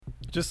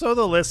Just so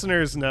the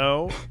listeners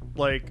know,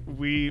 like,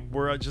 we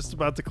were just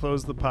about to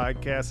close the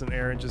podcast and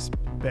Aaron just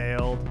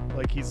bailed.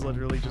 Like, he's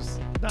literally just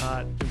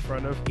not in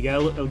front of. He got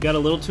a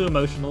little too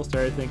emotional,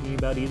 started thinking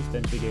about Edith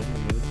Finch again,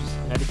 and we just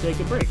had to take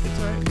a break. It's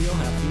alright, we don't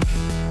have to.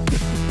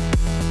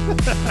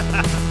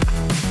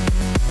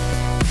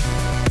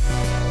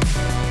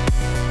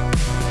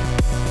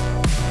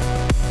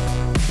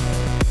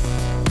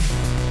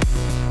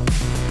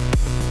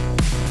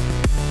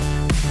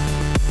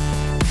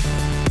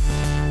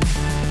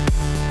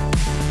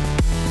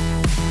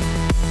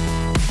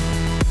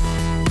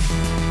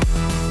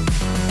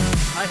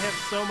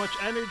 So much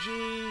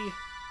energy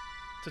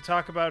to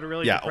talk about a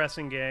really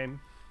depressing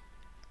game.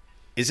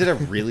 Is it a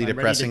really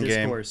depressing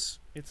game?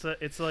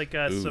 It's like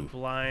a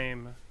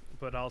sublime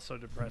but also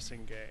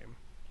depressing game.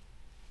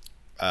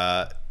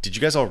 Did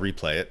you guys all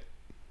replay it?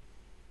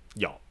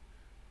 Yeah.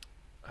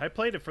 I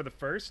played it for the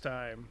first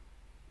time.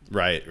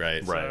 Right.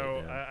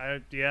 So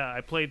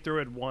I played through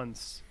it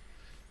once.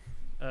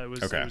 It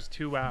was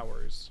 2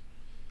 hours.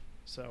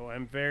 So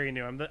I'm very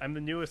new. I'm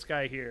the newest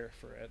guy here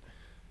for it.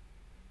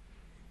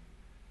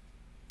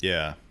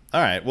 Yeah.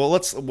 All right. Well,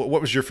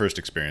 what was your first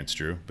experience,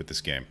 Drew, with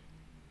this game?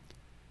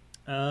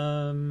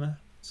 So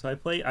I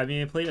played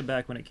it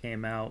back when it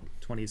came out,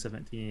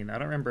 2017. I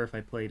don't remember if I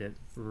played it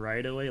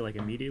right away, like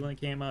immediately when it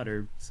came out,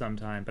 or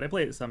sometime, but I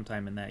played it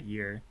sometime in that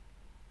year.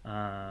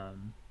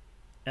 And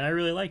I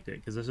really liked it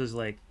because this was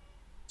like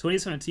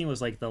 2017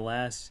 was like the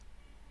last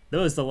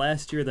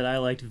year that I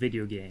liked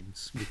video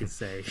games, we could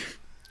say.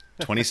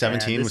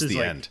 2017 was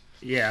the end.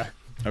 Yeah.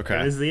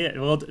 Okay. It was the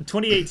end. Well,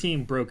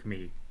 2018 broke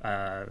me.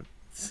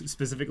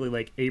 Specifically,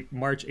 like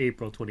March,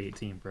 April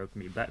 2018 broke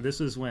me. This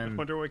is when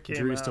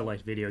Drew still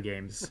liked video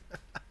games.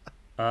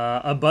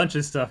 A bunch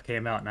of stuff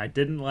came out, and I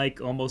didn't like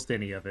almost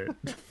any of it.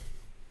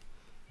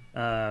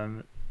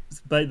 But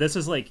this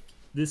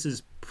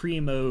is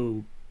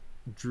primo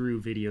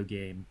Drew video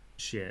game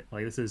shit.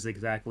 Like, this is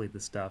exactly the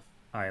stuff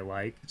I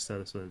like. So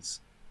this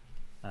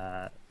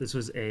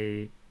was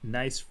a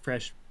nice,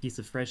 fresh piece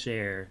of fresh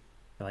air.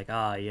 Like,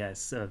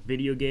 yes, a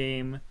video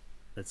game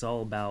that's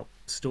all about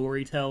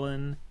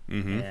storytelling,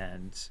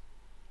 and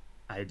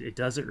it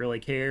doesn't really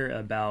care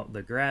about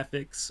the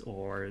graphics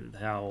or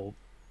how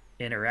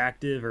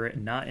interactive or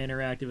not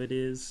interactive it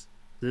is.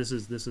 This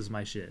is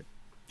my shit.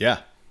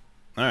 Yeah.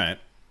 All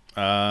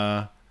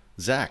right.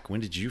 Zach,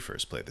 when did you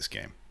first play this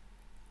game?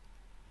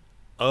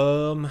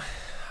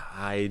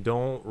 I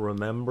don't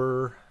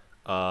remember.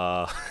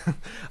 The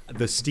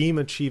Steam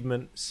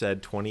achievement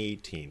said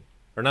 2018.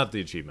 Or not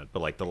the achievement,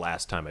 but like the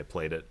last time I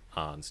played it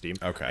on Steam.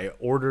 Okay. I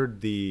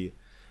ordered it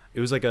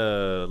was like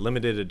a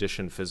limited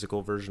edition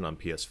physical version on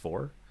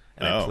PS4,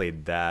 and I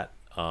played that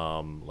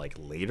like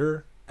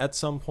later at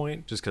some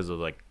point, just because of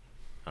like,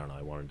 I don't know,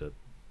 I wanted to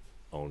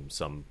own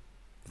some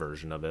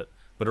version of it,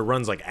 but it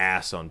runs like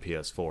ass on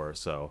PS4,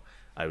 so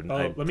let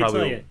me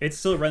tell you, it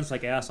still runs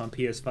like ass on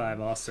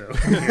PS5 also.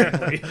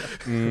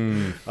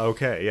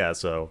 Okay, yeah,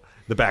 so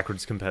the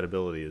backwards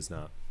compatibility is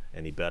not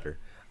any better.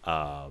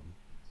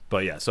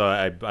 But yeah, so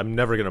I'm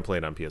never going to play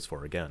it on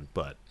PS4 again.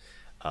 But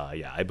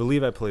I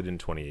believe I played it in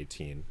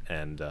 2018,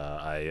 and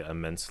I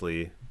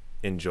immensely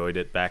enjoyed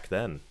it back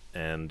then.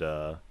 And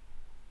I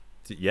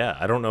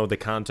don't know the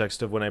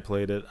context of when I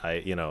played it.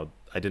 I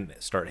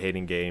didn't start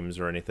hating games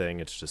or anything.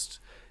 It's just,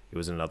 it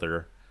was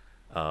another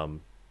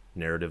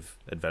narrative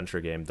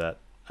adventure game that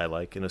I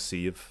like in a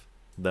sea of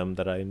them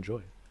that I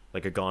enjoy,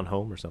 like a Gone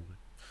Home or something.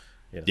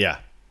 Yeah.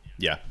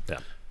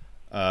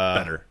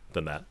 Better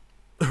than that.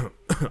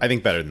 I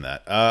think better than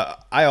that.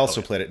 I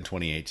also played it in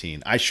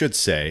 2018. I should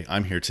say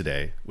I'm here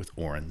today with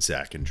Oren,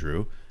 Zach, and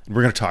Drew, and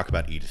we're going to talk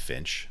about Edith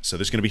Finch. So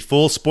there's going to be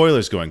full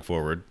spoilers going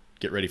forward.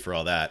 Get ready for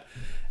all that.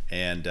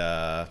 And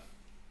I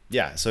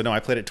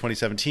played it in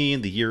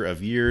 2017, the year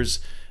of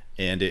years,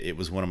 and it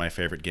was one of my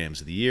favorite games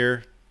of the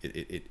year.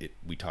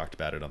 We talked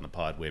about it on the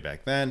pod way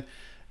back then,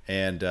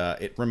 and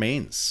it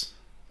remains.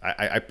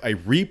 I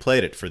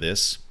replayed it for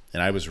this,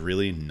 and I was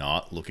really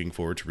not looking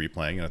forward to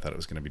replaying it. I thought it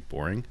was going to be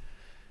boring.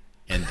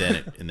 And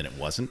then it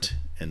wasn't,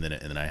 and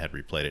then I had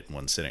replayed it in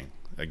one sitting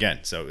again.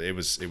 So it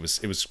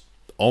was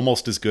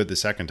almost as good the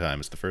second time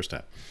as the first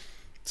time,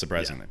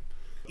 surprisingly.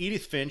 Yeah.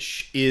 Edith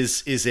Finch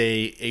is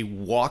a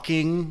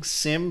walking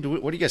sim.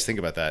 What do you guys think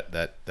about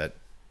that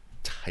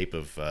type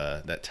of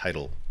that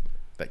title,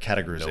 that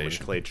categorization?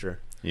 Nomenclature.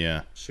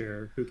 Yeah.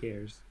 Sure. Who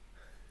cares?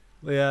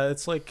 Yeah,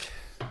 it's like,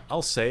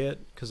 I'll say it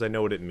because I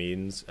know what it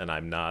means, and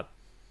I'm not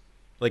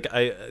like,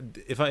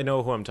 if I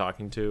know who I'm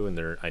talking to,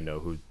 and I know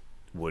who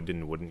would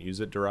and wouldn't use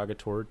it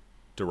derogatively,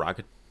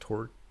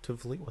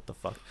 what the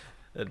fuck,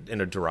 in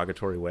a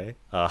derogatory way,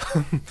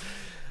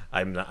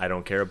 I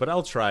don't care, but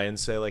I'll try and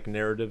say like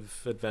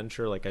narrative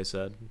adventure, like I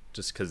said,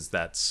 just because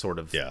that's sort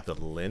of the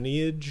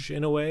lineage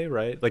in a way,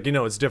 right? Like,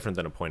 it's different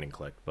than a point and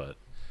click, but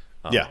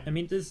I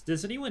mean,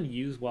 does anyone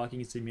use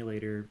walking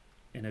simulator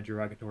in a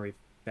derogatory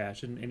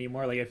fashion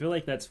anymore. Like I feel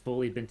like that's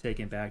fully been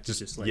taken back to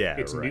just like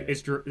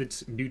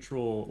it's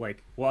neutral,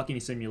 like walking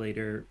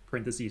simulator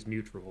parentheses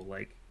neutral,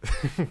 like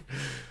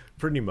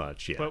pretty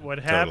much, yeah. But what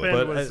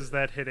happened was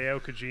that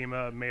Hideo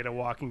Kojima made a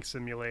walking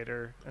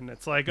simulator, and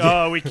it's like,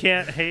 oh, we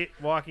can't hate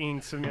walking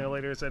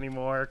simulators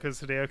anymore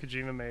because Hideo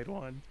Kojima made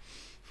one.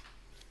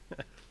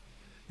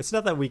 It's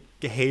not that we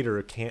hate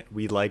or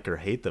we like or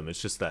hate them.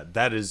 It's just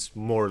that is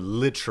more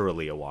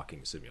literally a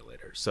walking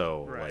simulator.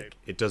 So like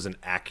it doesn't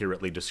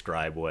accurately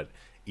describe what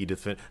Edith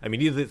Finch. I mean,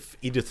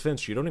 Edith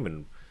Finch,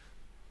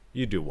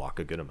 you do walk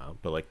a good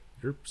amount, but like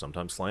you're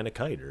sometimes flying a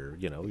kite or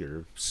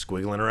you're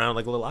squiggling around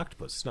like a little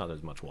octopus. It's not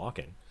as much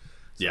walking.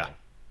 So. Yeah.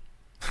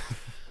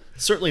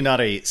 Certainly not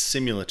a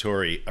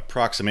simulatory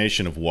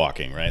approximation of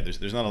walking, right?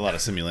 There's not a lot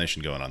of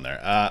simulation going on there.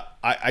 I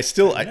that's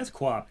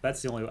QWOP.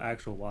 That's the only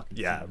actual walking.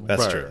 Yeah,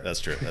 simulator. That's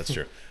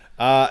true.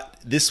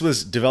 This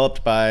was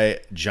developed by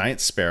Giant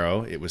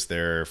Sparrow. It was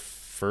their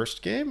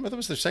first game, or that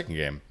was their second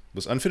game.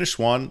 Was Unfinished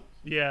Swan?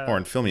 Yeah.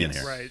 Oren, fill me in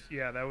here. Right.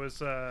 Yeah, that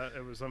was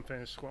it was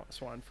Unfinished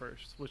Swan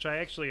first, which I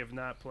actually have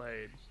not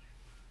played,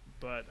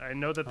 but I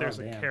know that there's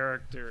a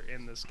character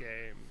in this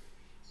game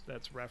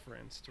that's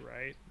referenced,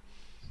 right?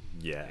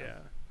 Yeah. Yeah.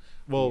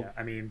 Well,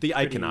 I mean, the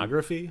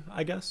iconography,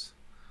 I guess.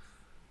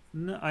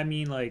 No, I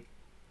mean, like,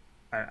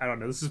 I don't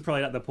know. This is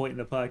probably not the point in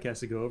the podcast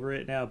to go over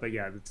it now, but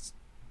yeah, it's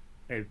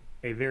a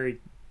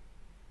very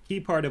key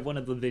part of one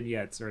of the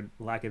vignettes, or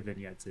lack of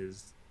vignettes,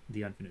 is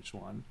the Unfinished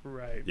One.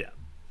 Right.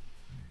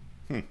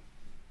 Yeah.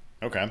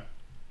 Okay.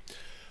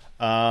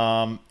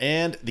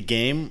 And the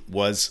game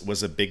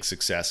was a big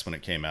success when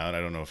it came out.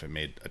 I don't know if it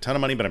made a ton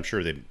of money, but I'm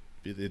sure they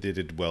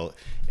did well.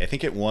 I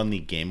think it won the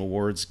Game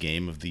Awards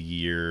Game of the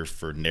Year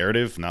for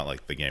narrative, not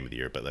like the Game of the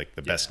Year, but like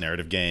the best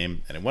narrative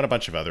game, and it won a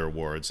bunch of other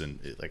awards.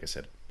 And like I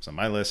said, it's on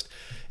my list.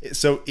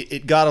 So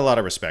it got a lot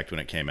of respect when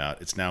it came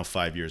out. It's now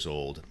 5 years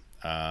old,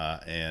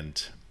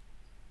 and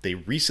they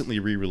recently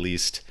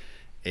re-released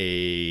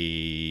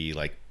a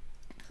like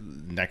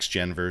next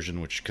gen version,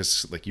 which,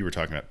 because like you were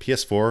talking about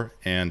PS4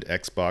 and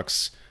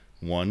Xbox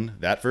One,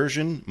 that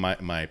version,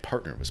 my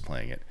partner was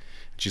playing it.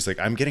 She's like,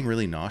 I'm getting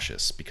really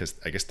nauseous because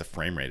I guess the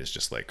frame rate is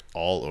just like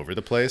all over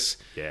the place.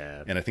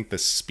 Yeah. And I think the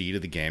speed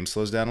of the game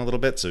slows down a little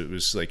bit. So it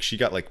was like she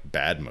got like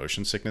bad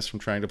motion sickness from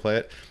trying to play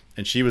it.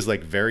 And she was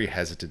like very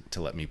hesitant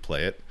to let me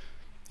play it,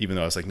 even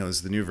though I was like, no, this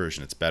is the new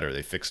version. It's better.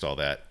 They fixed all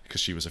that, because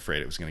she was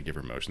afraid it was going to give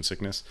her motion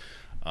sickness.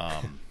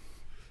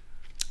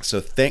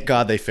 So thank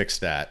God they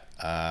fixed that.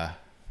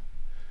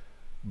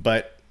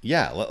 But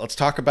yeah, let's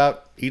talk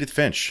about Edith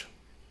Finch.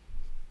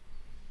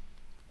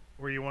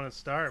 Where you want to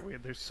start?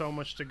 There's so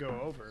much to go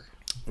over.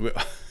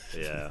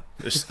 Yeah.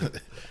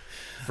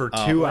 For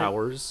 2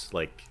 hours,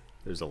 like,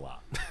 there's a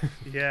lot.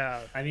 Yeah.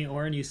 I mean,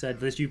 Oren, you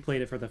said that you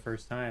played it for the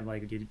first time.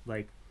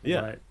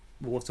 Yeah.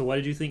 So what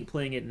did you think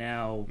playing it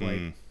now,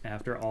 like,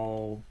 after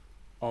all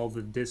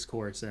the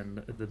discourse and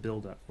the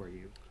build-up for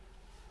you?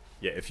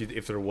 Yeah,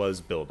 if there was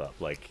build-up,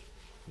 like,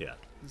 yeah.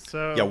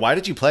 So yeah, why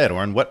did you play it,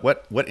 Oren?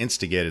 What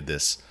instigated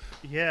this?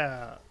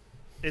 Yeah.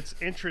 It's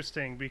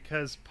interesting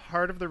because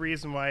part of the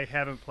reason why I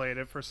haven't played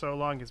it for so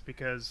long is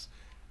because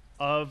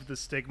of the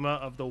stigma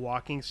of the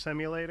walking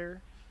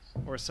simulator,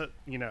 or so,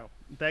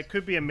 that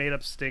could be a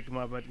made-up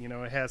stigma, but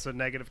it has a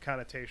negative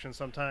connotation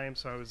sometimes.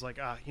 So I was like,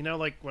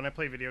 like when I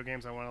play video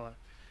games, I want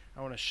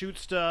to shoot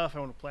stuff, I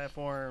want to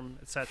platform,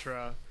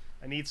 etc.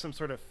 I need some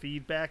sort of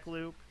feedback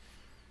loop,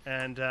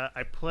 and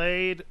I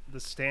played the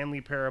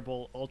Stanley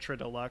Parable Ultra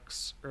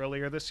Deluxe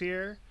earlier this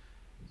year,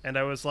 and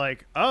I was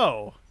like,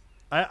 oh.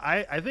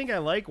 I think I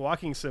like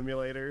walking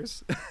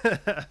simulators.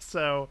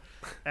 So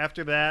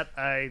after that,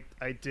 I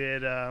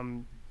did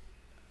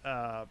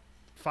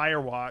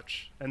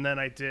Firewatch, and then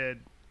I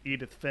did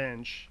Edith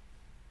Finch,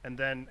 and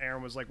then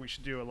Aaron was like, we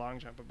should do a long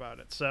jump about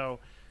it. So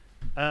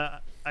I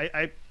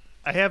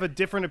have a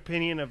different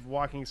opinion of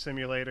walking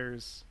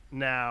simulators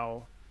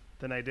now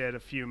than I did a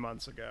few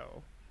months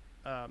ago.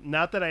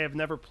 Not that I have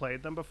never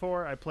played them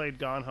before. I played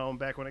Gone Home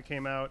back when it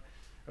came out.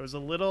 I was a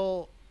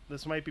little...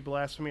 This might be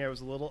blasphemy. I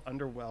was a little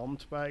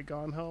underwhelmed by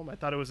Gone Home. I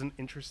thought it was an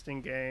interesting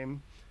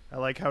game. I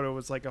like how it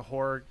was like a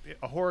horror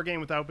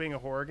game without being a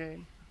horror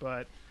game.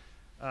 But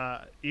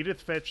Edith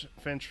Finch,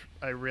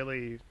 I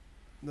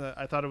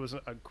thought it was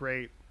a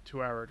great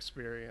 2-hour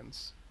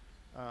experience,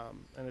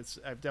 and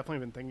I've definitely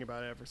been thinking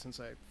about it ever since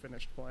I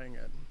finished playing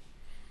it.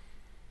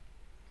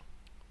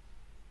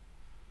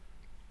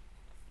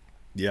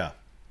 Yeah.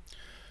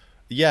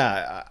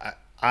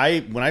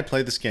 I when I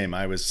played this game,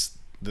 I was.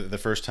 The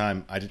first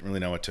time, I didn't really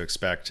know what to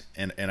expect,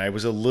 and I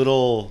was a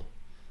little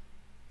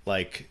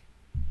like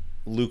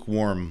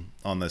lukewarm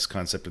on this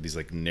concept of these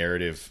like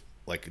narrative,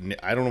 like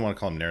I don't want to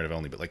call them narrative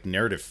only, but like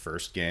narrative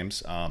first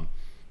games.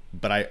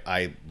 But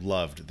I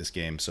loved this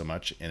game so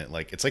much, and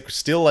it's like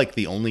still like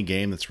the only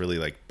game that's really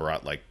like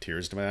brought like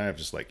tears to my eye. I've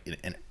just like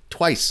and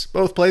twice,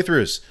 both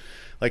playthroughs.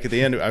 Like at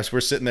the end,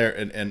 we're sitting there,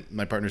 and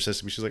my partner says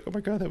to me, she's like, "Oh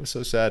my god, that was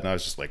so sad," and I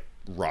was just like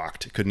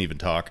rocked, couldn't even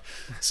talk.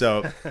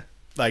 So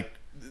like.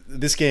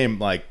 This game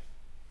like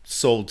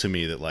sold to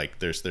me that like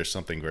there's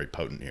something very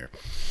potent here.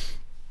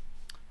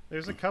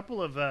 There's a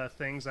couple of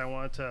things that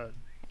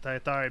I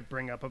thought I'd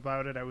bring up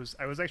about it. I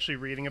was actually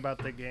reading about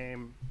the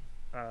game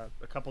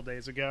a couple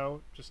days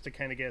ago just to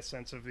kind of get a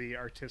sense of the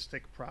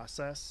artistic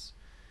process,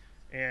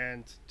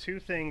 and two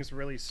things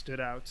really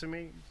stood out to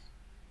me.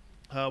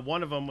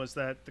 One of them was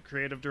that the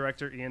creative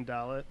director Ian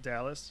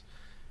Dallas,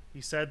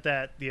 he said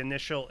that the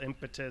initial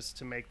impetus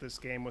to make this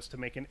game was to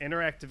make an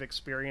interactive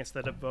experience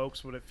that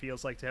evokes what it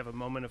feels like to have a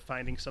moment of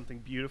finding something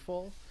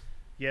beautiful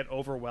yet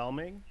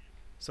overwhelming.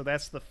 So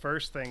that's the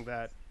first thing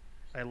that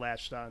I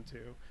latched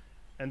onto.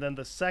 And then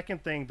the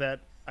second thing that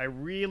I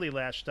really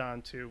latched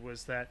onto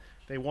was that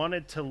they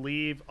wanted to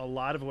leave a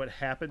lot of what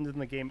happened in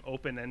the game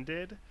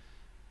open-ended,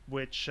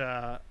 which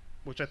I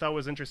thought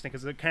was interesting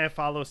because it kind of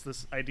follows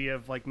this idea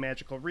of like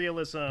magical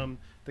realism,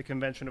 the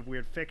convention of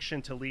weird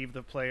fiction, to leave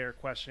the player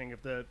questioning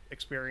if the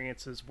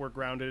experiences were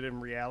grounded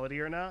in reality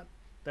or not.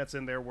 That's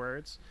in their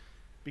words.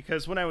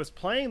 Because when I was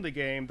playing the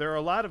game, there are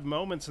a lot of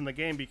moments in the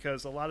game,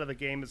 because a lot of the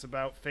game is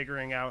about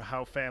figuring out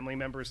how family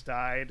members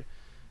died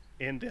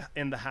in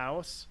the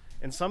house,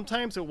 and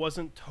sometimes it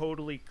wasn't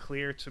totally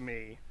clear to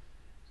me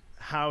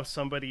how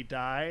somebody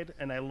died,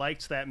 and I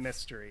liked that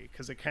mystery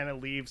because it kind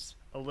of leaves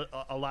a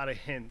lot of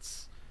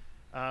hints.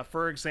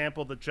 For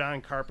example, the John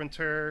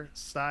Carpenter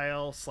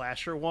style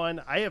slasher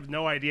one, I have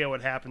no idea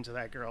what happened to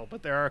that girl,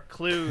 but there are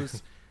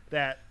clues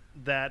that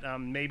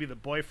maybe the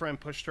boyfriend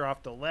pushed her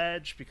off the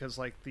ledge because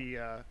like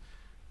the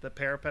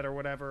parapet or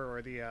whatever,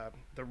 or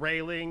the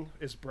railing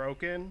is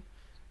broken,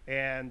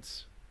 and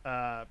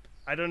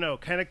I don't know,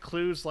 kind of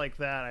clues like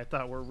that I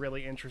thought were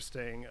really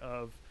interesting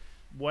of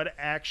what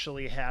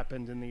actually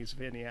happened in these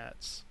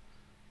vignettes.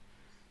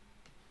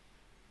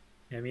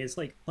 I mean, it's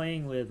like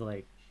playing with,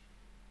 like,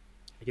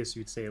 I guess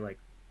you'd say like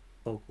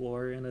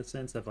folklore, in a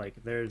sense of like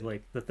there's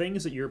like the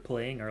things that you're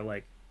playing are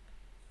like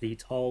the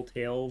tall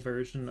tale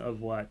version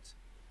of what,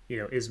 you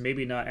know, is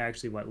maybe not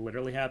actually what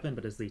literally happened,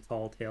 but is the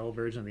tall tale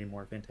version, the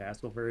more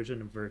fantastical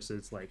version,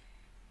 versus like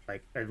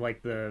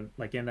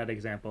in that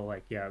example,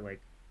 like, yeah,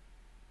 like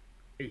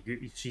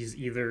she's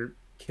either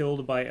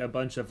killed by a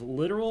bunch of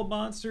literal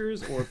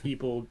monsters or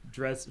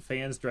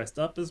fans dressed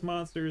up as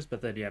monsters,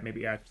 but then, yeah,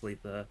 maybe actually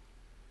the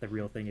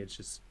real thing is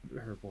just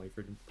her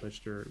boyfriend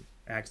pushed her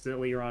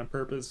accidentally or on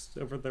purpose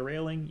over the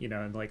railing, you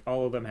know. And like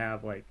all of them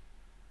have like,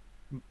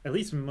 at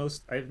least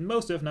most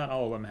if not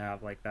all of them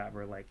have like that,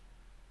 where like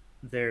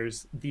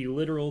there's the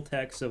literal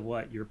text of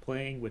what you're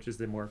playing, which is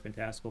the more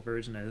fantastical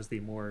version, and is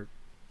the more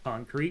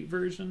concrete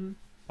version,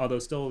 although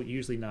still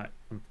usually not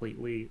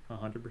completely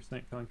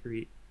 100%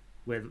 concrete,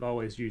 with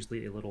always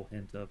usually a little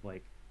hint of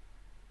like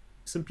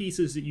some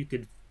pieces that you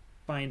could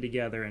find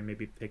together and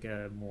maybe pick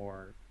a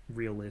more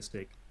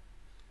realistic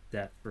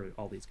death for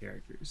all these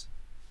characters.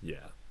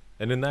 Yeah.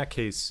 And in that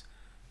case,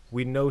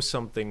 we know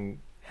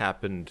something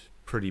happened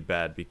pretty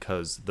bad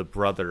because the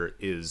brother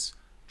is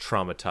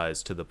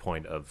traumatized to the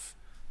point of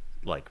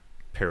like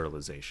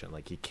paralyzation,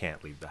 like he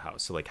can't leave the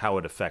house. So like how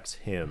it affects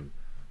him,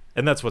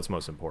 and that's what's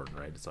most important,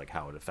 right? It's like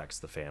how it affects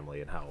the family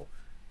and how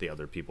the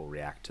other people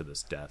react to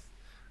this death,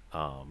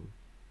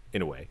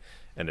 in a way.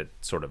 And it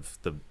sort of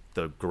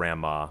the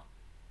grandma,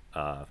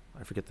 I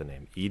forget the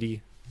name,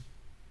 Edie.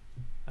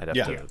 I'd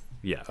have to.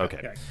 Yeah. Okay.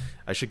 Okay.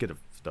 I should get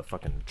the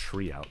fucking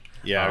tree out.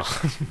 Yeah, I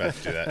was about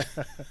to do that.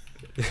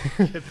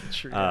 Get the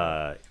tree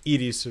out.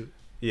 Edie's.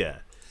 Yeah.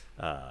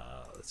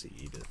 Let's see.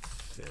 Edith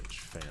Finch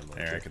family.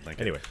 There, I could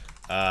link anyway.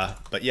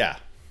 But yeah.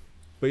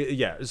 But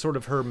yeah, it's sort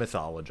of her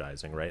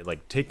mythologizing, right?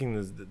 Like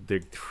taking they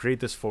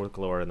create this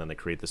folklore and then they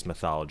create this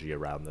mythology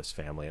around this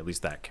family. At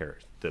least that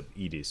character, the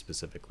Edie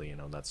specifically, you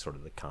know, that's sort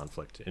of the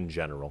conflict in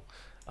general.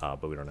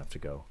 But we don't have to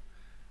go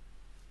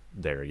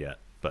there yet.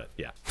 But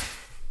yeah.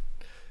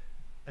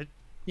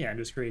 Yeah, and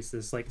just creates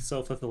this like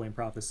self-fulfilling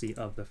prophecy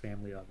of the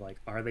family of like,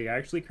 are they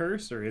actually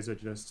cursed, or is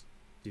it just,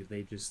 do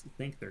they just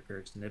think they're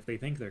cursed? And if they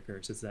think they're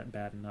cursed, is that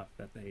bad enough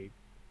that they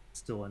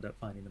still end up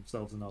finding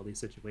themselves in all these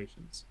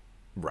situations?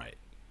 Right.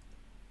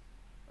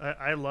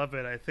 I love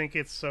it. I think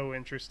it's so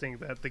interesting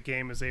that the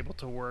game is able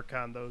to work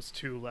on those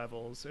two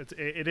levels.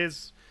 It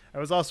is. I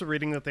was also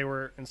reading that they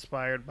were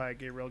inspired by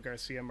Gabriel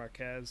Garcia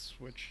Marquez,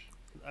 which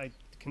I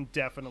can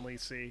definitely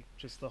see.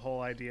 Just the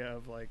whole idea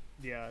of like,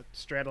 yeah,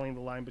 straddling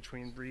the line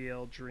between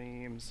real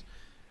dreams,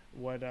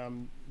 what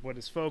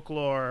is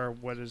folklore,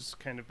 what has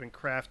kind of been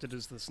crafted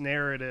as this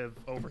narrative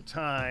over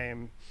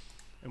time,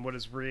 and what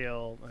is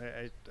real.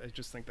 I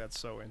just think that's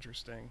so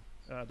interesting.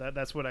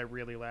 That's what I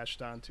really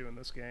latched onto in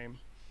this game.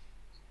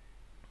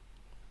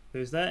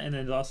 There's that, and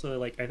then also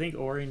like I think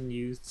Oren,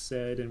 you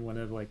said in one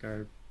of like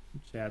our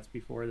chats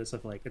before this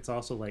of like it's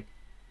also like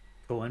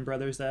Coen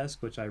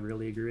Brothers-esque, which I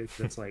really agree with.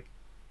 It's like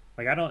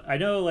I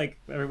know like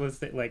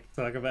everyone's like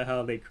talk about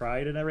how they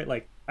cried and everything.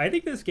 Like I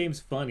think this game's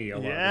funny a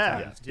lot of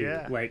the times too.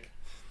 Yeah.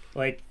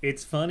 Like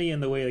it's funny in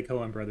the way the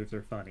Coen Brothers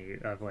are funny.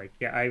 Of like,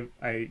 yeah,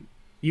 I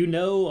you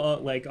know,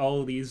 like all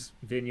of these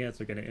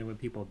vignettes are gonna end with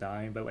people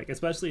dying, but like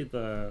especially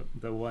the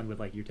one with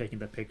like you're taking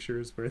the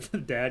pictures where the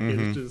dad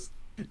gets just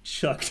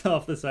chucked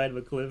off the side of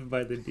a cliff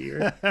by the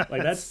deer.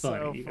 Like that's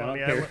funny. So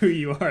funny. I don't care who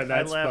you are.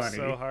 That's I laughed funny.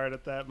 So hard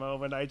at that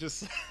moment. I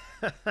just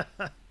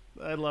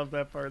I love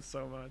that part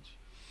so much.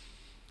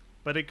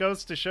 But it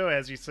goes to show,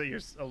 as you say,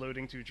 you're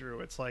alluding to, Drew,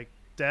 it's like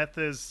death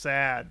is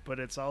sad, but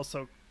it's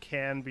also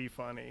can be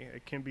funny.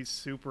 It can be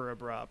super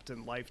abrupt,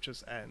 and life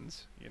just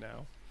ends, you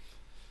know?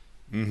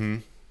 Mm-hmm.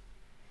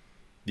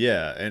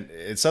 Yeah, and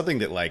it's something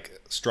that, like,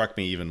 struck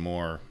me even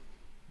more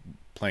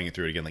playing it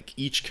through it again. Like,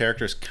 each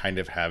character is kind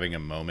of having a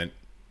moment.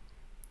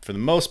 For the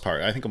most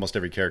part, I think almost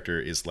every character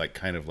is, like,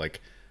 kind of,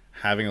 like,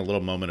 having a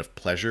little moment of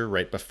pleasure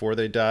right before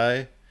they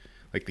die.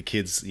 Like, the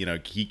kid's, you know,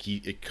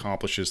 he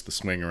accomplishes the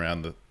swing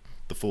around the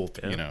full,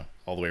 you know,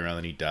 all the way around,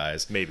 and he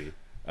dies. Maybe.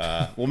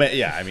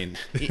 Yeah, I mean,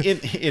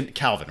 in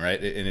Calvin, right,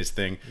 in his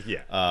thing.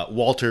 Yeah.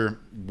 Walter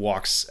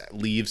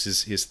leaves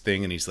his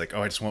thing, and he's like,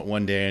 oh, I just want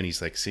one day, and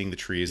he's like seeing the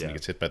trees, and he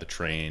gets hit by the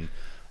train.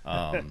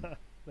 That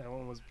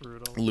one was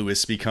brutal.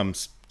 Lewis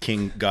becomes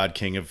God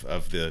King of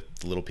the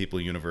Little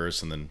People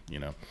universe, and then, you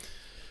know.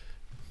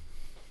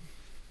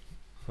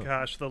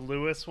 Gosh, the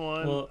Lewis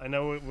one. Well, I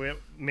know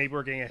maybe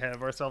we're getting ahead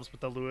of ourselves,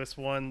 but the Lewis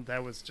one,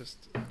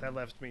 that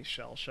left me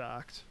shell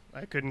shocked.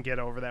 I couldn't get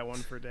over that one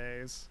for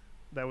days.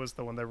 That was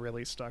the one that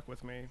really stuck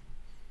with me.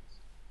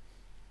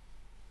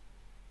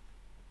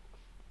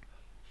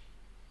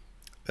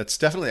 That's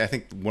definitely, I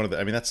think,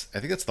 I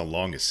think that's the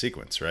longest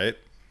sequence, right?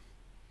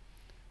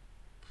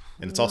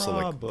 And it's also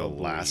like the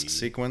last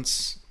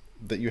sequence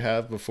that you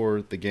have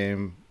before the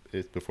game,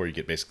 before you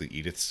get basically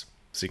Edith's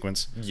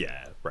sequence.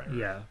 Yeah, right.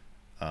 Yeah.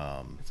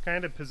 It's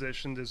kind of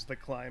positioned as the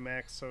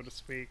climax, so to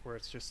speak, where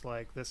it's just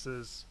like, this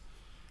is...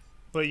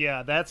 But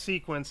yeah, that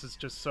sequence is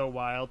just so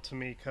wild to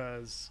me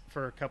because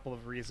for a couple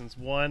of reasons.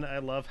 One, I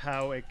love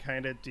how it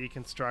kind of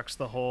deconstructs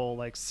the whole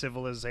like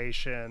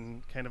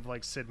civilization, kind of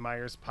like Sid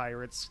Meier's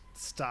Pirates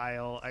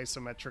style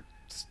isometric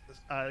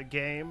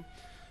game,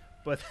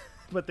 but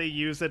they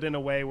use it in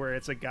a way where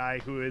it's a guy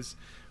who is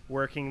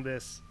working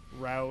this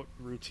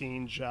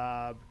routine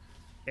job,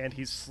 and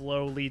he's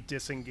slowly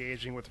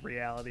disengaging with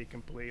reality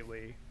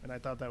completely. And I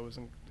thought that was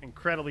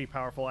incredibly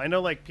powerful. I know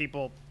like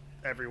people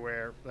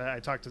everywhere. I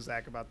talked to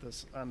Zach about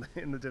this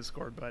in the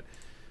Discord, but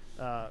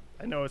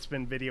I know it's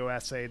been video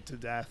essayed to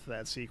death,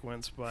 that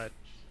sequence, but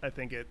I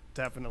think it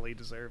definitely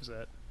deserves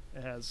it.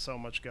 It has so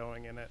much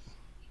going in it.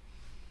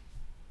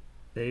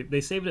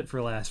 They saved it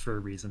for last for a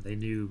reason. They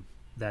knew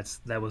that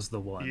was the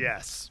one.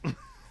 Yes,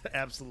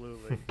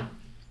 absolutely.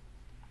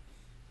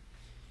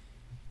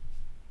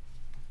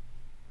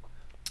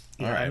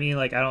 Yeah, All right. I mean,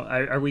 like,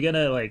 are we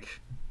gonna like?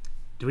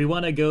 Do we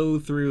want to go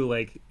through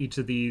like each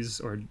of these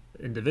or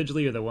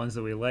individually, or the ones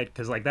that we like?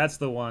 Because like that's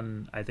the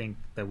one I think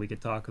that we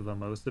could talk the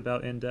most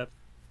about in depth,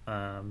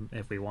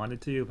 if we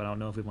wanted to. But I don't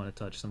know if we want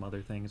to touch some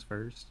other things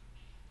first.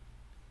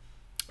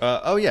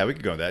 Oh yeah, we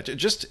could go with that.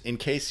 Just in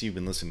case you've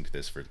been listening to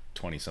this for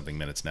 20-something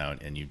minutes now,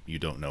 and you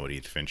don't know what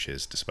Edith Finch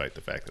is, despite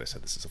the fact that I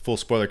said this is a full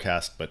spoiler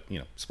cast, but you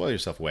know, spoil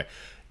yourself away.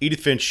 Edith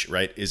Finch,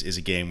 right, is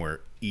a game where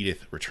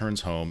Edith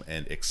returns home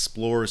and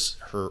explores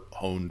her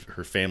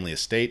family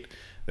estate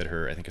that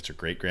I think it's her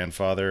great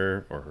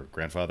grandfather or her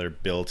grandfather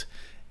built,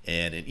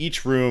 and in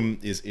each room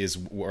is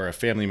where a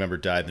family member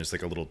died, and there's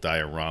like a little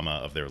diorama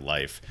of their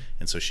life,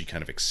 and so she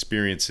kind of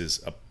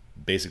experiences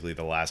basically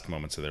the last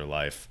moments of their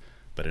life,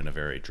 but in a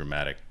very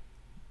dramatic,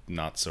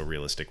 not so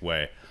realistic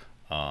way.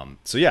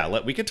 So yeah,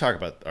 we could talk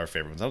about our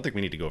favorite ones. I don't think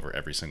we need to go over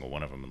every single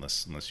one of them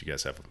unless you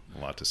guys have a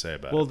lot to say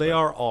about it. Well, they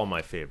are all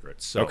my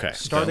favorites. So Okay.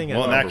 starting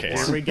Well, at in that number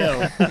case. Here we go.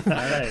 All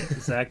right,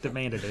 Zach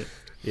demanded it.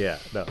 Yeah,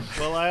 no.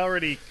 Well, I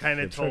already kind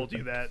of told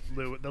you that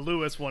the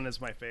Lewis one is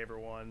my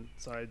favorite one,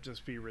 so I'd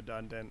just be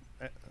redundant.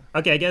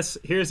 Okay, I guess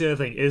here's the other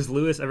thing: is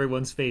Lewis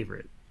everyone's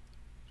favorite?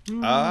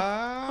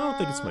 I don't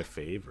think it's my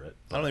favorite.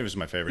 I don't think it was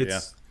my favorite.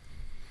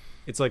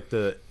 It's like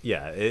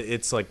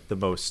it's like the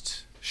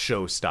most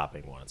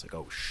show-stopping one. It's like,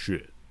 oh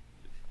shit,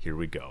 here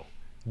we go.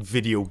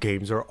 Video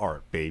games are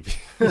art, baby.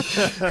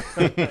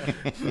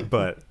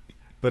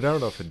 But I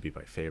don't know if it'd be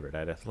my favorite.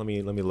 Let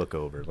me look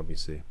over. Let me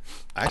see.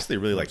 I actually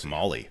really like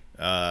Molly,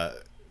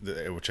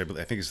 which I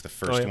think is the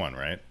first one,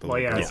 right? Well,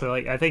 yeah. So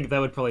like, I think that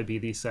would probably be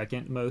the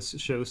second most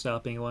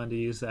show-stopping one, to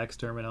use Zach's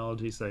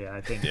terminology. So yeah,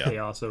 I think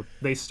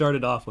they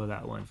started off with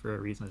that one for a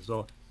reason as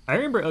well. I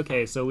remember.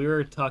 Okay, so we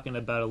were talking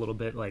about a little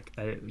bit, like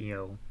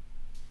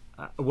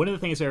one of the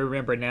things I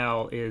remember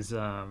now is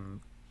I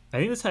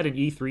think this had an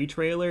E3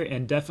 trailer,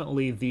 and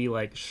definitely the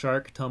like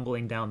shark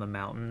tumbling down the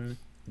mountain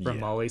from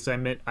Molly. So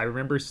I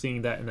remember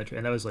seeing that in the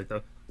and that was like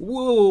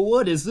whoa,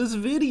 what is this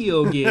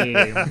video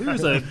game?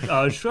 There's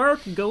a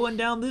shark going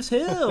down this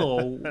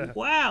hill.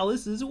 Wow,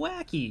 this is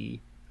wacky.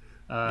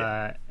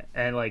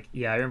 And like,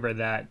 I remember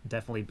that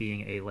definitely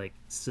being a like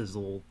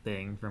sizzle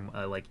thing from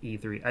like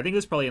E3. I think it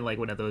was probably in like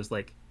one of those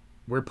like,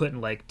 we're putting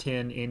like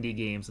 10 indie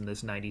games in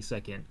this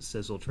 90-second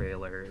sizzle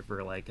trailer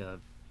for like a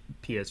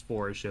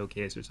PS4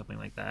 showcase or something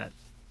like that.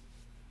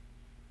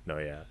 No,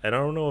 yeah. And I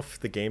don't know if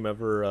the game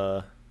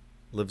ever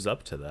lives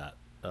up to that.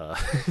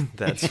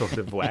 That sort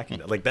of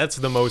wackiness. Like, that's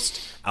the most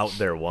out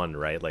there one,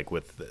 right? Like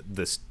with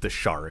the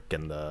shark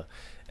and the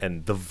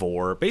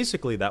Vor.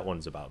 Basically, that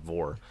one's about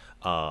Vor.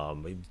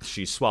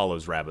 She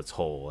swallows rabbits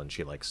whole, and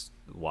she likes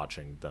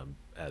watching them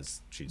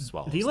as she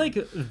swallows. The them. like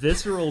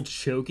visceral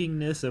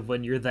chokingness of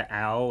when you're the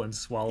owl and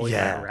swallowing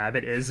Yeah. that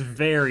rabbit is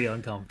very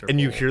uncomfortable.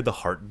 And you hear the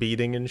heart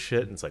beating and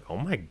shit, and it's like, oh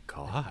my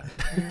god.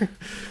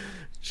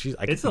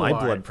 It's a my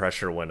lot. blood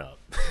pressure went up.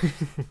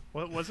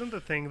 What wasn't the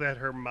thing that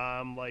her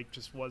mom like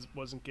just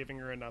wasn't giving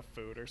her enough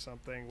food or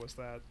something? Was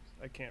that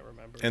I can't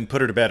remember. And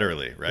put her to bed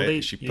early, right?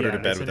 Well, She put her to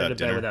they bed sent her without to bed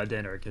dinner. without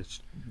dinner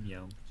because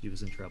she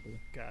was in trouble.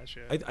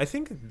 Gotcha. I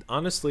think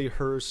honestly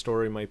her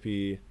story might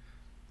be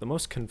the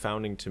most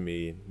confounding to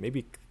me,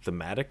 maybe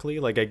thematically.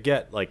 Like I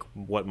get like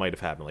what might have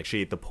happened. Like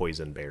she ate the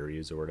poison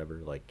berries or whatever,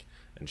 like,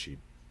 and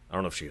I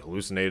don't know if she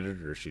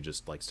hallucinated or she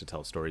just likes to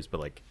tell stories, but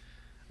like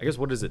I guess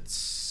what does it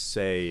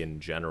say in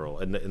general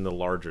in the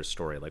larger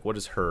story? Like what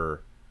does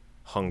her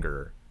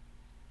hunger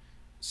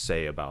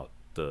say about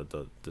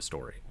the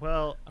story?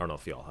 Well, I don't know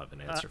if y'all have an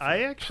answer for I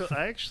that.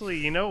 actually,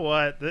 you know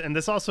what? And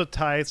this also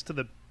ties to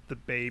the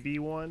baby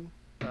one,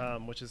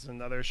 which is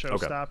another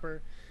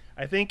showstopper.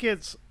 I think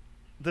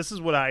this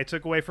is what I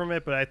took away from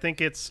it, but I think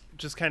it's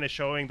just kind of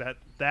showing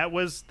that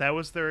was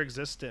their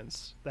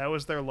existence. That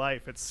was their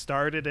life. It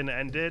started and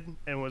ended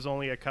and was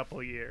only a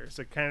couple years.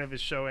 It kind of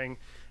is showing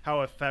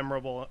how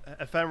ephemeral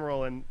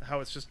and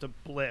how it's just a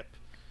blip,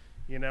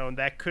 and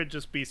that could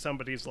just be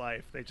somebody's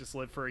life. They just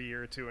live for a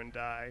year or two and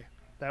die.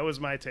 That was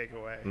my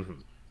takeaway.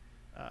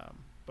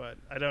 But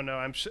I don't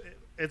know.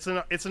 It's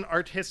an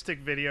artistic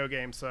video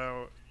game,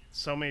 so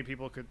many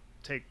people could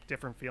take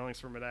different feelings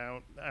from it.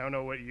 I don't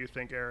know what you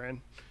think,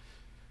 Aaron.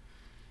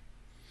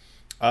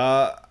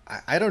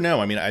 I don't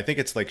know. I mean, I think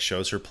it's like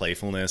shows her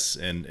playfulness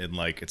and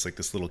like it's like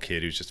this little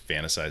kid who's just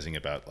fantasizing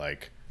about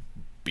like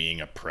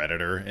being a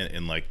predator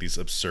in like these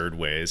absurd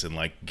ways and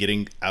like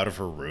getting out of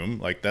her room.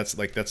 Like that's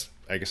I guess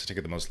I take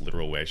it the most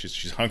literal way.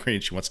 She's hungry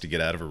and she wants to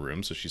get out of her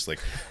room, so she's like,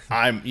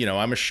 I'm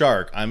a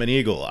shark, I'm an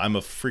eagle, I'm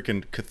a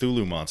freaking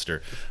Cthulhu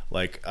monster.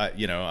 Like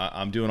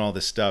I'm doing all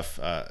this stuff.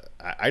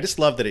 I just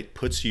love that it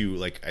puts you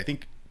like, I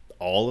think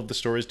all of the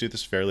stories do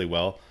this fairly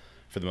well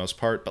for the most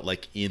part, but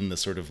like in the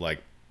sort of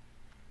like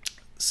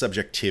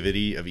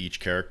subjectivity of each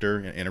character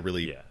in a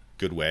really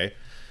good way.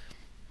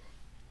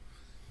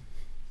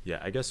 Yeah,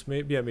 I guess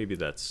maybe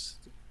that's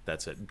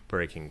it.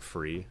 Breaking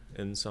free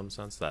in some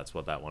sense. That's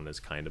what that one is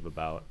kind of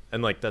about.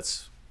 And like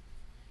that's,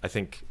 I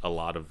think a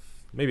lot of,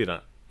 maybe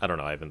not, I don't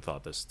know, I haven't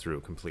thought this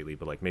through completely,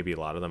 but like maybe a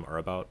lot of them are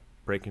about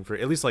breaking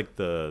free. At least like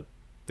the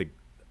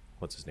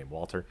what's his name,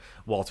 Walter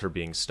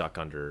being stuck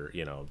under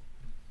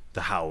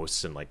the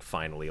house and like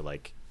finally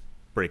like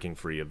breaking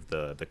free of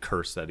the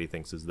curse that he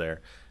thinks is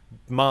there.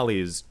 Molly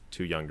is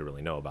too young to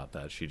really know about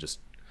that. She just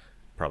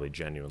probably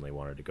genuinely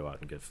wanted to go out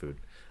and get food.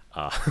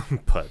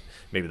 But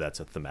maybe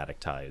that's a thematic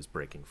tie, is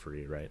breaking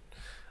free, right?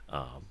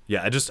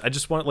 I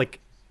just want,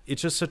 like,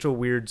 it's just such a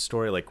weird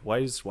story. Like,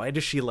 why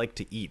does she like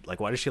to eat? Like,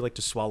 why does she like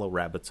to swallow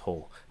rabbits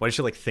whole? Why does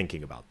she like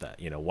thinking about that?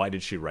 Why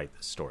did she write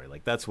this story?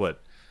 Like, that's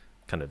what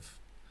kind of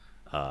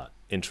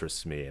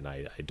interests me, and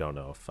I don't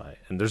know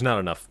and there's not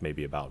enough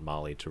maybe about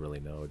Molly to really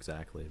know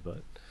exactly,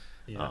 but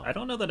yeah, I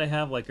don't know that I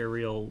have like a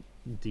real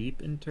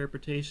deep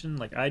interpretation.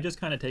 Like I just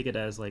kind of take it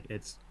as like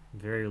it's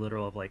very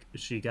literal of like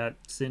she got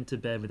sent to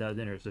bed without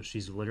dinner, so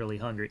she's literally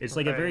hungry. It's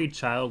like a very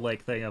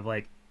childlike thing of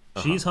like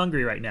she's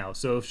hungry right now,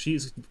 so if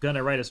she's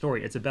gonna write a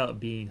story, it's about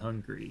being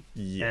hungry.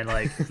 And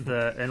like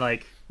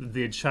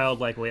the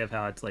childlike way of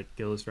how it's like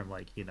goes from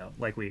like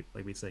like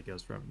we say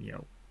goes from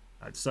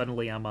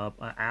suddenly I'm an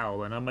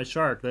owl and I'm a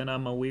shark, then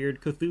I'm a weird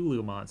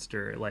Cthulhu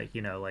monster. Like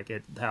like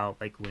it how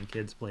like when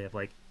kids play of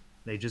like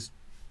they just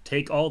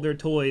take all their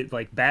toys,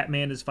 like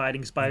Batman is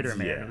fighting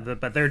Spider-Man,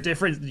 but they're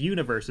different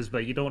universes,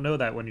 but you don't know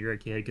that when you're a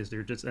kid because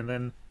they're just, and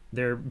then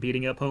they're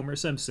beating up Homer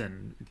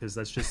Simpson because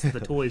that's just the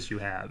toys you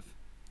have,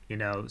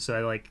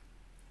 so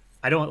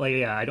I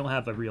don't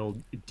have a real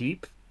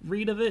deep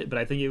read of it, but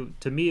I think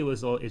to me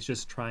it's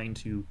just trying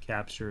to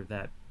capture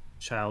that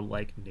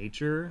childlike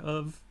nature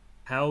of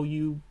how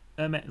you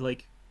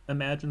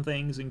imagine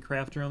things and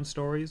craft your own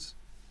stories.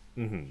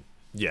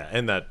 Yeah,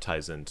 and that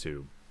ties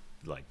into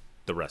like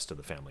the rest of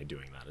the family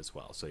doing that as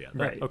well. So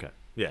right. Okay.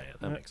 Yeah,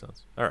 that makes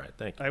sense. All right,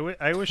 thank you.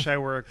 I wish I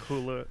were a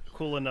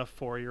cool enough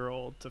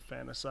 4-year-old to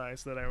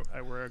fantasize that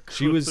I were a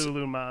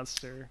Cthulhu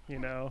monster,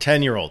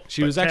 10-year-old.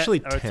 She was actually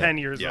 10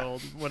 years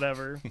old,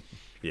 whatever.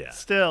 Yeah.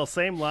 Still,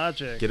 same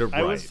logic. Get it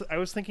right. I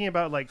was thinking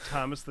about like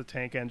Thomas the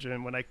Tank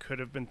Engine when I could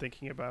have been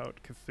thinking about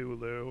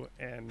Cthulhu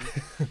and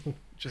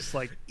just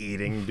like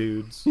eating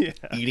dudes. Yeah.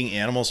 Eating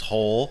animals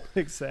whole.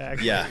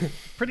 Exactly. Yeah.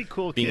 Pretty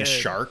cool Being kid. a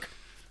shark.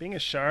 Being a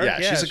shark.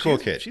 Yeah, she's a cool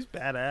kid. She's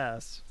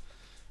badass.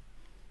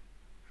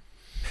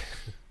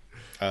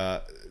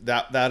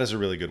 That is a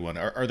really good one.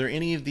 Are there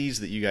any of these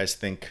that you guys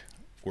think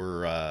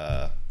were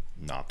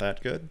not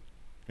that good?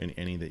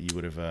 Any that you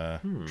would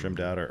have trimmed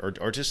out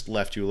or just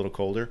left you a little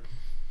colder?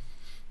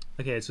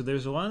 Okay, so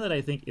there's one that I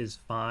think is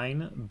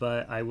fine,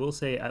 but I will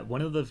say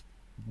one of the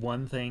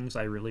things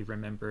I really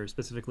remember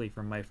specifically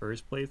from my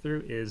first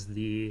playthrough is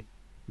the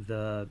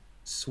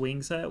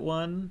swing set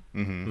one.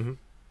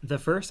 the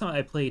first time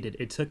I played it,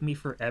 it took me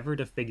forever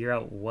to figure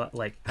out what,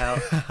 like, how.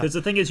 Because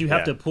the thing is, you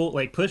have to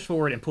push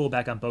forward and pull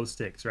back on both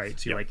sticks, right?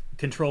 To like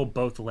control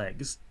both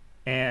legs.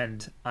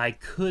 And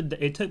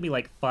it took me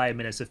like 5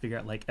 minutes to figure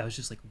out, like, I was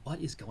just like,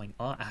 what is going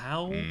on?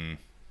 How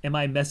am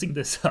I messing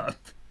this up?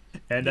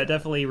 And that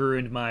definitely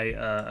ruined my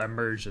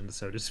immersion,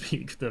 so to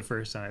speak, the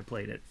first time I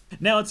played it.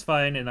 Now it's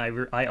fine, and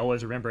I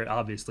always remember it,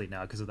 obviously,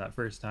 now because of that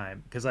first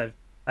time. Because I've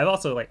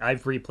also, like,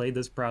 I've replayed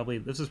this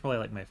this is probably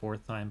like my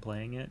 4th time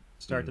playing it,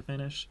 start to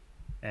finish.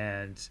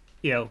 And,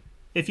 you know,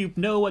 if you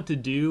know what to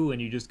do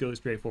and you just go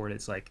straight forward,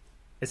 it's like,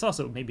 it's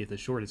also maybe the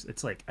shortest.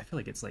 It's like, I feel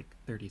like it's like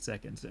 30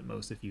 seconds at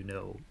most if you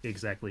know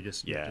exactly,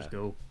 just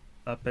go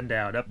up and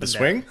down, up and down. The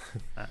swing?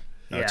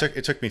 No, yeah.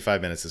 it took me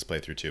 5 minutes to play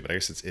through too, but I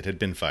guess it had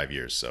been 5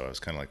 years, so I was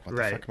kind of like, what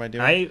the fuck am I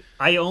doing?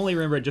 I only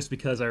remember it just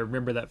because I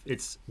remember that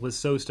it was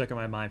so stuck in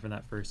my mind from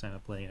that first time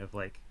of playing, of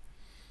like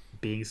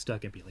being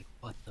stuck and be like,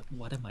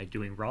 what am I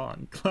doing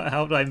wrong?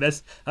 How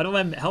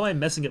am I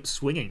messing up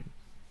swinging?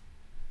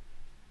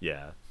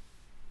 Yeah.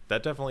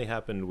 That definitely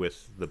happened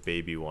with the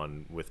baby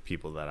one with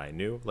people that I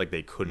knew. Like,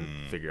 they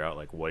couldn't figure out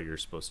like what you're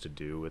supposed to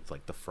do with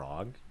like the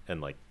frog,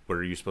 and like where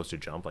are you supposed to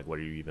jump, like what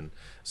are you even.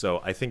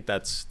 So I think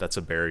that's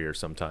a barrier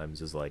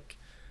sometimes, is like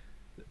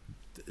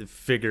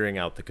figuring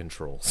out the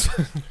controls.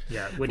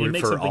 Yeah, when you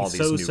make something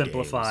so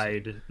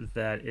simplified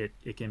that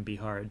it can be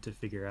hard to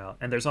figure out.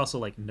 And there's also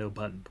like no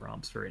button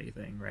prompts for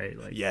anything, right?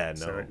 Like,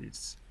 so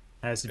it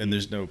has to be, and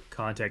there's no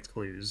context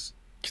clues.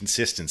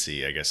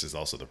 Consistency, I guess, is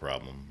also the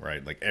problem,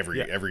 right? Like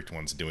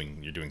everyone's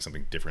you're doing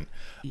something different.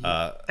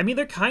 I mean,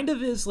 there kind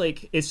of is,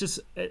 like, it's just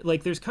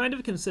like there's kind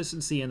of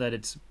consistency in that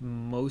it's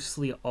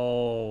mostly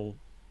all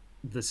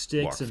the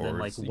sticks and then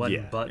like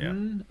one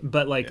button,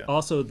 but like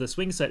also the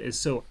swing set is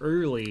so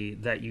early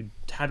that you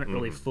haven't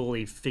really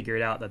fully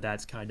figured out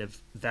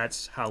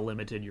that's how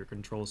limited your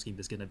control scheme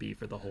is going to be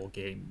for the whole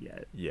game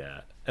yet.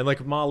 Yeah, and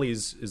like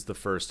Molly's is the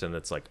first, and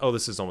it's like, oh,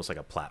 this is almost like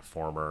a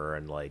platformer,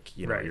 and like,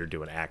 you know, you're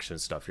doing action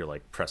stuff, you're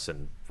like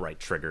pressing right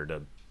trigger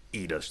to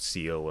eat a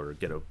seal or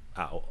get a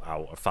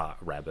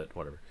rabbit,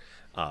 whatever.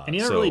 And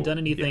you haven't really done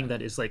anything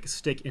that is like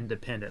stick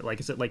independent, like,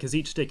 is it like, because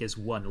each stick is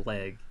one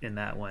leg in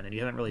that one, and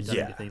you haven't really done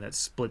anything that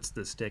splits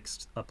the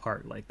sticks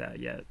apart like that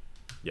yet.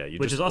 Yeah,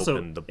 which is also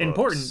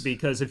important,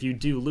 because if you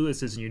do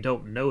Lewis's and you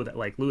don't know that,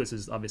 like,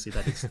 Lewis's obviously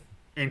that is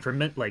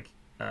increment, like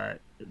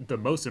the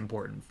most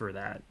important for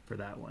that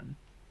one.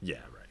 Yeah,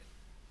 right.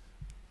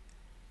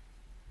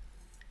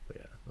 But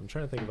yeah, I'm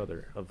trying to think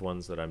of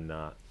ones that I'm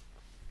not.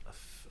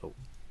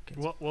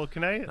 Well,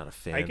 can I? Not a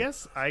fan. I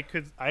guess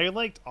I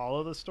liked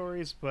all of the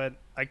stories, but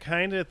I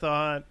kind of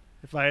thought,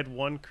 if I had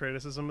one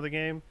criticism of the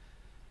game,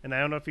 and I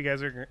don't know if you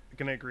guys are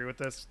going to agree with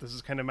this. This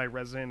is kind of my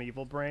Resident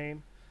Evil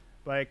brain,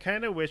 but I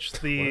kind of wish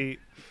the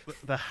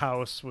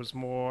house was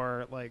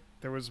more like,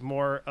 there was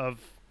more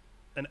of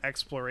an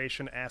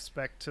exploration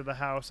aspect to the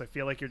house. I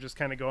feel like you're just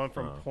kind of going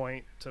from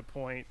point to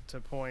point to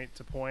point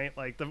to point.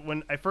 Like,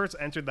 when I first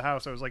entered the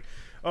house, I was like,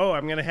 oh,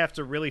 I'm going to have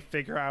to really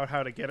figure out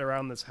how to get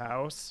around this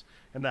house,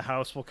 and the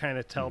house will kind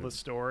of tell the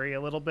story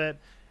a little bit.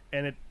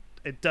 And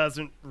it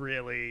doesn't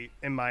really,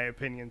 in my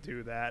opinion,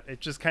 do that.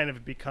 It just kind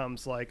of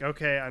becomes like,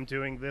 okay, I'm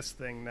doing this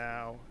thing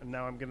now, and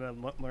now I'm going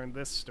to learn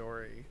this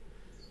story.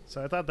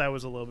 So I thought that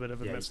was a little bit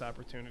of a missed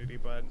opportunity,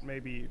 but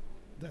maybe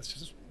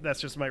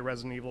that's just my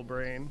Resident Evil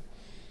brain.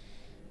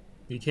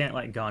 You can't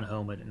like Gone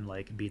Home and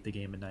like beat the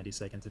game in 90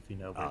 seconds if you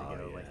know where to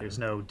go. Yeah. Like, there's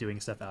no doing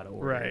stuff out of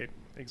order. Right,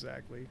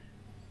 exactly.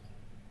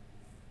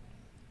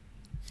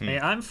 I mean,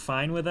 I'm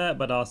fine with that,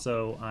 but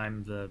also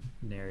I'm the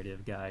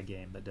narrative guy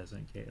game that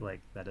doesn't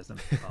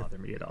bother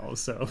me at all.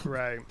 So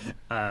right,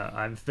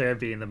 I'm fair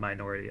being the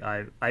minority.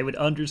 I would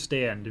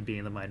understand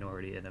being the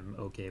minority, and I'm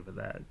okay with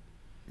that.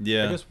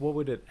 Yeah. I guess what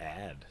would it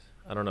add?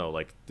 I don't know.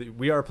 Like,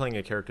 we are playing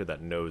a character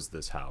that knows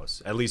this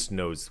house, at least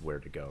knows where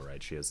to go,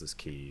 right? She has this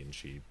key, and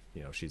she,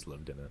 you know, she's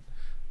lived in it.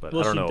 But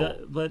I don't know.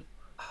 But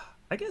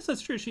I guess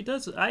that's true. She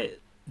does.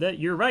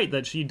 You're right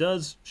that she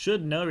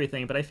should know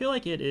everything. But I feel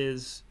like it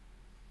is.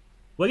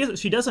 Well, I guess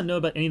she doesn't know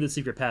about any of the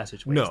secret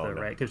passageways,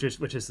 right?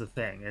 Which is the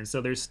thing, and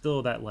so there's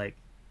still that like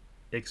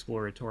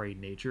exploratory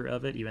nature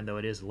of it, even though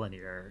it is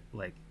linear.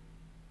 Like,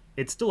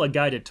 it's still a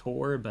guided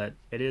tour, but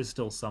it is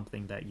still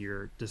something that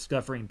you're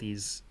discovering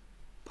these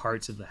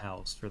parts of the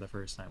house for the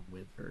first time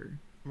with her.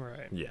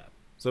 Right. Yeah.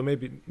 So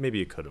maybe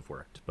it could have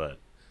worked, but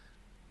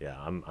yeah,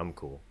 I'm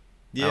cool.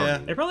 Yeah,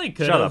 it probably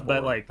could have,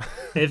 but like,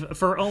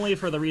 only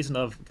for the reason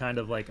of, kind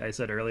of like I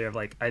said earlier, of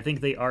like, I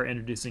think they are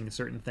introducing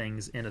certain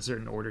things in a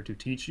certain order to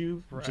teach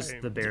you just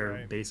the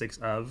bare basics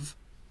of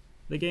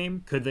the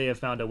game. Could they have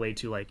found a way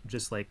to like,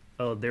 just like,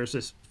 oh, there's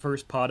this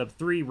first pod of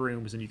 3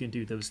 rooms and you can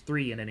do those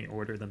 3 in any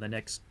order, then the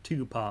next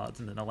 2 pods,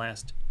 and then the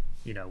last,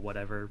 you know,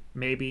 whatever,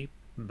 maybe.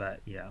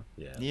 But yeah.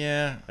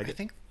 I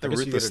think the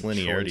ruthless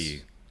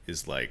linearity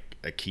is like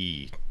a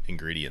key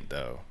ingredient,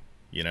 though.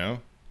 You know?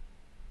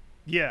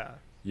 Yeah.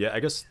 Yeah, I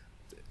guess.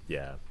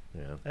 Yeah.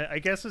 I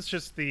guess it's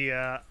just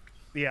the.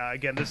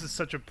 Again, this is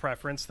such a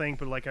preference thing,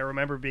 but like, I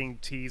remember being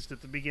teased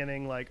at the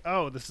beginning, like,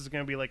 oh, this is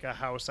going to be like a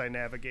house I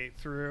navigate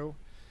through,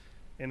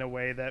 in a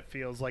way that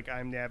feels like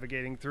I'm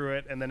navigating through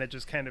it, and then it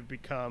just kind of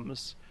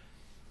becomes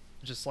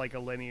just like a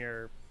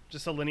linear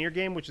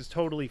game, which is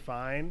totally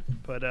fine.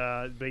 But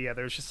yeah,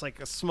 there's just like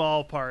a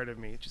small part of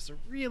me, just a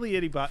really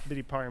itty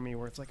bitty part of me,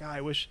 where it's like,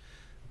 I wish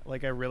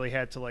like I really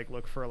had to like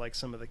look for like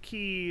some of the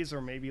keys,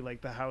 or maybe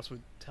like the house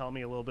would tell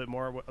me a little bit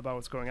more about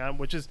what's going on,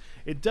 which is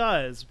it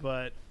does,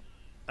 but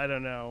I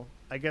don't know.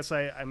 I guess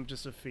I'm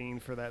just a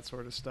fiend for that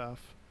sort of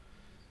stuff.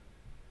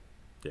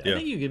 I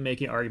think you can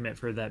make an argument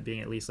for that being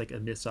at least like a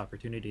missed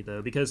opportunity,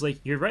 though, because like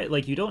you're right,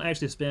 like you don't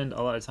actually spend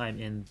a lot of time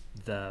in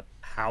the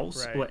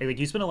house. Right. Like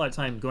you spend a lot of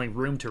time going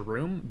room to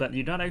room, but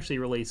you're not actually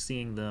really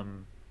seeing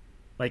them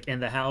like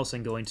in the house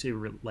and going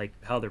to like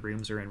how the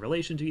rooms are in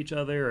relation to each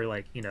other, or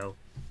like, you know,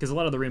 because a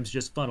lot of the rooms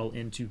just funnel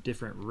into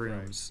different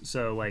rooms. Right.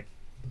 So like,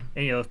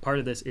 and, you know, if part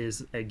of this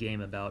is a game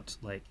about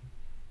like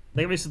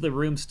obviously the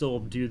rooms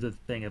still do the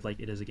thing of like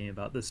it is a game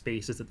about the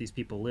spaces that these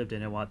people lived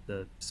in and what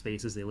the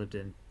spaces they lived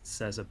in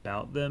says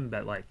about them,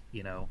 but like,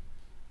 you know,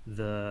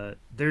 there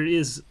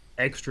is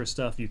extra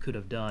stuff you could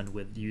have done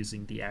with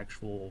using the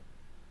actual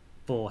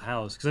full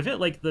house, because I feel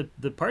like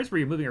the parts where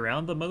you're moving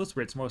around the most,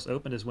 where it's most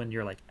open, is when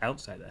you're like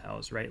outside the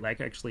house, right?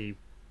 Like actually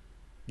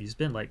you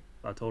spend like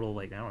a total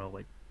like, I don't know,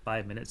 like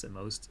 5 minutes at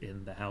most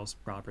in the house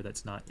proper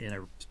that's not in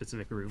a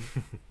specific room.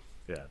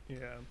 Yeah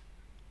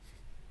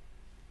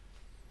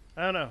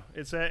I don't know.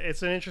 It's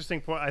an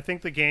interesting point. I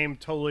think the game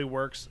totally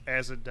works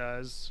as it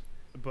does,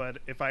 but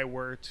if I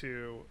were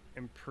to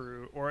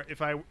improve, or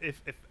if I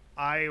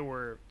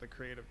were the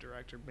creative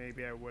director,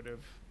 maybe I would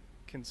have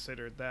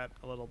considered that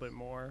a little bit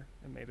more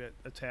and made it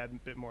a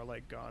tad bit more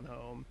like Gone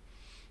Home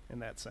in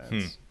that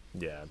sense.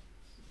 Yeah,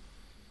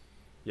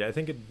 I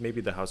think maybe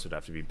the house would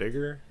have to be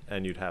bigger,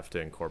 and you'd have to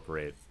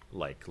incorporate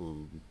like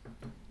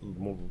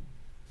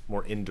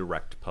more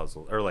indirect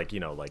puzzle, or like,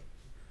 you know, like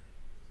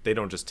they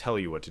don't just tell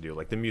you what to do,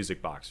 like the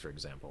music box, for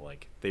example.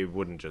 Like they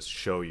wouldn't just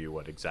show you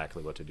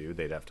exactly what to do.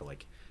 They'd have to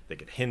like, they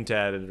could hint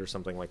at it or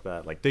something like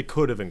that. Like they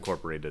could have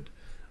incorporated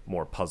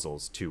more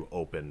puzzles to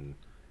open,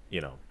 you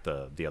know,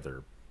 the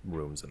other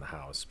rooms in the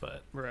house.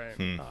 But right.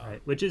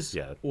 Right, which is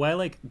why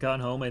like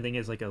Gone Home I think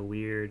is like a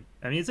weird,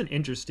 I mean, it's an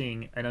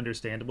interesting and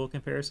understandable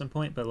comparison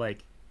point, but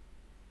like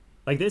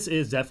this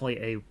is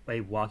definitely a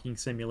walking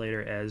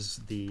simulator as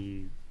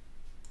the,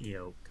 you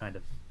know, kind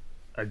of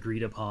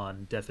agreed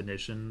upon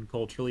definition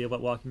culturally of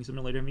what walking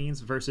simulator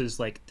means, versus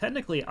like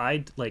technically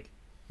I'd like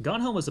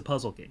Gone Home was a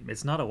puzzle game.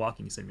 It's not a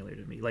walking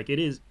simulator to me. Like it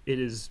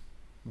is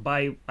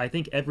by I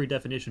think every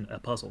definition a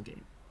puzzle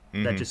game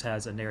that just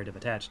has a narrative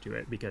attached to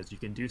it, because you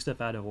can do stuff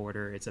out of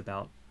order. It's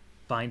about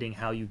finding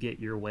how you get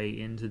your way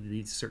into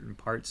these certain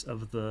parts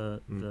of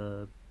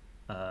the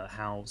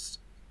house,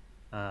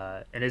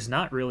 and it's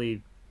not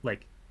really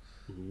like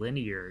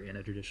linear in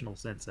a traditional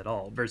sense at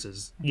all,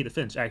 versus Edith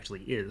Finch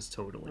actually is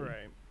totally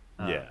Right.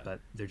 But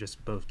they're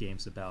just both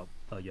games about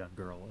a young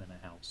girl in a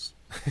house.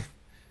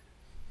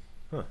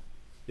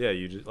 Yeah,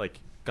 you just like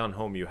Gone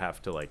Home, you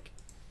have to like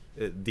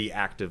the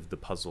act of the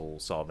puzzle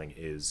solving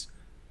is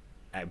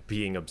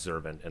being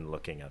observant and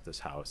looking at this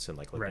house and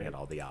like looking at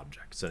all the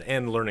objects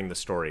and learning the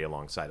story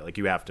alongside it. Like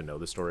you have to know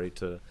the story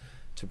to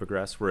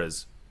progress,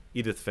 whereas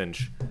Edith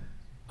Finch,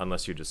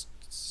 unless you just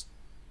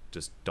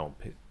don't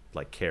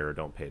care or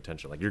don't pay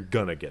attention, like you're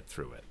gonna get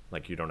through it.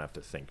 Like you don't have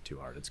to think too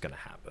hard, it's gonna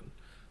happen.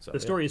 So the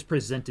story is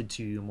presented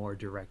to you more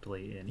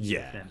directly in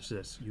Edith Finch.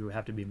 So you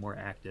have to be more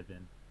active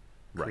in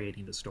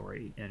creating the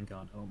story in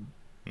Gone Home.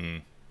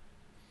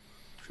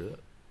 Sure.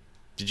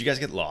 Did you guys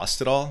get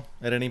lost at all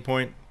at any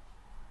point?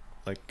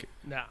 Like,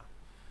 Nah.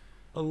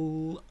 A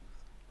or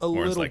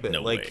little it's like, bit.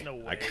 no Like way. No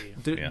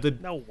way.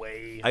 No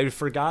way. I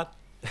forgot.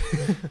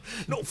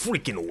 No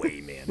freaking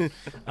way, man.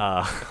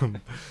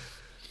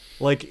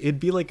 Like it'd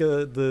be like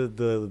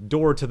the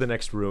door to the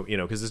next room, you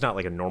know, because it's not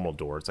like a normal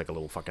door. It's like a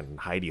little fucking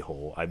hidey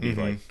hole. I'd be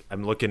like,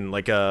 I'm looking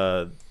like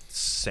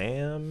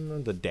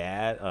Sam, the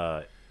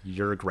dad,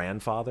 your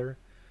grandfather.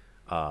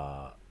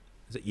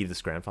 Is it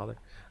Edith's grandfather?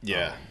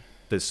 Yeah.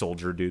 The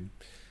soldier dude.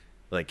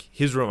 Like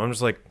his room. I'm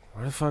just like,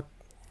 where the fuck?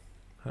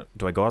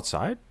 Do I go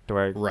outside? Do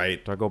I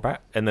go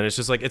back? And then it's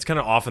just like, it's kind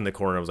of off in the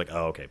corner. I was like,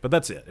 oh, okay. But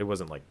that's it. It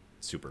wasn't like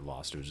super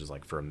lost. It was just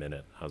like for a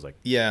minute. I was like,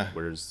 yeah,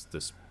 where's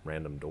this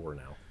random door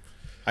now?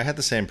 I had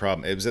the same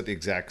problem. It was at the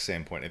exact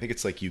same point. I think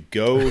it's like you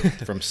go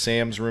from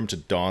Sam's room to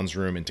Dawn's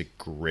room into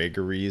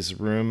Gregory's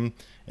room.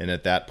 And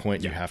at that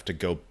point, you have to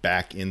go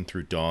back in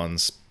through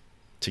Dawn's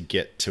to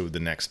get to the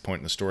next point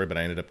in the story. But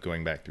I ended up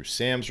going back through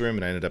Sam's room,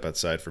 and I ended up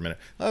outside for a minute.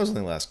 I was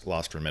only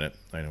lost for a minute.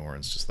 I know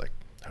Oren's just like,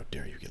 how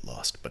dare you get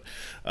lost? But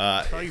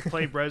I thought you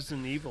played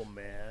Resident Evil,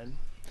 man.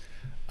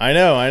 I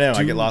know.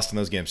 I get lost in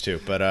those games too.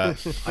 But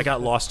I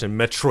got lost in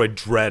Metroid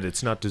Dread.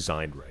 It's not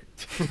designed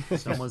right.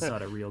 Someone's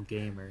not a real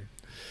gamer.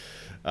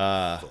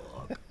 all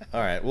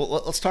right.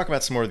 Well, let's talk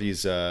about some more of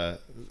these.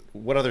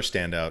 What other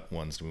standout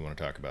ones do we want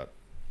to talk about?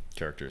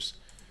 Characters.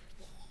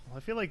 Well, I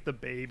feel like the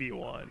baby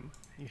one.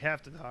 You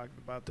have to talk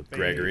about the baby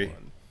Gregory.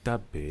 one.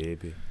 That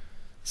baby.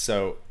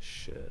 So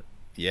Shit.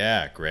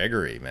 yeah,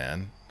 Gregory,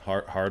 man,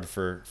 hard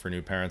for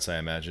new parents, I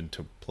imagine,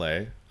 to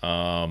play.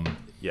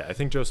 Yeah, I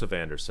think Joseph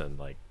Anderson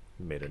like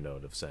made a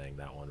note of saying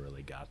that one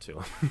really got to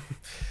him.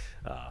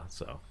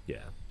 So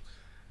yeah,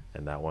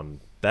 and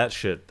that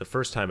shit. The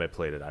first time I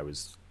played it, I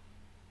was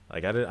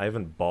like, I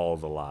haven't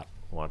bawled a lot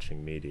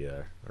watching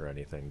media or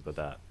anything, but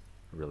that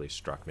really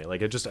struck me.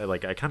 Like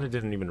I kind of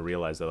didn't even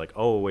realize that, like,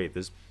 oh wait,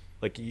 this,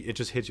 like, it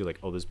just hits you like,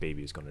 oh, this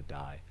baby is gonna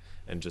die,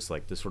 and just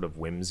like the sort of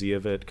whimsy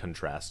of it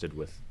contrasted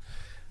with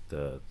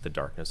the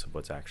darkness of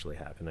what's actually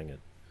happening.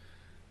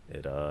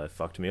 It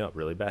fucked me up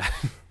really bad.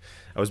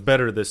 I was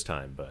better this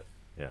time, but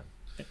yeah.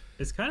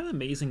 It's kind of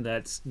amazing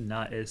that's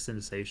not as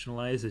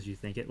sensationalized as you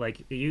think it.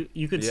 Like,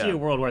 you could see Yeah. a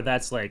world where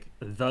that's like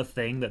the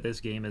thing that this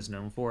game is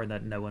known for and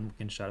that no one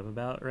can shut up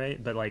about,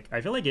 right? But like,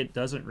 I feel like it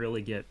doesn't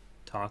really get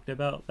talked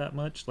about that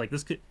much. Like,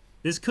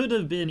 this could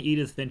have been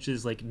Edith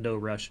Finch's like No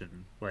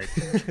Russian, like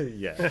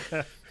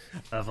Yeah.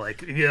 of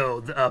like,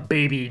 a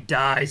baby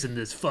dies in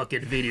this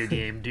fucking video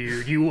game,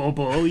 dude. You won't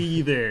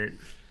believe it.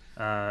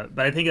 But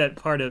I think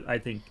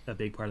a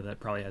big part of that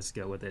probably has to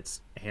go with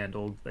it's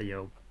handled,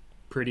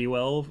 pretty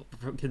well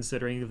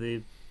considering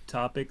the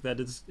topic that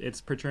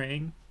it's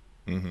portraying.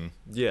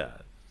 Yeah,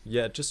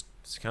 it just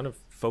kind of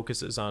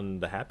focuses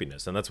on the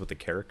happiness, and that's what the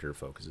character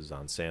focuses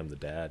on. Sam, the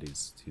dad,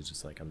 he's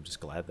just like, I'm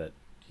just glad that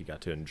he got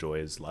to enjoy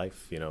his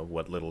life,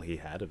 what little he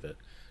had of it,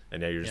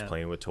 and now you're just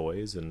playing with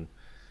toys and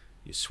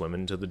you swim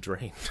into the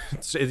drain.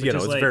 It's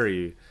like,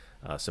 very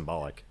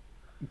symbolic.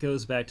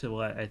 Goes back to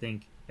what I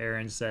think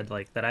Aaron said,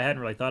 like, that I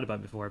hadn't really thought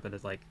about before, but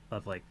it's like,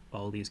 of like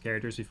all these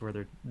characters before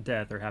their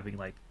death are having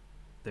like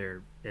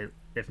their,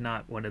 if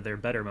not one of their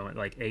better moment,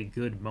 like a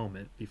good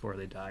moment before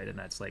they died, and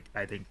that's like,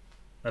 I think,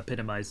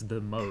 epitomized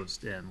the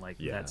most in like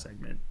that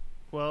segment.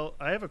 Well,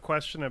 I have a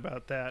question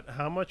about that.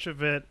 How much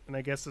of it, and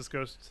I guess this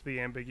goes to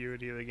the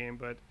ambiguity of the game,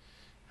 but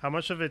how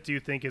much of it do you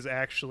think is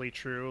actually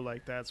true?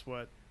 Like, that's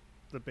what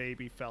the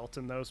baby felt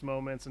in those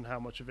moments, and how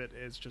much of it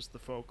is just the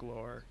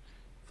folklore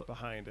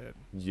behind it?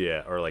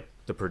 Yeah, or like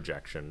the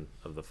projection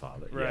of the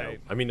father. Right.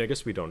 Yeah. I mean, I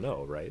guess we don't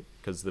know, right?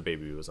 Because the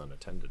baby was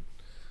unattended.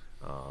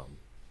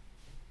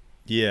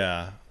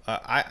 Yeah,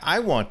 I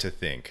want to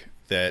think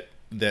that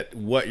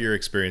what you're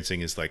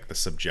experiencing is like the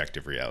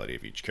subjective reality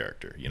of each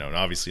character, and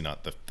obviously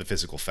not the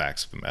physical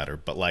facts of the matter,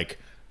 but like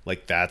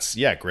that's,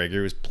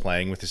 Gregory was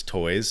playing with his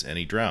toys and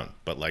he drowned,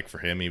 but like for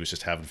him, he was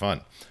just having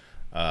fun.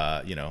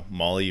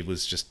 Molly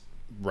was just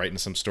writing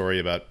some story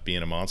about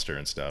being a monster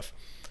and stuff.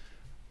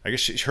 I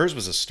guess hers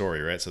was a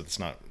story, right? So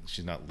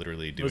she's not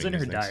literally doing. It was in her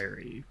these things.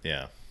 diary.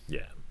 Yeah.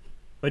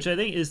 Which I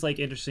think is like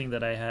interesting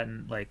that I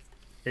hadn't like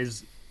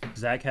is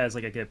Zach has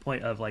like a good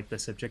point of like the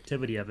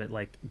subjectivity of it.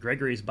 Like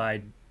Gregory's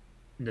by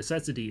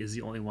necessity is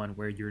the only one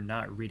where you're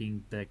not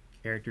reading the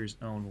character's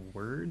own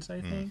words,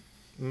 I think.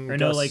 Or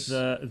no, like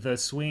the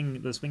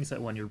swing set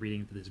one you're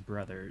reading with his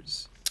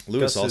brothers.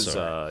 Lewis Gus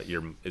also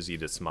is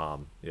Edith's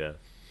mom. Yeah.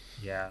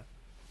 Yeah.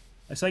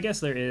 So I guess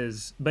there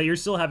is, but you're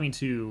still having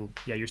to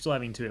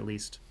at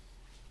least.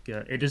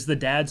 It is the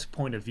dad's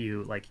point of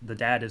view. Like the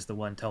dad is the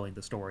one telling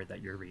the story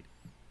that you're reading.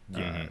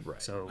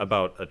 Right. So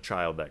about a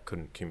child that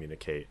couldn't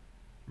communicate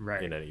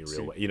in any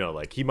real way.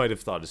 Like he might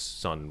have thought his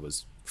son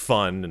was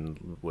fun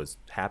and was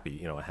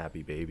happy, a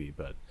happy baby,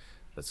 but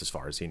that's as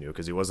far as he knew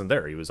because he wasn't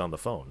there. He was on the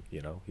phone, he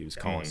was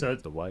calling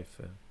the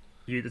wife.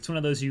 It's one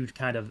of those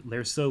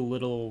there's so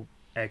little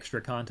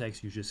extra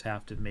context, you just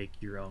have to make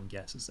your own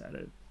guesses at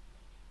it.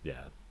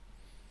 Yeah.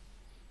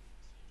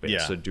 But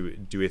so do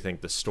we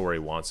think the story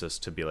wants us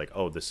to be like,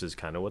 oh, this is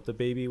kind of what the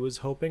baby was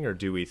hoping, or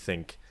do we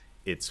think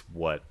it's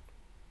what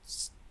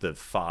the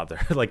father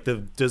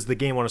does the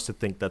game want us to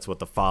think that's what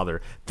the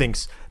father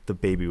thinks the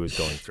baby was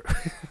going through?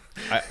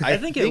 I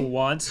think it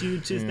wants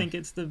you to think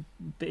it's the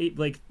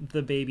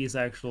the baby's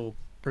actual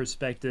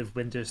perspective,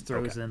 when just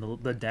throws in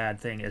the dad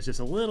thing. It's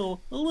just a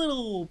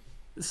little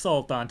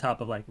salt on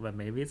top of like, but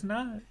maybe it's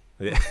not.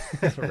 Yeah.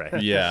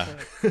 Right. Yeah.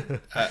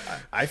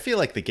 I feel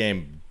like the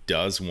game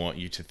does want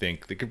you to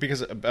think,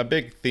 because a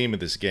big theme of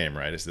this game,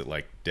 right, is that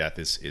like death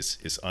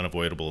is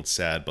unavoidable and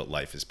sad, but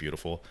life is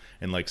beautiful,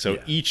 and like so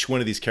each one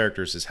of these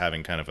characters is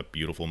having kind of a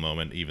beautiful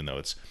moment, even though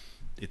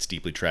it's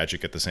deeply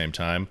tragic at the same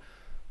time.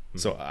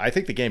 So I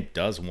think the game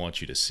does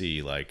want you to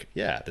see like,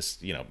 this,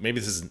 maybe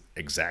this isn't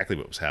exactly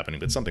what was happening,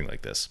 but something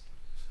like this.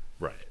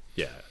 Right.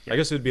 Yeah. I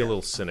guess it would be a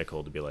little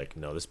cynical to be like,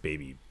 no, this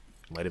baby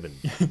might have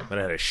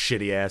had a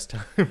shitty ass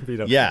time.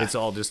 It's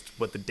all just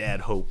what the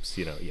dad hopes.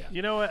 Yeah.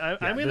 You know what? I'm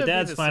gonna the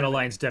dad's be the final cynic.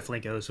 lines definitely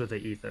goes with the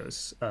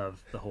ethos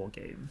of the whole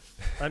game.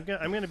 I'm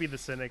gonna be the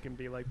cynic and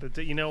be like,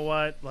 you know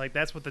what? Like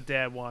that's what the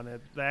dad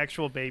wanted. The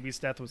actual baby's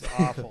death was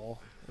awful.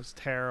 It was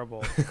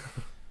terrible.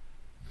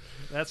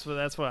 That's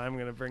what I'm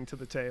gonna bring to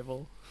the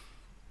table.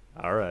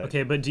 All right.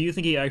 Okay, but do you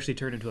think he actually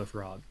turned into a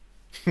frog?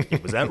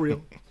 Was that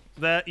real?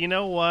 You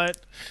know what?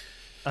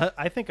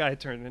 I think I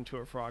turned into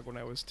a frog when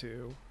I was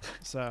 2.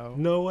 So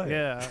no way.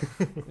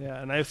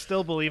 Yeah, and I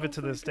still believe it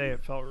to this day.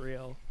 It felt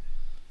real.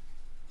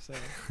 So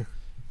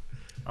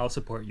I'll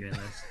support you in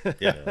this.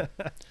 Yeah.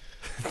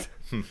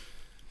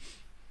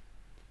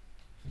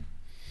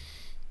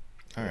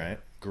 All right,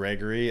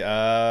 Gregory.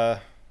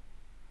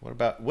 What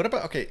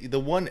about okay? The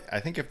one,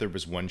 I think if there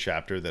was one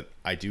chapter that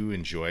I do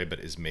enjoy, but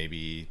is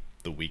maybe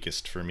the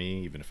weakest for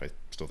me, even if I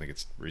still think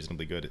it's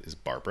reasonably good, is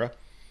Barbara's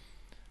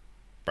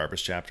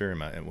chapter.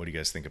 And what do you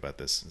guys think about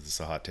this? Is this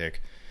a hot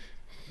take?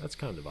 That's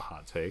kind of a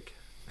hot take.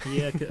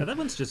 Yeah, that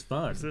one's just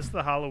fun. Is this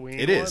the Halloween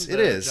It one? is, it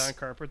is. John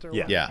Carpenter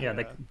Yeah. one? Yeah.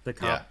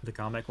 Yeah, the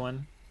comic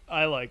one.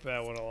 I like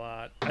that one a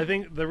lot. I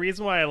think the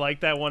reason why I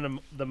like that one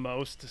the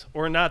most,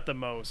 or not the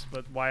most,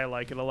 but why I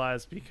like it a lot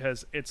is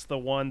because it's the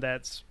one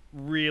that's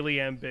really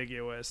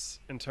ambiguous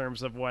in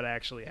terms of what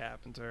actually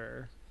happened to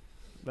her.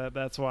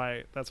 That's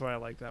why I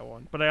like that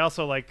one. But I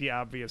also like the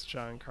obvious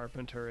John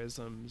Carpenter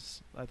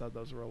isms. I thought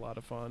those were a lot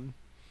of fun.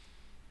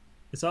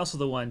 It's also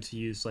the one to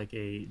use like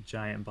a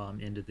giant bomb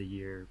end of the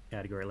year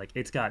category. Like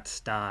it's got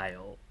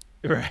style.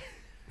 Right.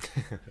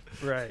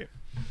 Right.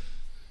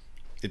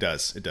 It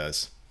does. It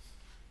does.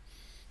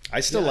 I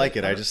still like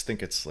it. I just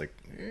think it's like,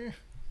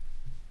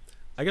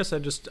 I guess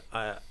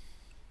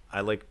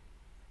I like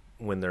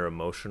when they're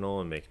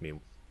emotional and make me a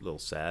little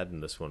sad,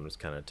 and this one was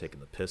kind of taking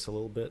the piss a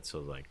little bit. So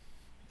like,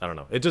 I don't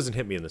know. It doesn't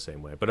hit me in the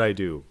same way, but I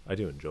do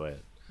enjoy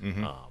it.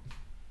 Mm-hmm.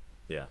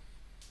 Yeah.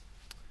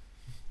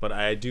 But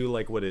I do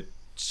like what it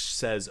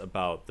says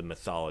about the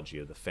mythology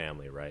of the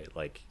family, right?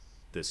 Like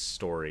this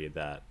story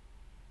that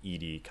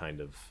Edie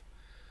kind of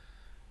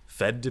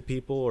fed to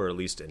people, or at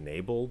least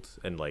enabled,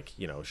 and like,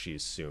 you know, she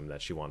assumed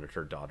that she wanted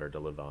her daughter to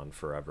live on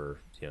forever,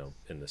 you know,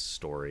 in this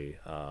story.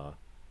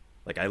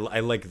 Like I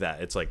like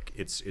that. It's like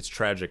it's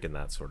tragic in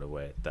that sort of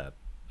way that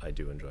I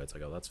do enjoy. It's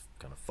like, oh, that's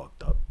kind of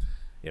fucked up,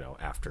 you know,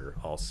 after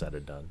all said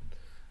and done.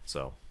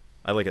 So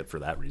I like it for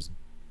that reason.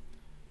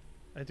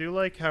 I do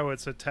like how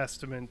it's a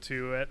testament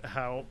to it,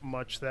 how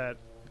much that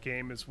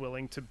game is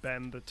willing to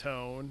bend the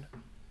tone.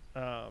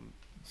 Yeah.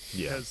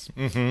 Because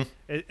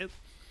mm-hmm.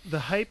 the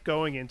hype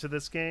going into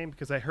this game,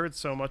 because I heard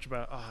so much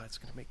about, it's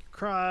going to make you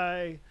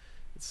cry.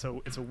 It's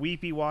a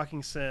weepy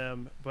walking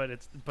sim,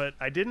 but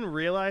I didn't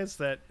realize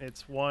that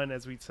it's one,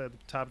 as we said at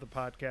the top of the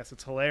podcast,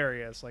 it's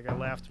hilarious. Like I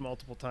laughed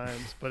multiple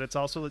times, but it's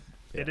also,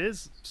 it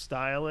is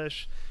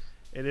stylish.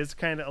 It is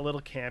kind of a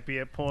little campy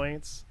at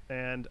points.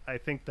 And I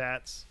think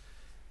that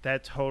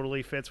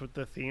totally fits with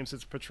the themes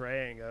it's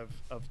portraying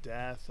of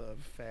death, of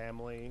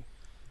family,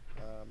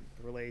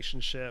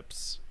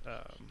 relationships.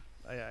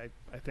 I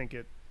think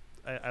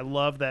I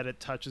love that it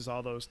touches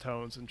all those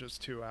tones in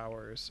just 2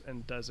 hours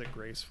and does it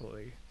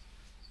gracefully.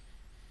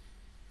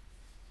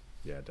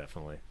 Yeah,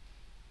 definitely.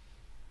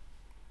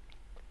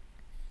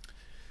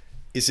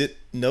 Is it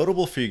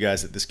notable for you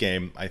guys that this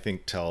game, I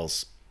think,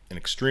 tells an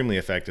extremely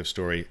effective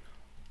story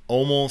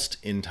almost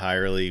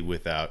entirely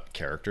without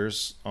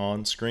characters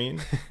on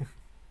screen?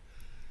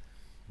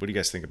 What do you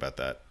guys think about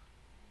that?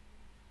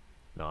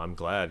 No, I'm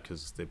glad,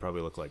 because they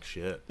probably look like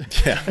shit.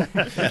 Yeah.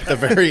 At the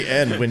very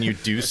end, when you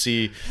do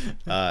see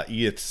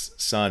Edith's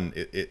son,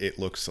 it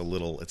looks a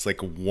little, it's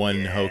like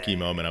one hokey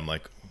moment. I'm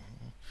like,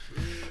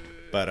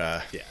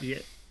 but Yeah.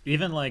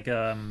 Even like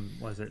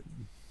was it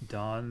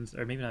Dawn's,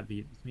 or maybe not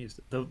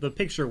the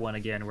picture one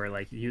again, where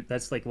like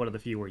that's like one of the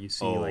few where you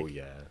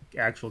see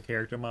actual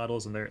character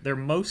models, and they're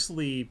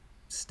mostly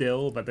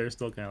still, but they're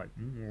still kind of like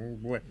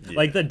what? Yeah.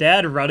 Like the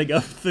dad running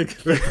up the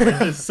cliff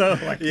is so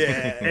like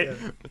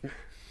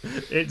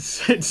it's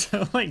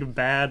so like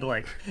bad,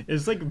 like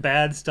it's like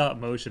bad stop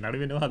motion. I don't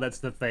even know how that's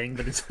the thing,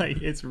 but it's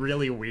like it's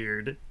really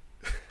weird.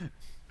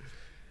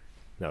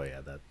 No,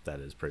 yeah, that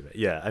is pretty bad.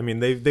 Yeah, I mean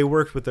they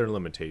worked with their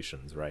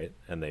limitations, right?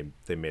 And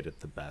they made it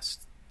the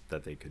best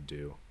that they could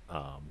do.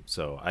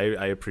 So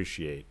I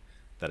appreciate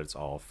that it's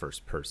all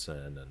first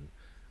person and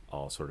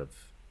all sort of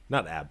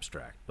not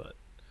abstract, but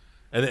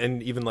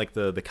and even like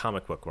the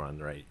comic book run,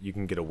 right? You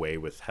can get away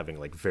with having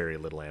like very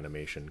little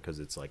animation because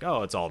it's like,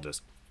 oh, it's all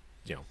just,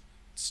 you know,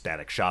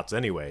 static shots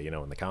anyway, you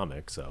know, in the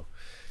comic. So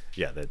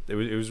yeah, it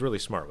was really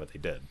smart what they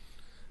did.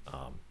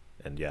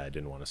 And yeah, I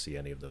didn't want to see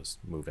any of those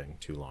moving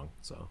too long.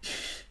 So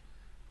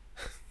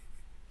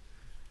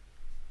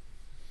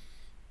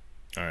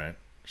all right,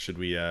 should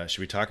we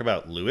talk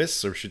about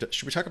Lewis, or should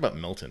we talk about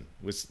Milton?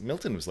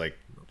 Milton was like,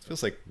 it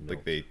feels like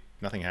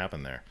nothing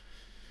happened there.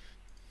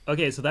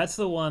 Okay, so that's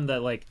the one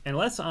that, like,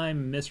 unless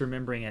I'm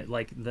misremembering it,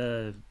 like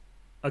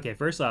okay,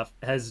 first off,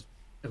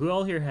 who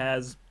all here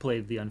has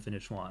played The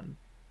Unfinished Swan?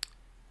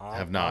 I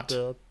have not.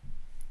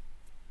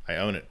 I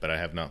own it, but I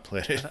have not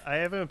played it. I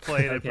haven't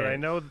played it, Okay. but I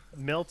know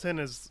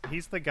Milton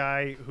he's the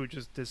guy who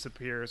just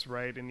disappears,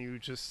 right? And you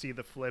just see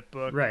the flip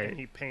book, Right. and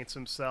he paints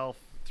himself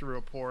through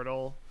a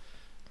portal.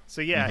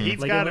 So yeah, Mhm. he's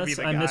Like, got to be unless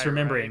the I'm guy,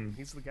 misremembering, right?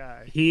 He's the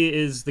guy. He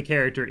is the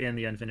character in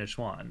The Unfinished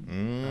Swan.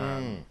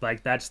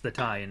 Mm. That's the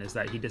tie-in, is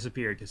that he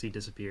disappeared because he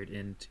disappeared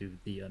into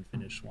The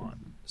Unfinished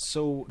Swan.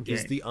 So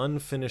is Game. The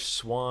Unfinished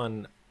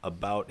Swan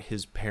about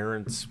his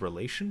parents'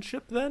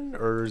 relationship then,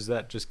 or is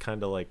that just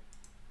kind of like?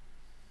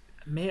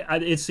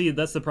 That's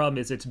the problem.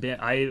 Is it's been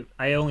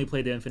I only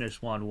played The Unfinished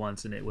Swan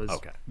once, and it was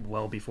Okay.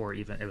 well before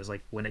even it was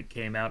like when it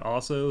came out.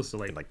 Also,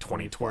 so In, like,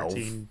 2012?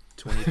 2014,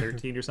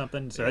 2013 or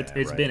something. So Yeah,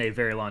 it's right. been a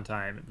very long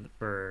time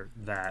for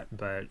that.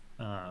 But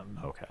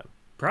Okay.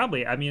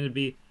 probably, I mean, it'd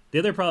be the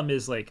other problem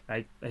is like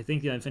I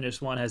think The Unfinished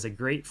Swan has a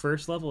great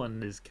first level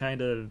and is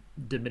kind of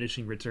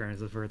diminishing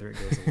returns the further it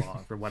goes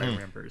along, from what I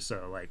remember.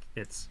 So like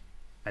it's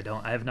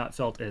I have not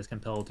felt as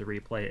compelled to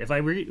replay it. If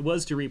I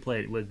was to replay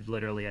it, it would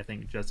literally, I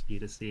think, just be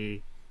to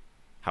see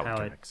how it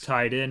connects.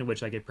 tied in,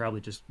 which I could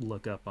probably just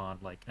look up on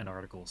like an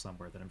article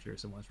somewhere that I'm sure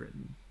someone's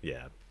written.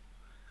 Yeah.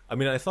 I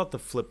mean, I thought the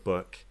flip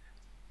book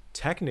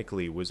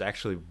technically was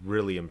actually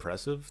really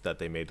impressive that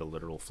they made a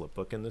literal flip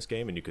book in this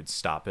game and you could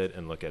stop it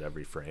and look at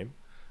every frame.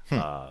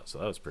 So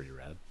that was pretty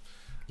rad.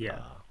 Yeah.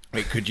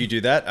 Wait, could you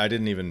do that? I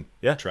didn't even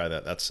Yeah. try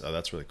that. That's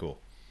really cool.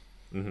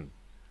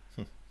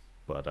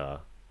 But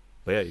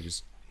yeah,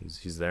 he's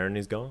there and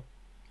he's gone.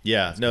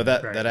 Yeah, no,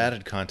 that Right. that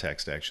added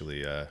context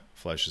actually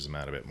fleshes them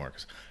out a bit more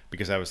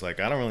because I was like,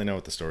 I don't really know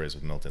what the story is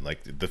with Milton.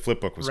 Like the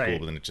flip book was cool,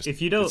 but then it just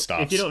if you it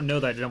stops. don't know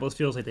that, it almost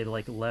feels like they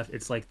like left.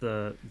 It's like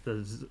the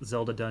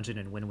Zelda dungeon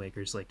in Wind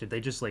Waker's. Like, did they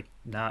just like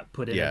not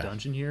put in a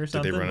dungeon here or Did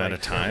something? they run out Like,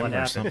 of time what or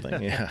happened?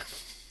 something? Yeah.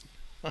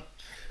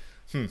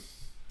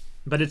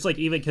 But it's like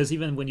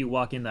even when you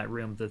walk in that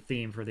room, the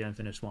theme for the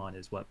Unfinished Swan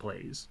is what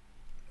plays.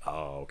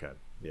 Oh, okay.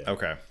 Yeah.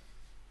 Okay.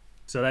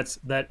 So that's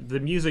the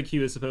music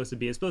cue is supposed to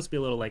be. It's supposed to be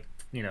a little like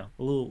a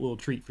little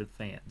treat for the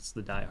fans,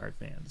 the diehard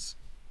fans.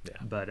 Yeah.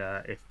 But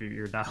if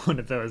you're not one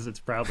of those, it's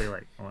probably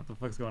like, what the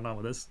fuck's going on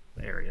with this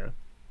area?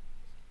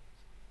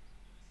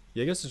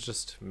 Yeah, I guess it's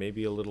just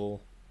maybe a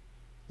little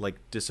like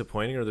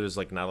disappointing, or there's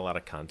like not a lot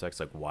of context.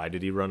 Like, why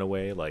did he run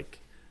away? Like,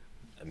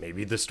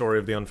 maybe the story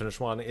of the Unfinished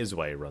Swan is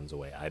why he runs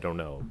away. I don't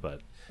know, but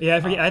Yeah,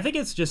 I forget. I think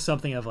it's just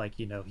something of like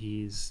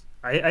he's.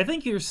 I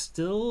think you're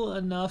still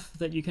enough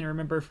that you can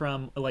remember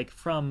from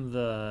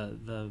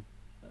the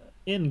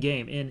in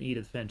game in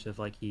Edith Finch of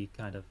like he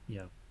kind of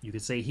you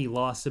could say he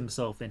lost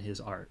himself in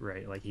his art,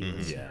 right? Like he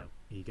was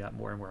he got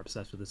more and more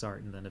obsessed with his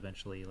art, and then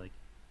eventually like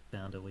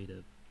found a way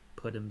to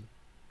put him.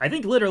 I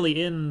think literally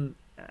in.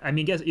 I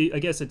mean, I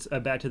guess it's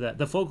back to that.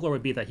 The folklore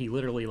would be that he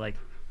literally like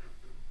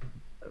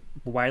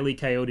Wile E.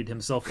 Coyote'd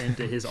himself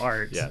into his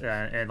art,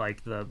 and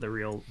like the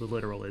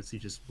literal is he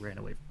just ran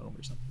away from home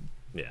or something.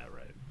 yeah,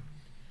 right.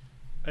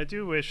 I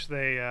do wish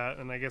they,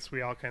 and I guess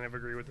we all kind of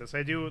agree with this.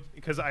 I do,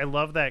 because I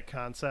love that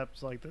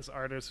concept, like this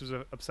artist who's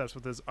obsessed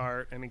with his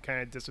art and he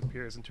kind of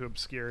disappears into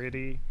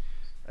obscurity.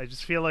 I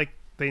just feel like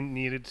they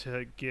needed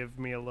to give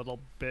me a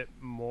little bit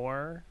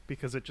more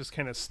because it just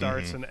kind of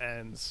starts and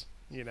ends,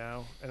 and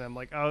I'm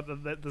like, oh,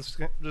 this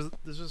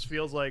just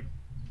feels like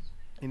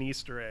an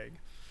Easter egg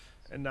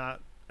and not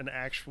an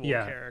actual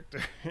character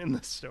in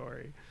the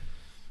story.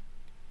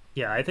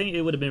 Yeah, I think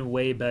it would have been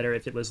way better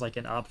if it was like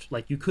an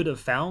like you could have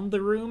found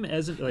the room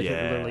as it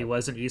literally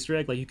was an Easter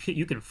egg. Like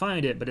you can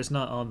find it, but it's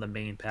not on the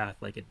main path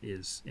like it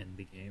is in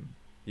the game.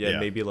 Yeah,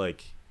 maybe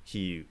like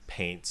he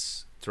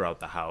paints throughout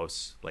the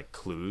house like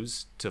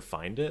clues to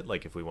find it.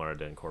 Like if we wanted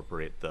to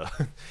incorporate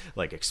the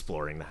like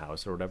exploring the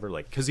house or whatever,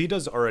 like because he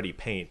does already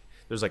paint.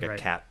 There's like a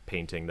cat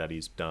painting that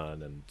he's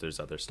done, and there's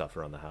other stuff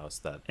around the house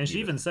that. And she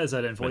even says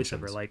that in voiceover,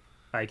 mentions. like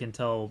I can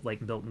tell like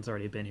Milton's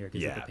already been here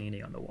because of the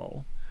painting on the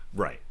wall.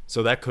 Right.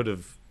 So that could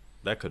have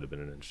been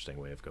an interesting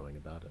way of going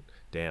about it.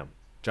 Damn.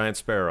 Giant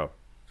Sparrow.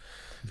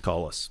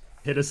 Call us.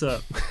 Hit us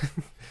up.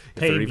 If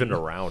they're even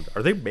around.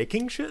 Are they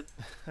making shit?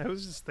 I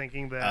was just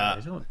thinking that. I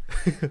don't.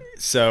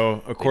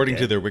 So, according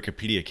to their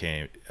Wikipedia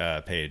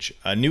page,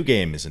 a new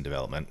game is in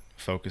development,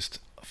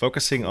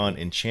 focusing on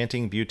the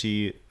enchanting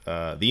beauty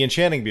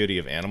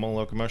of animal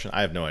locomotion. I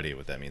have no idea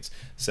what that means.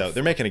 So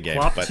they're making a game.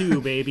 Quap but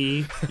 2,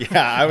 baby.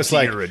 yeah, I was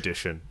like, Deer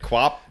edition.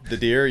 Quap the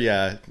deer.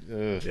 Yeah,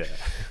 Yeah.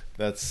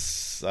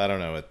 that's I don't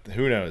know.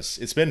 Who knows?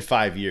 It's been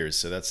 5 years,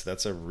 so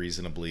that's a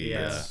reasonably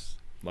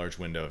large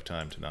window of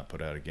time to not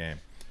put out a game.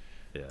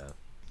 Yeah.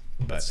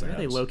 But Where are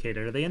they located?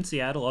 Are they in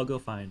Seattle? I'll go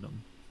find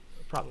them.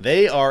 Probably.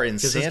 they are in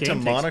 'Cause this Santa game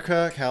takes-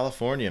 Monica,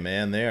 California.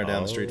 Man, they are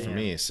down the street from yeah.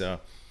 me. So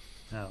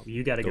Oh,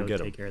 you got to go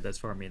get 'em. take care of this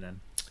for me then.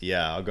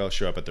 yeah, I'll go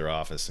show up at their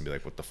office and be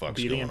like, "What the fuck's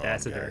Be the going on,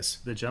 ambassador, guys?"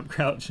 the Jump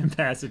Crouch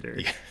ambassador.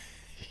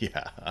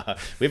 Yeah,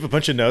 we have a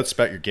bunch of notes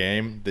about your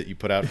game that you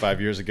put out 5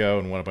 years ago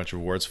and won a bunch of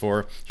awards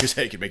for. Here's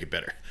how you can make it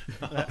better.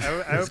 I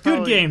would It's a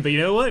good game, but you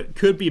know what?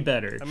 Could be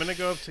better. I'm gonna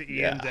go up to Ian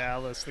Yeah.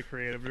 Dallas, the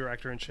creative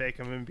director, and shake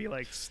him and be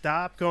like,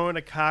 "Stop going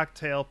to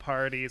cocktail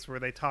parties where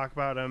they talk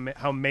about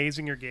how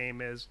amazing your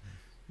game is.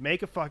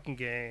 Make a fucking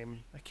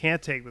game. I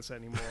can't take this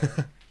anymore.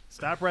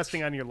 Stop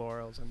resting on your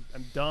laurels.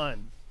 I'm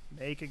done.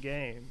 Make a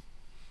game."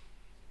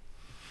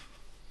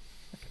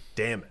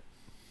 Damn it.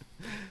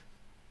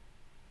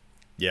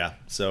 Yeah,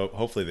 so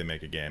hopefully they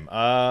make a game.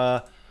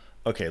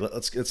 Okay,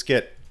 let's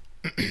get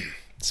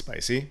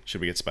spicy.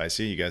 Should we get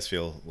spicy? You guys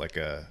feel like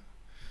a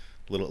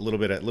little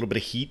bit of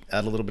heat?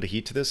 Add a little bit of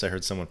heat to this. I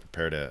heard someone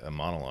prepared a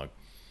monologue.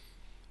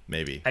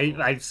 Maybe.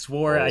 I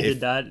swore I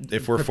did not.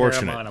 if we're prepare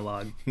fortunate. a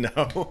monologue. No.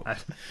 Oh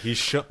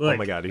Look,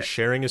 my god, he's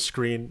sharing his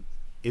screen.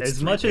 It's As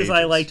 3 much as I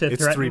pages. like to It's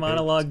threaten 3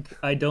 monologue,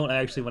 I don't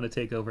actually want to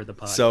take over the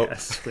So-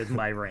 podcast with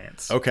my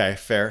rants. Okay,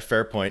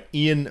 fair point.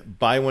 Ian,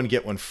 buy one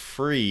get one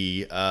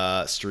free.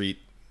 Street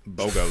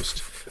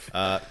Bogost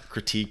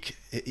critique.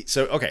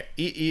 So okay,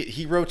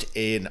 he wrote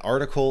an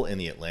article in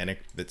the Atlantic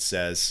that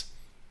says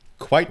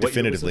quite What year was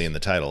definitively this? in the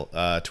title,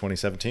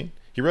 2017.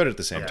 He wrote it at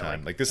the same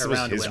time. Like this was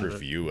around his when the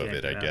review of game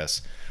it, I came out.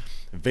 guess.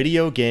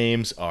 Video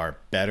games are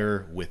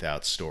better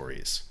without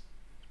stories.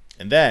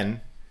 And then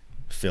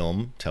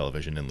film,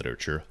 television, and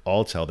literature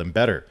all tell them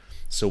better.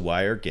 So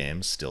why are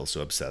games still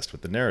so obsessed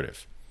with the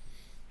narrative?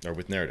 Or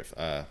with narrative?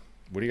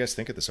 What do you guys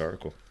think of this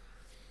article?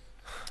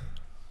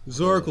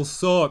 This article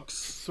sucks.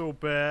 So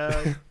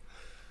bad.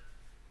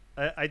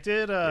 I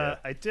did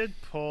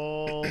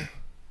pull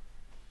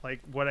like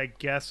what I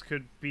guess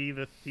could be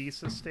the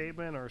thesis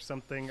statement or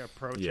something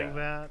approaching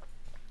that.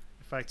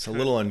 If I It's a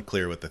little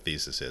unclear what the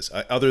thesis is,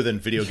 other than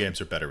video games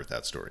are better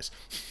without stories.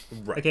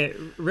 Right. Okay,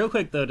 real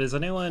quick though, does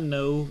anyone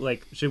know,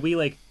 like, should we,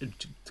 like,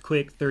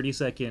 quick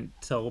 30-second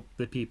tell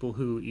the people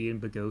who Ian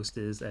Bogost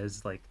is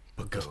as, like,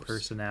 his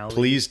personality?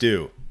 Please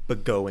do.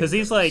 But going Because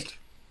he's like,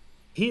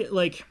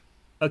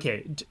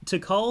 okay, to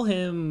call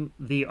him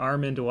the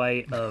Armand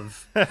White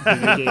of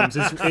video games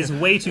is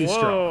way too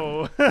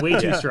strong. Way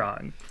too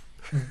strong.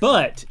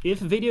 But if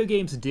video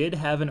games did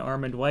have an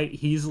Armand White,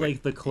 he's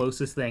like the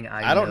closest thing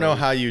I don't know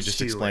how you to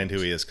just explained it.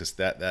 who he is, because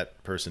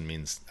that person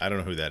means I don't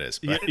know who that is.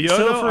 But You don't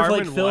So know for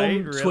like Armand film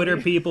White, really? Twitter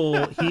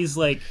people,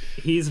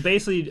 he's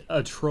basically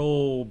a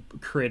troll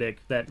critic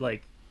that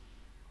like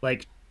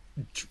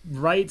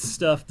writes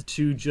stuff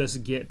to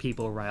just get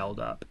people riled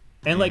up.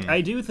 And like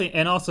I do think,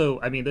 and also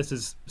I mean this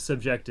is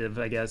subjective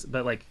I guess,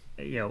 but like,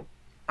 you know,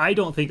 I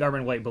don't think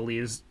Armand White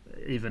believes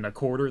even a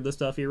quarter of the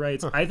stuff he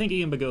writes. I think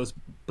Ian Bogost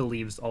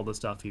believes all the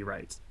stuff he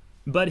writes,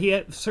 but he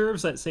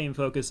serves that same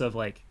focus of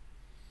like,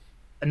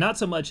 not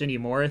so much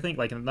anymore, I think,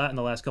 like not in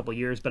the last couple of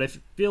years, but I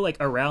feel like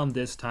around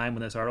this time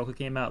when this article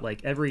came out,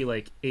 like every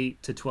like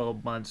 8 to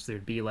 12 months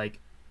there'd be like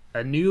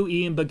a new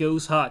Ian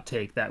Bogost hot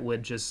take that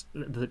would just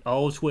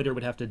all Twitter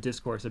would have to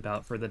discourse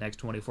about for the next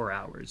 24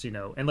 hours, you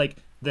know. And like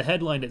the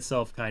headline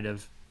itself kind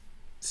of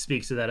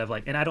speaks to that of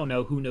like, and I don't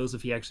know, who knows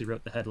if he actually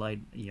wrote the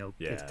headline, you know.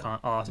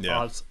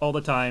 It's all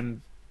the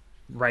time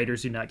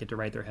writers do not get to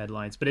write their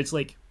headlines, but it's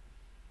like,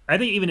 I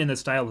think even in the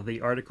style of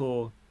the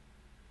article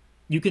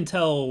you can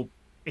tell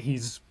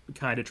he's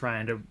kind of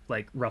trying to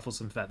like ruffle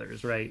some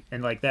feathers, right?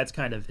 And like that's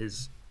kind of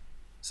his,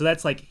 so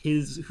that's like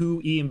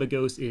who Ian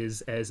Bogost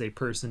is as a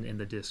person in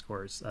the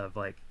discourse of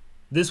like,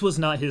 this was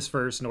not his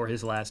first nor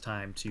his last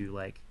time to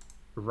like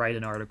write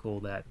an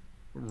article that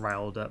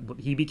riled up.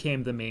 He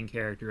became the main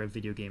character of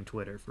video game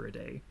Twitter for a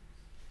day.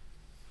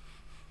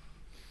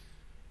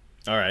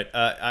 all right,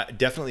 I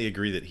definitely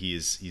agree that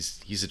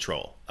he's a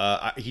troll.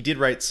 He did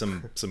write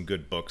some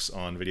good books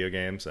on video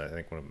games. I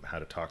think one of them, How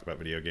to Talk About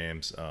Video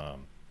Games.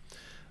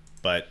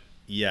 But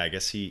yeah, I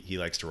guess he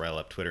likes to rile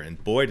up Twitter,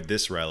 and boy did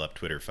this rile up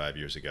Twitter 5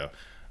 years ago.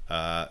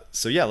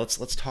 So yeah,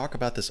 let's talk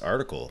about this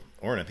article.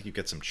 Oren, I think you've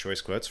got some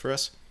choice quotes for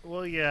us.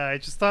 Well, yeah, I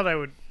just thought I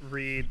would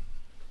read.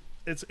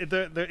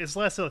 It's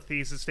less a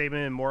thesis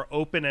statement and more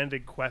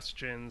open-ended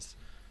questions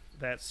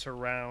that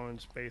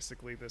surround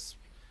basically this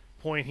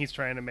point he's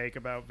trying to make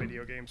about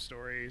video game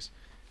stories.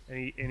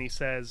 And he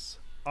says,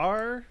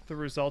 are the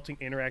resulting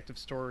interactive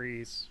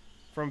stories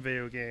from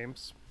video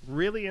games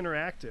really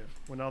interactive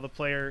when all the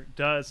player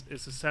does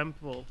is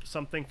assemble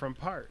something from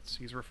parts?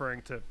 He's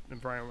referring to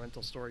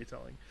environmental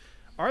storytelling.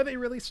 Are they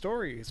really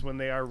stories when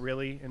they are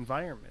really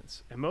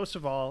environments? And most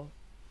of all,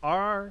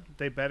 are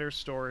they better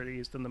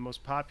stories than the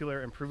most popular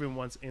and proven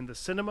ones in the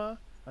cinema,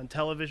 on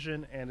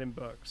television, and in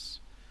books?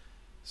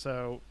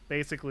 So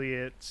basically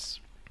it's,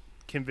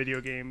 can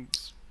video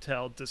games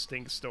tell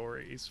distinct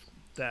stories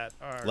that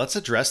are... Let's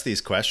address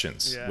these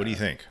questions. Yeah. What do you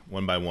think,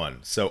 one by one?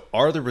 So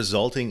are the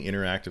resulting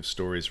interactive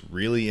stories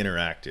really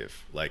interactive?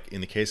 Like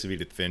in the case of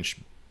Edith Finch,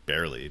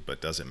 barely,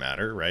 but does it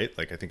matter, right?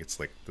 Like I think it's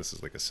like, this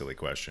is like a silly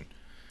question.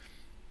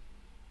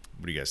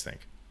 What do you guys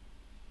think?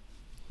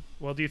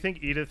 Well, do you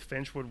think Edith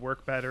Finch would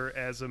work better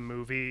as a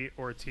movie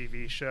or a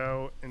TV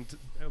show? And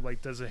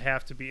like, does it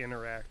have to be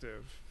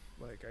interactive?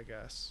 Like, I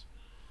guess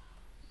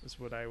is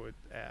what I would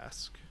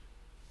ask.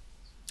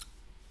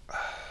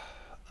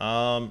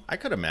 I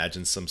could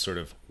imagine some sort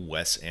of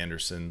Wes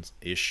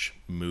Anderson-ish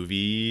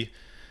movie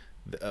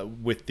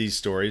with these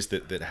stories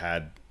that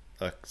had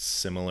a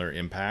similar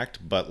impact.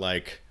 But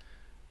like,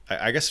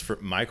 I guess for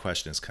my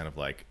question is kind of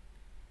like,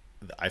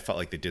 I felt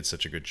like they did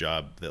such a good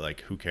job that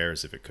like, who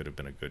cares if it could have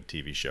been a good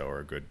TV show or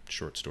a good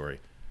short story?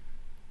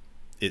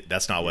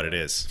 That's not what it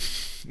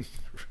is.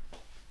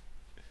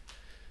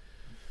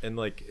 And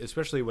like,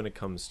 especially when it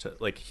comes to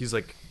like, he's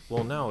like,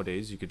 well,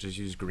 nowadays you could just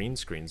use green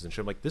screens and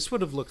shit. I'm like, this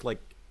would have looked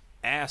like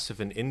ass if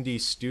an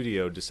indie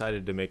studio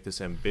decided to make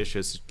this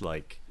ambitious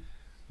like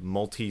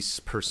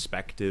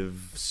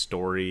multi-perspective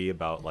story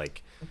about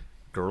like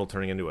girl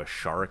turning into a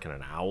shark and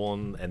an owl,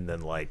 and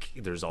then like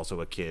there's also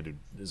a kid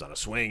who is on a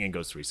swing and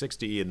goes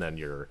 360, and then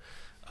you're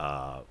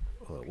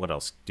what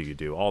else do you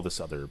do, all this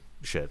other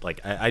shit.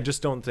 Like I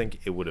just don't think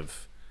it would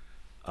have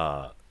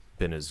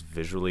been as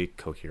visually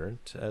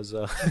coherent as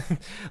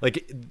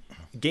like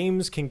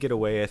games can get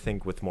away, I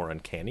think, with more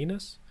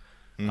uncanniness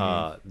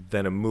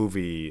than a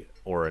movie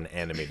or an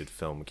animated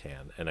film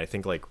can. And I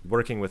think like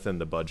working within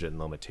the budget and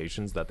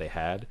limitations that they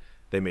had,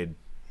 they made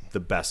the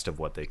best of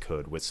what they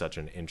could with such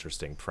an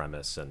interesting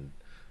premise and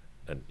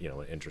you know,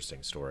 an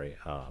interesting story,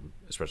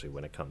 especially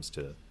when it comes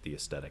to the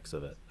aesthetics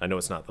of it. I know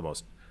it's not the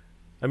most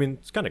I mean,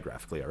 it's kind of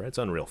graphically alright. It's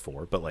Unreal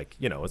 4, but like,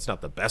 you know, it's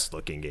not the best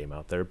looking game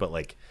out there, but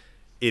like,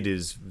 it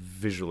is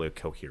visually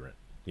coherent,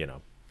 you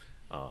know.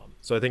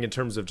 So I think in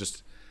terms of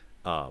just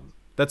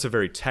that's a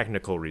very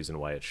technical reason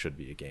why it should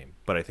be a game,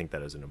 but I think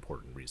that is an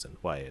important reason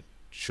why it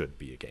should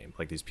be a game.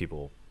 Like, these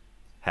people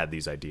had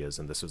these ideas,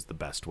 and this was the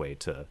best way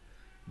to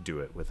do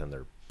it within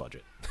their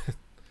budget.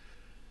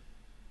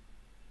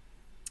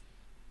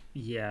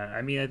 Yeah,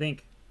 I mean, I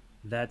think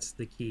that's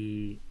the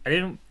key. I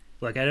don't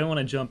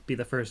want to be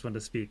the first one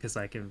to speak, because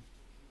I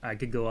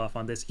could go off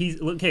on this. He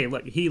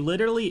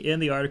literally in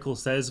the article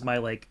says my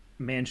like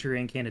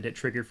Manchurian Candidate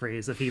trigger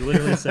phrase. If he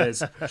literally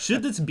says,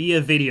 "Should this be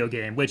a video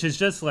game?" Which is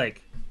just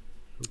like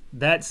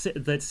that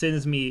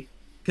sends me.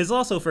 Because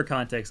also, for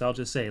context, I'll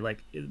just say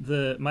like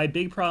my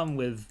big problem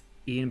with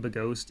Ian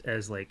Bogost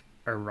as like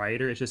a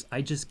writer is just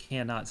I just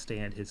cannot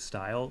stand his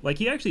style. Like,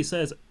 he actually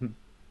says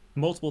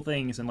multiple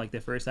things in like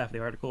the first half of the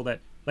article that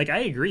like I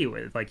agree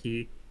with. Like,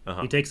 he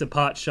takes a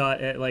pot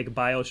shot at like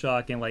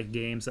BioShock and like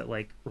games that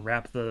like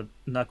wrap the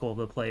knuckle of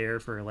the player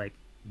for like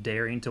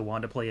daring to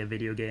want to play a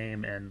video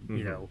game, and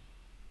you know,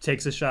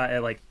 takes a shot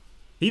at like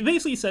he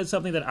basically said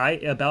something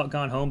that about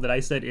Gone Home that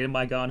I said in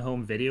my Gone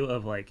Home video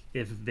of like,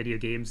 if video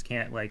games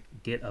can't like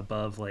get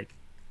above like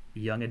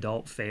young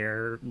adult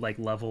fair like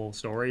level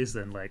stories,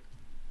 then like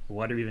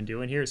what are we even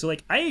doing here? So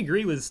like I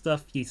agree with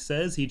stuff he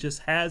says. He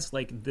just has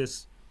like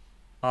this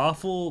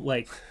awful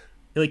like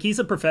he's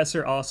a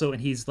professor also,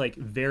 and he's like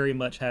very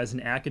much has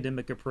an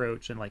academic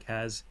approach, and like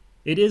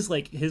it is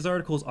like his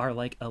articles are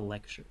like a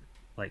lecture,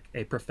 like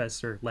a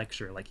professor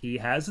lecture. Like, he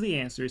has the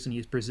answers and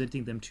he's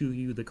presenting them to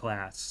you, the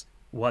class,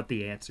 what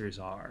the answers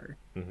are,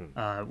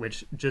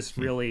 which just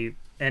really,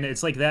 and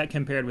it's like that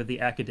compared with the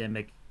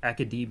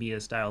academia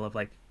style of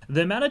like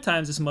the amount of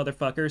times this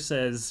motherfucker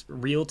says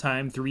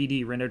real-time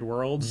 3D rendered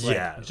worlds. Like,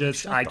 yeah,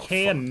 just I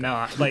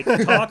cannot like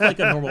talk like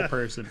a normal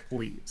person,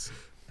 please.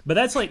 But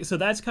that's like, so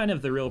that's kind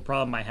of the real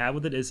problem I have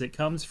with it, is it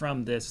comes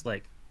from this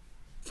like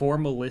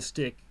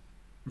formalistic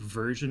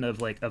version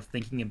of like of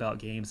thinking about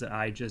games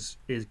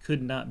that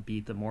could not be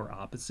the more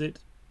opposite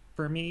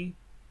for me,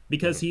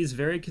 because he's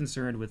very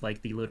concerned with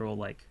like the literal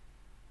like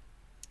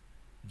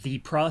the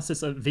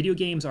process of video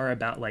games are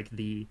about like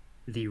the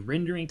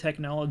rendering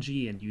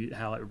technology and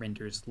how it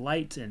renders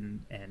light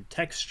and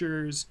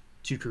textures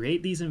to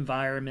create these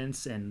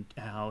environments, and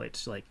how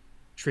it's like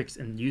tricks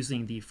and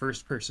using the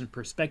first person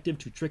perspective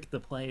to trick the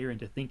player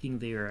into thinking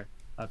they're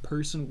a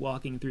person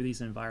walking through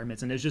these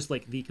environments. And it's just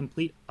like the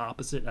complete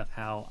opposite of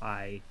how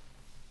I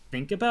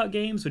think about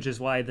games, which is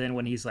why then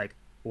when he's like,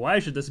 why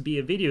should this be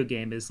a video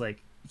game, is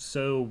like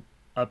so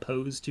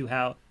opposed to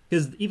how,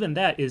 because even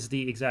that is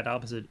the exact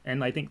opposite.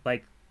 And I think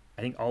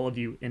all of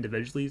you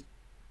individually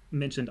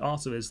mentioned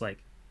also is like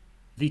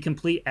the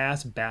complete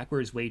ass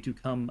backwards way to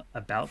come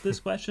about this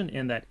question,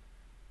 in that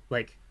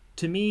like,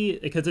 to me,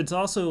 because it's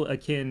also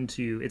akin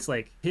to, it's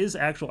like his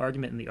actual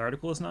argument in the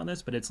article is not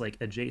this, but it's like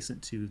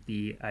adjacent to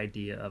the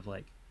idea of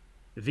like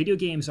video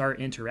games are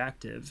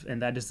interactive,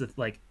 and that is the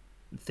like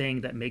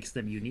thing that makes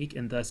them unique,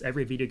 and thus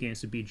every video game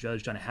should be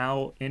judged on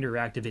how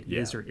interactive it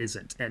is or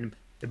isn't. And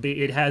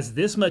it has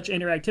this much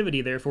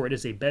interactivity, therefore it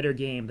is a better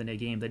game than a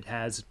game that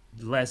has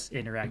less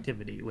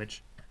interactivity,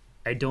 which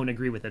I don't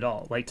agree with at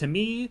all. Like, to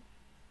me,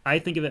 I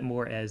think of it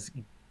more as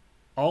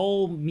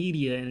all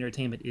media and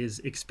entertainment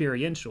is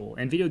experiential,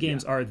 and video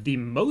games are the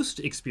most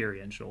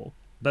experiential.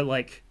 But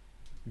like,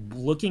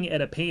 looking at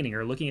a painting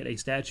or looking at a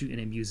statue in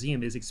a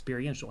museum is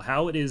experiential.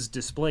 How it is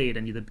displayed,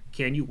 and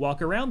can you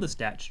walk around the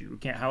statue?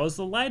 How is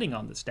the lighting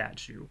on the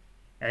statue?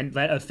 And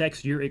that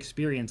affects your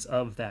experience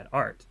of that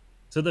art.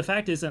 So the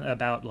fact isn't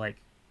about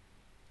like,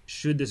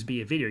 should this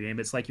be a video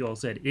game? It's like you all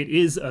said, it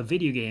is a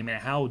video game,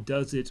 and how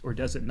does it or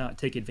does it not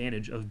take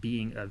advantage of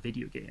being a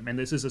video game? And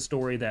this is a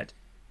story that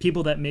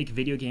people that make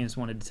video games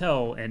wanted to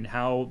tell, and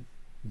how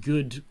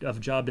good of a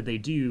job did they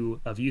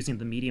do of using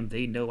the medium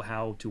they know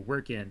how to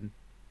work in?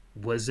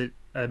 Was it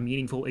a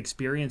meaningful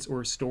experience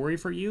or story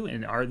for you?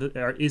 And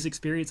is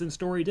experience and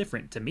story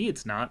different? To me,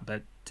 it's not,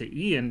 but to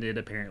Ian, it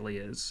apparently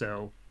is.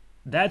 So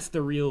that's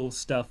the real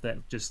stuff that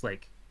just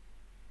like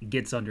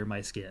gets under my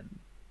skin.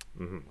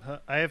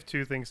 I have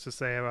two things to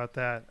say about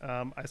that.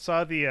 I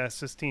saw the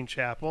Sistine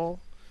Chapel,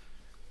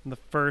 and the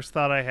first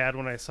thought I had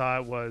when I saw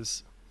it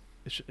was,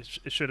 it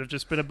should have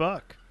just been a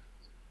book,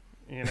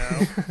 you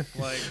know.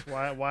 Like,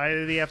 why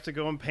did he have to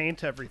go and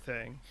paint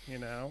everything, you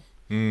know?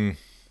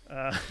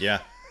 Yeah,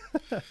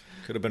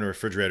 could have been a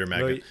refrigerator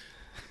magnet.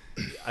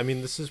 I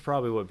mean, this is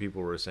probably what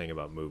people were saying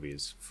about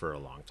movies for a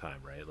long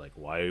time, right? Like,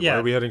 why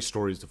are we adding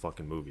stories to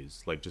fucking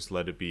movies? Like, just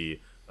let it be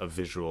a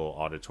visual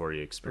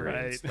auditory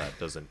experience that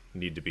doesn't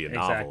need to be a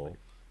novel.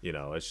 You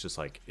know, it's just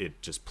like,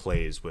 it just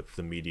plays with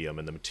the medium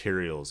and the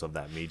materials of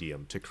that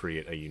medium to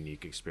create a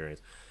unique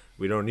experience.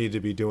 We don't need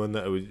to be doing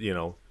that. You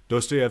know,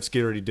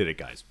 Dostoevsky already did it,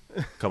 guys.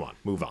 Come on,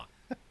 move on.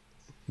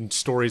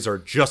 Stories are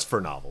just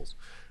for novels.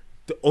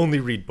 Only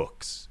read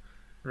books.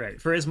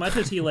 Right. For as much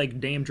as he like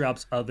name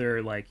drops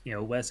other like, you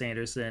know, Wes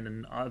Anderson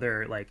and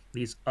other like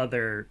these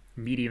other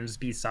mediums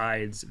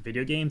besides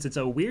video games, it's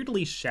a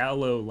weirdly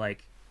shallow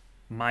like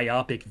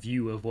myopic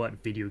view of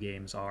what video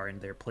games are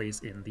and their place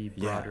in the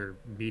broader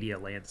media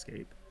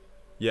landscape.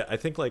 Yeah, I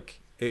think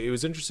like it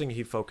was interesting.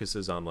 He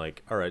focuses on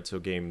like, all right, so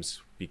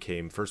games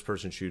became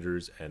first-person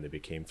shooters and they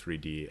became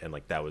 3D, and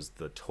like that was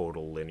the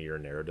total linear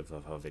narrative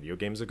of how video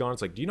games have gone.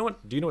 It's like, do you know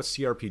what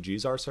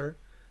CRPGs are, sir?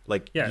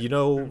 Like, you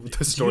know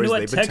the stories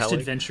they've been telling. Text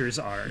adventures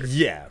are.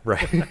 Yeah,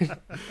 right.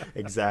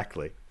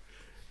 Exactly.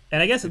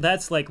 And I guess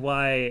that's like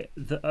why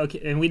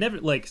and we never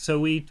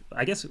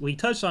I guess we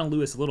touched on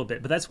Lewis a little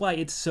bit, but that's why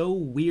it's so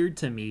weird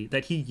to me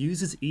that he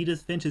uses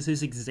Edith Finch as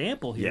his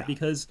example here,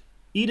 because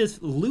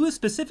Lewis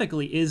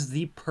specifically is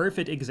the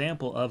perfect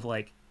example of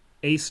like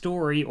a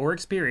story or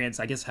experience,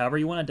 I guess however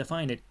you want to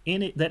define it,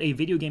 in it that a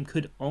video game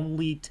could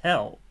only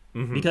tell.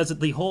 Because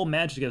the whole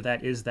magic of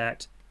that is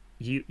that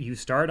you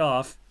start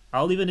off.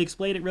 I'll even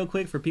explain it real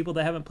quick for people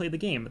that haven't played the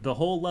game. The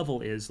whole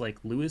level is like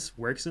Lewis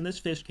works in this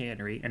fish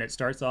cannery, and it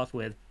starts off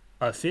with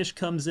a fish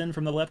comes in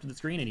from the left of the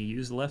screen, and you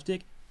use the left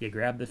stick, you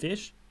grab the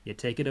fish, you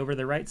take it over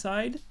the right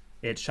side,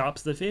 it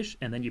chops the fish,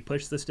 and then you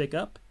push the stick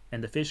up,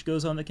 and the fish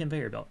goes on the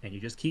conveyor belt, and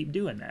you just keep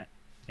doing that,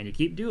 and you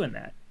keep doing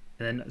that.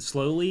 And then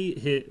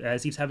slowly,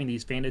 as he's having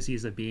these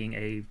fantasies of being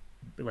a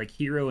like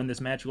hero in this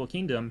magical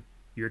kingdom,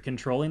 you're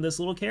controlling this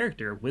little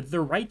character with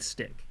the right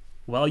stick,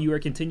 while you are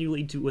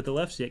continually with the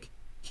left stick,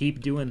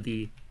 keep doing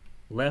the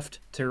left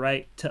to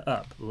right to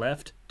up,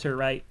 left to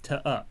right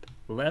to up,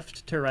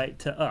 left to right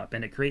to up,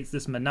 and it creates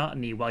this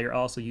monotony while you're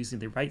also using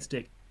the right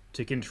stick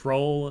to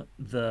control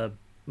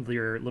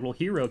your little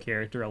hero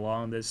character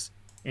along this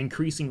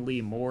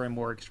increasingly more and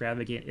more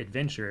extravagant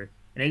adventure.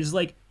 And it's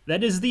like,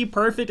 that is the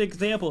perfect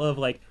example of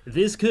like,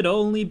 this could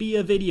only be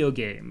a video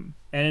game.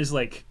 And it's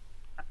like,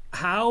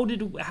 how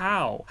did you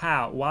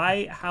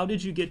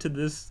get to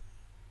this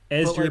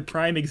as your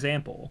prime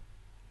example?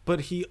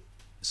 But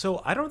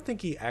so I don't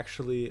think he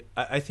actually,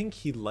 I think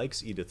he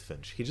likes Edith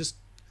Finch. He just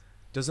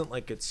doesn't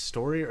like its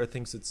story or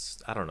thinks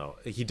it's, I don't know.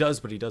 He does,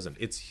 but he doesn't.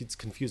 It's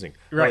confusing.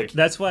 Right. Like,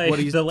 that's why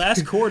the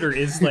last quarter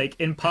is like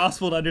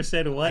impossible to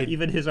understand what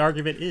even his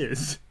argument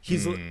is.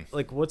 He's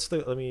like, what's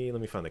the, let me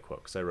find the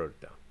quote because I wrote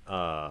it down.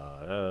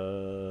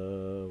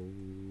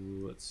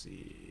 Let's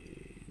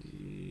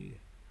see.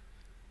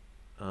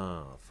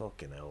 Oh,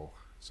 fucking hell.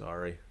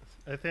 Sorry.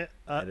 I think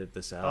edit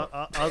this out.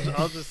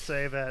 I'll just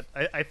say that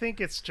I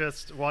think it's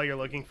just while you're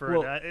looking for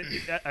it.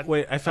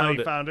 Wait, I found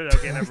you it. Found it.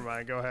 Okay, never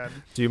mind. Go ahead.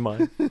 Do you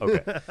mind?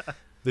 Okay.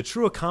 The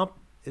true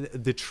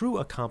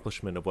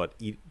accomplishment of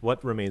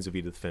what remains of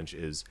Edith Finch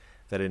is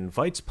that it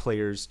invites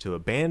players to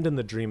abandon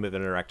the dream of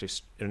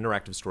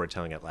interactive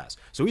storytelling at last.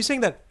 So he's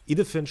saying that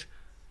Edith Finch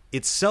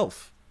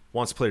itself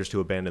wants players to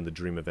abandon the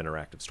dream of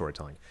interactive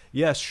storytelling.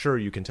 Yes, sure,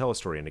 you can tell a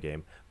story in a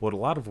game, but a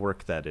lot of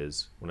work that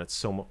is when it's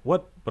so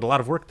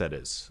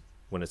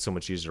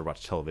much easier to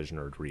watch television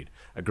or to read.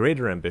 A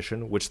greater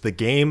ambition, which the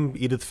game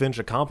Edith Finch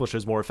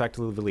accomplishes more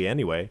effectively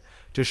anyway,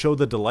 to show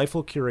the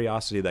delightful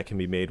curiosity that can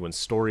be made when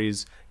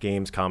stories,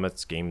 games,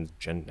 comics, game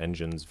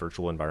engines,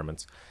 virtual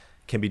environments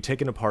can be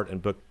taken apart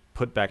and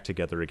put back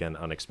together again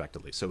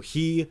unexpectedly. So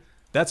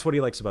that's what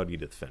he likes about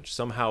Edith Finch.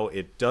 Somehow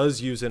it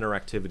does use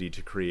interactivity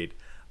to create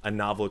a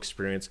novel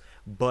experience,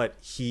 but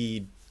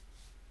he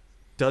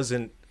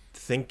doesn't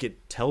think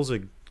it tells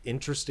a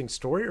interesting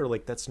story, or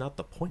like that's not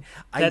the point.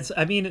 That's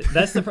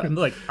the problem.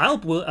 Like I'm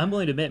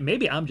willing to admit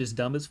maybe I'm just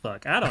dumb as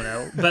fuck. I don't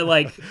know, but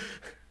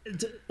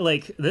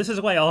like this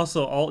is why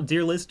also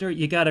dear listener,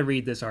 you got to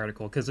read this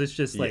article because it's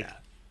just like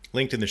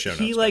linked in the show notes.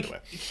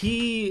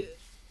 He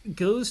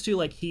goes to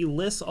he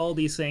lists all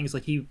these things,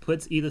 like he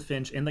puts Edith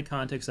Finch in the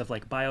context of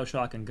like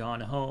BioShock and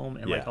Gone Home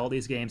and like all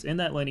these games in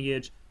that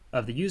lineage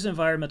of the use of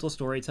environmental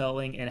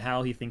storytelling, and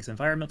how he thinks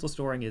environmental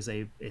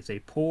storytelling is a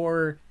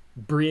poor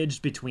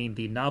bridge between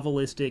the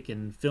novelistic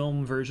and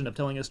film version of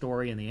telling a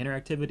story and the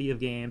interactivity of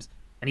games.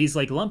 And he's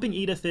like lumping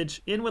Edith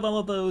Finch in with all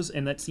of those,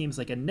 and that seems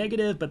like a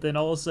negative, but then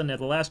all of a sudden at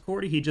the last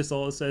quarter he just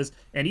always says,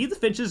 and Edith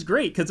Finch is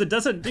great because it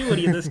doesn't do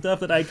any of this stuff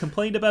that I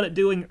complained about it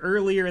doing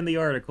earlier in the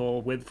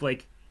article with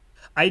like,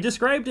 I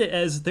described it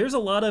as there's a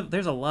lot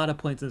of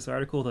points in this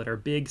article that are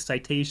big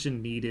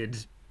citation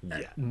needed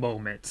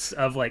moments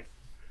of like,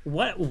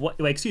 what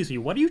excuse me,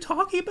 what are you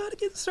talking about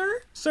again,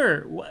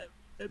 sir, what,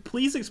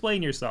 please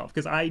explain yourself,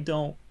 because I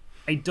don't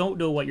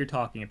know what you're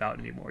talking about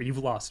anymore. You've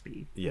lost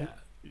me.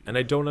 And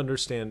I don't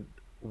understand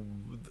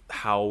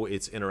how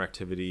its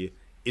interactivity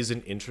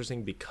isn't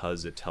interesting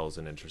because it tells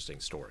an interesting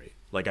story.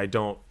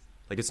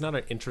 It's not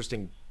an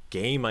interesting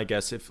game, I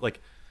guess, if like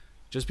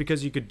just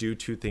because you could do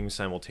two things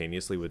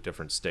simultaneously with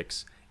different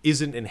sticks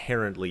isn't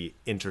inherently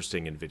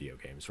interesting in video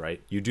games,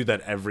 right? You do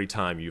that every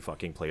time you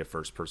fucking play a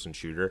first-person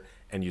shooter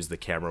and use the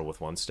camera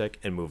with one stick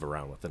and move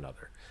around with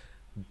another.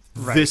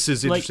 Right. This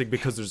is interesting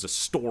because there's a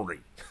story.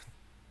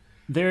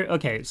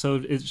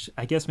 So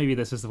I guess maybe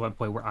this is the one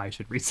point where I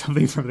should read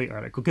something from the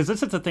article, because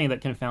this is the thing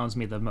that confounds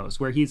me the most,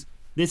 where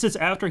this is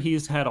after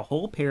he's had a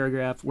whole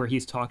paragraph where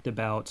he's talked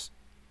about,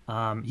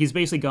 he's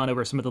basically gone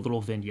over some of the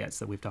little vignettes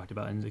that we've talked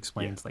about and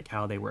explains like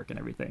how they work and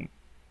everything.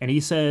 And he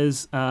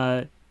says,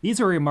 These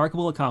are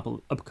remarkable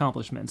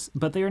accomplishments,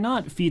 but they are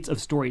not feats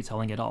of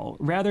storytelling at all.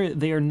 Rather,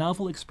 they are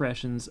novel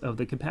expressions of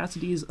the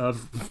capacities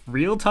of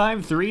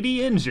real-time 3D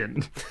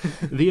engine.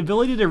 The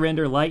ability to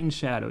render light and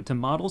shadow, to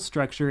model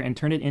structure and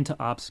turn it into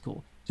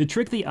obstacle, to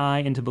trick the eye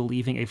into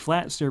believing a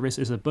flat surface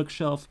is a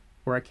bookshelf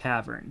or a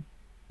cavern.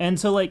 And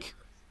so, like...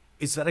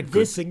 Is that a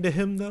good thing to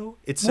him, though?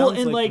 It sounds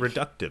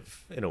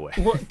reductive in a way.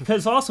 Well,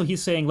 because also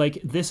he's saying, like,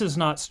 this is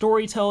not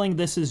storytelling.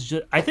 This is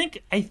just... I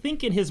think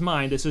in his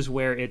mind, this is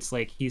where it's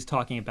like he's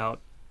talking about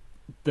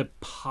the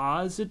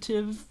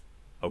positive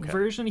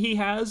version he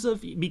has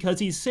of... Because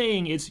he's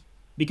saying it's...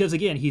 Because,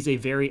 again, he's a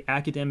very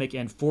academic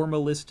and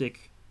formalistic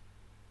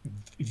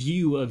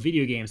view of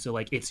video games. So,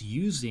 like, it's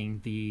using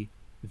the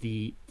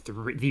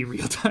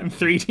real-time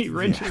 3D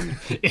rendering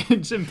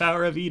engine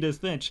power of Edith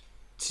Finch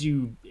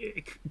to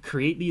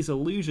create these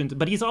illusions.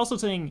 But he's also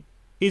saying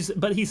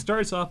he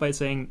starts off by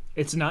saying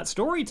it's not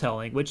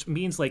storytelling, which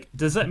means, like,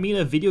 does that mean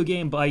a video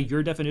game by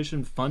your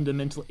definition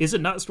fundamentally is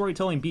it not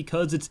storytelling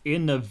because it's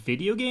in a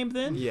video game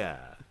then? Yeah.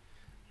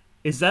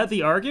 Is that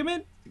the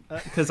argument?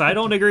 Because I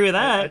don't agree with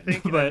that.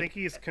 I think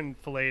he's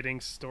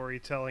conflating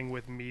storytelling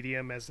with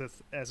medium as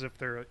if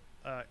they're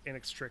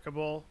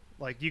inextricable.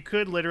 Like, you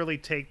could literally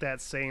take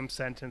that same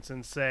sentence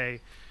and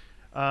say,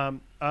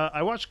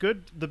 I watched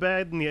Good, the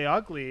Bad, and the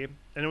Ugly,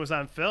 and it was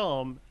on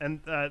film,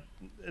 and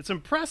it's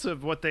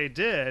impressive what they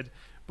did,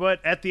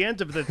 but at the end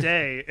of the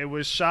day, it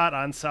was shot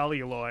on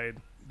celluloid.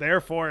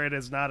 Therefore, it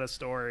is not a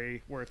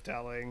story worth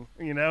telling.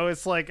 You know,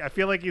 it's like, I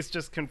feel like he's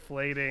just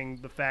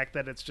conflating the fact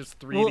that it's just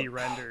 3D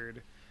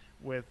rendered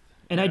with...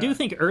 And I do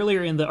think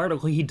earlier in the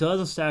article, he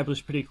does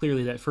establish pretty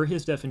clearly that for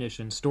his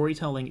definition,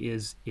 storytelling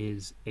is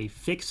a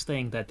fixed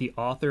thing that the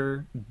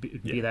author,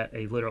 be that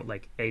a literal,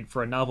 like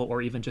for a novel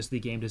or even just the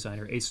game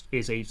designer, is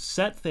a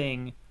set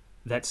thing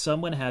that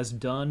someone has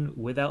done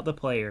without the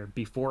player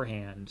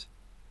beforehand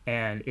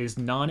and is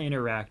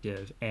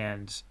non-interactive.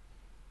 And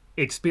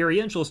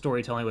experiential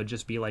storytelling would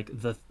just be like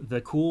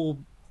the cool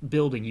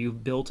building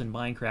you've built in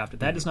Minecraft.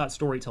 That is not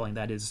storytelling.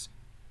 That is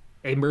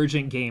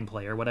emergent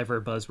gameplay or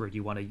whatever buzzword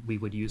we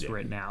would use for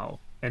it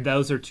now. And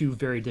those are two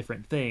very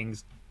different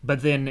things.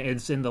 But then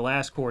it's in the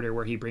last quarter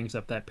where he brings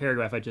up that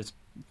paragraph I just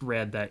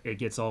read that it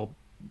gets all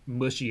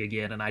mushy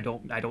again, and I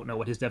don't know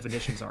what his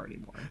definitions are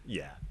anymore.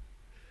 Yeah,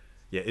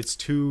 it's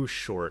too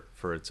short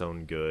for its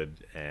own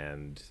good,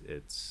 and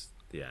it's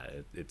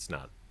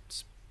not.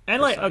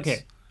 And precise. like,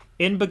 okay,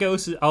 in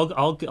Bogos,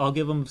 I'll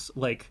give him,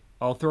 like,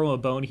 I'll throw him a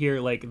bone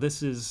here. Like,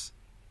 this is,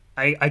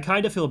 I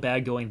kind of feel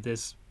bad going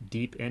this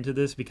deep into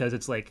this because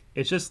it's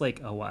just like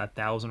a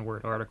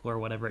 1,000-word article or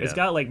whatever. Yeah. It's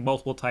got like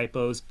multiple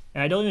typos,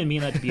 and I don't even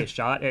mean that to be a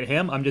shot at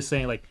him. I'm just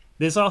saying, like,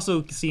 this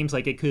also seems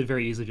like it could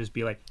very easily just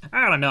be like,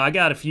 I don't know, I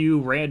got a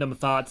few random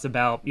thoughts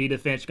about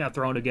Edith Finch, got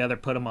thrown together,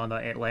 put them on the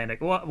Atlantic,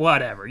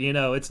 whatever. You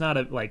know, it's not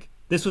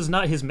this was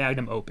not his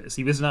magnum opus.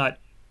 He was not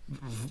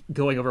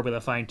going over with a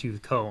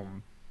fine-tooth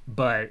comb,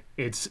 but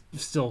it's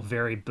still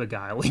very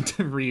beguiling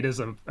to read as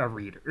a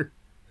reader.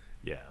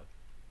 Yeah.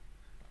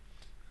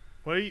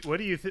 What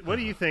do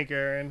you think,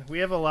 Aaron? We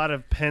have a lot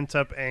of pent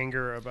up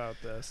anger about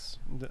this.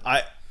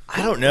 I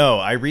don't know.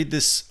 I read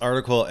this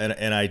article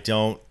and I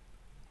don't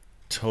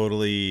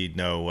totally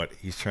know what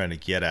he's trying to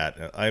get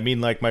at. I mean,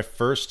 like, my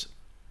first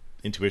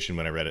intuition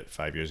when I read it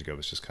 5 years ago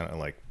was just kind of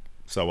like,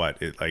 so what?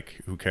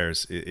 Who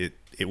cares? It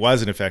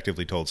was an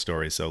effectively told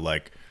story, so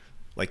like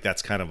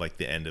that's kind of like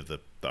the end of the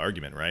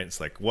argument, right? It's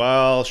like,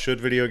 well,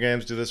 should video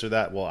games do this or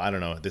that? Well, I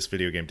don't know. This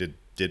video game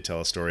did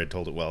tell a story and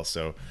told it well,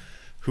 so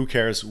who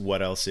cares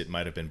what else it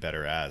might have been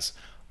better as?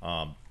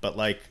 But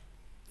like,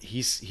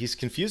 he's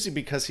confusing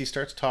because he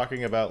starts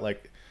talking about,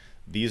 like,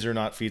 these are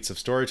not feats of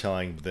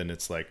storytelling. But then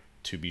it's like,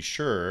 to be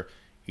sure,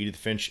 Edith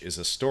Finch is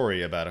a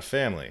story about a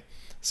family.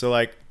 So,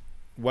 like,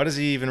 what is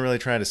he even really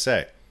trying to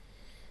say?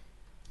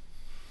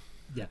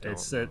 Yeah,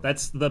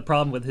 that's the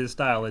problem with his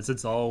style. Is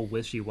it's all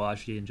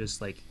wishy-washy and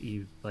just like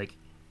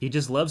he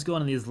just loves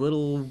going on these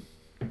little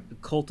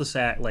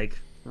cul-de-sac, like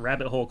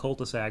rabbit hole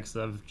cul-de-sacs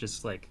of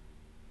just like.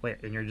 Wait,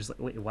 and you're just like,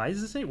 wait, why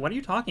is this? What are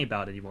you talking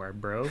about anymore,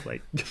 bro?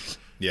 Like,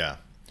 yeah,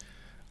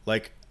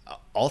 like,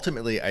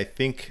 ultimately, I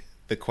think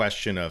the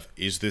question of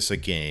is this a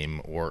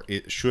game or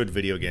should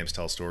video games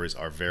tell stories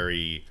are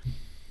very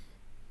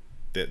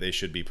that they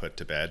should be put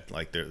to bed.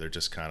 Like, they're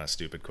just kind of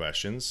stupid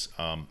questions.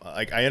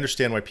 Like, I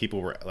understand why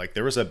people were like,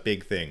 there was a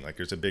big thing, like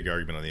there's a big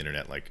argument on the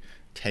internet like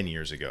 10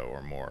 years ago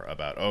or more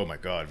about, oh my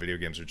god, video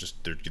games are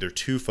just they're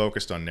too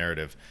focused on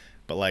narrative,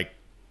 but like,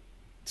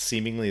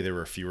 seemingly there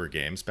were fewer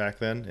games back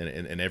then,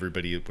 and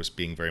everybody was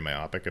being very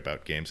myopic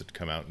about games that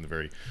come out in a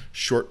very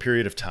short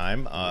period of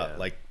time.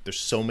 Like, there's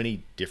so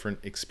many different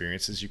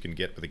experiences you can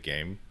get with a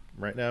game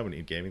right now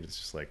in gaming. It's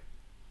just like,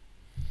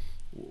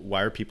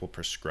 why are people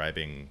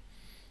prescribing,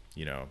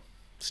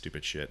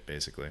 stupid shit,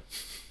 basically?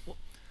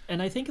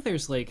 And I think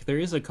there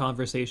is a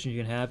conversation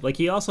you can have. Like,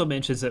 he also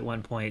mentions at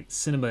one point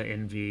cinema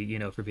envy,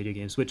 for video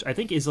games, which I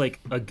think is like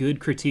a good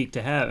critique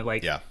to have.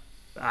 Like, yeah.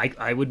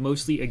 I would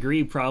mostly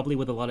agree probably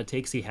with a lot of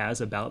takes he has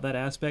about that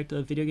aspect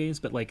of video games,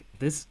 but like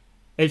this,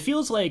 It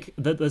feels like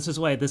this is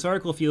why this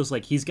article feels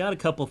like he's got a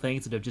couple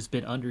things that have just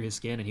been under his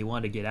skin and he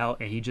wanted to get out,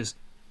 and he just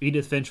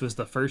Edith Finch was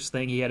the first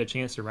thing he had a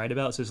chance to write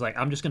about. So it's like,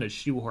 I'm just gonna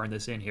shoehorn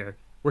this in here,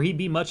 where he'd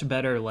be much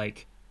better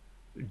like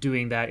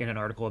doing that in an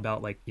article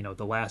about like, you know,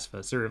 The Last of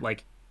Us or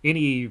like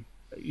any,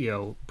 you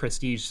know,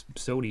 prestige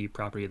Sony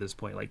property at this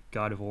point, like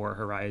God of War,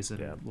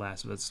 Horizon,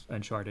 Last of Us,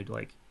 Uncharted.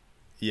 Like,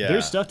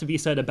 there's stuff to be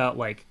said about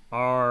like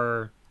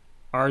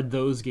are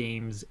those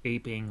games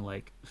aping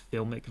like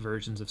filmic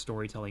versions of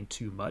storytelling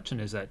too much, and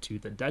is that to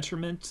the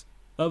detriment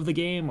of the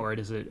game, or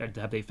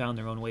have they found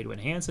their own way to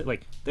enhance it?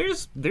 Like,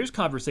 there's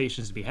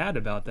conversations to be had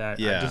about that.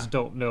 I just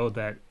don't know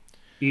that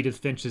Edith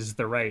Finch is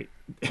the right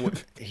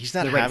he's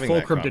not the right having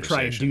fulcrum that to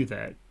try and do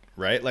that.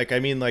 Right? Like, I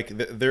mean, like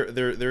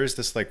there is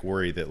this like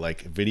worry that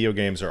like video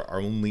games are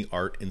only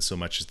art in so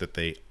much as that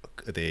they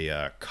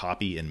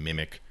copy and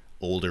mimic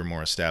older,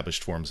 more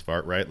established forms of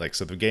art, right? Like,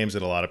 so the games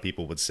that a lot of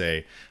people would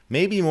say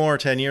maybe more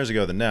 10 years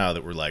ago than now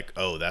that were like,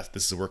 oh, this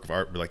is a work of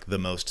art, were like the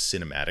most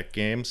cinematic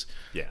games.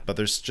 Yeah. But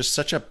there's just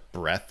such a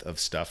breadth of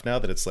stuff now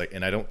that it's like,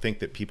 and I don't think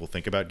that people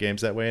think about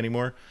games that way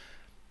anymore,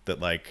 that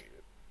like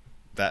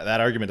that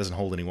argument doesn't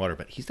hold any water.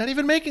 But he's not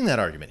even making that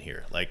argument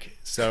here. Like,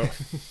 so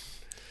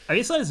I mean,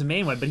 it's not his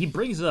main one, but he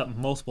brings it up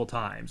multiple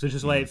times, which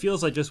is why it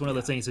feels like just one of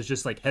those things that's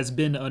just like has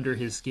been under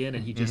his skin,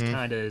 and he just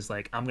kind of is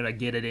like, I'm gonna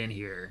get it in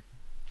here.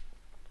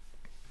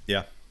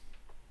 Yeah.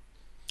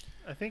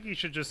 I think he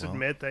should just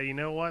admit that, you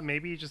know what,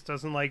 maybe he just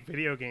doesn't like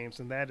video games,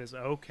 and that is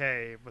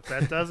okay. But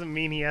that doesn't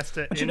mean he has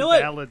to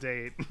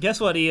invalidate.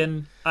 Guess what,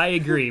 Ian? I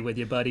agree with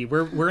you, buddy.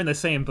 We're in the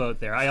same boat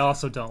there. I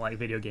also don't like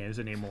video games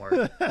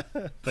anymore.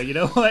 But you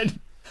know what?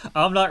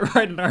 I'm not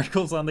writing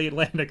articles on The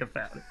Atlantic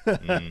about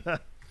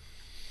it.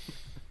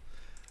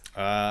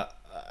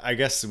 I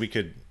guess we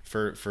could,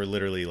 for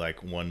literally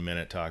like 1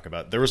 minute, talk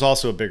about. There was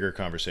also a bigger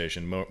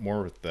conversation,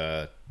 more with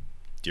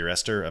Dear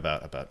Esther,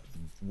 about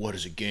what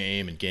is a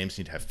game, and games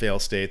need to have fail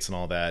states and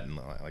all that. And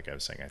like I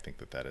was saying, I think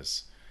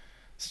it's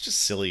just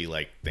silly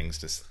like things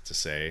to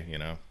say, you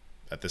know,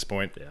 at this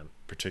point, in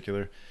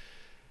particular.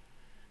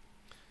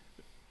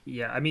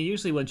 Yeah, I mean,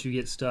 usually once you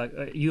get stuck,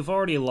 you've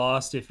already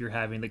lost if you're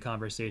having the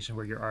conversation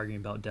where you're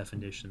arguing about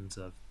definitions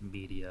of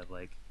media.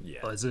 Like,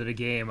 is it a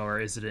game or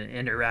is it an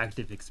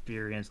interactive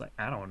experience? Like,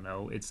 I don't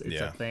know. It's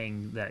a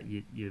thing that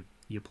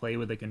you play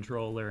with a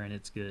controller and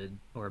it's good,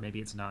 or maybe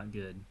it's not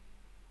good.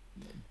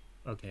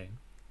 Okay.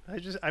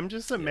 I'm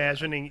just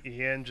imagining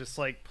Ian just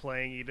like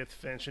playing Edith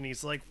Finch, and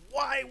he's like,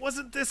 "Why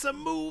wasn't this a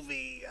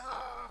movie?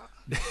 Ah.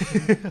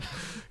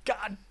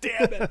 God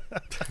damn it!"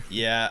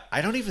 Yeah,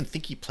 I don't even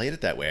think he played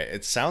it that way.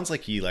 It sounds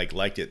like he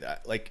liked it.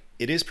 Like,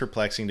 it is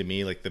perplexing to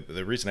me. Like,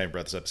 the reason I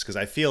brought this up is because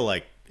I feel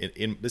like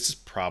this is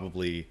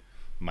probably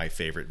my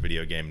favorite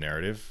video game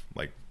narrative.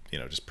 Like, you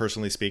know, just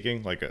personally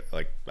speaking,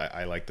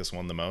 I like this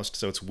one the most.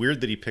 So it's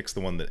weird that he picks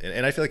the one that,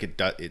 and I feel like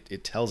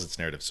it tells its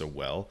narrative so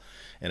well.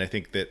 And I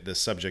think that the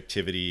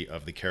subjectivity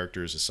of the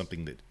characters is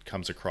something that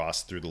comes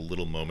across through the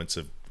little moments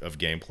of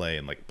gameplay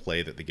and like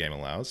play that the game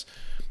allows,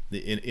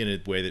 in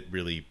a way that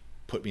really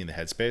put me in the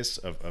headspace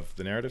of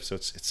the narrative. So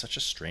it's such a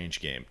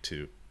strange game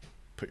to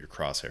put your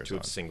crosshairs to on.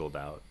 have singled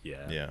out.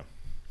 Yeah.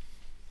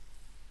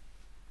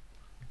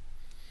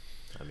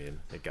 I mean,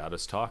 it got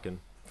us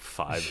talking.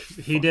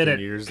 He did it.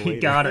 Years he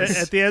later. got us.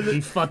 At the end, he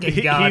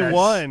fucking got us. He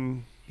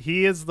won.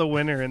 He is the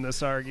winner in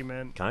this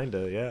argument.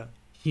 Kinda, yeah.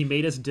 He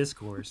made us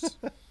discourse.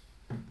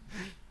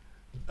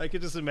 I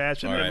could just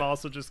imagine him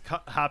also just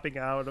hopping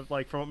out of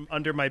like from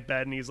under my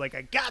bed, and he's like,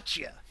 "I got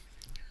you,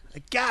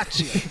 I got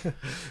you."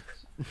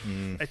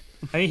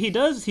 I mean, he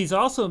does. He's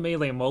also made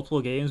like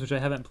multiple games which I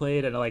haven't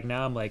played, and like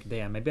now I'm like,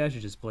 damn, maybe I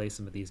should just play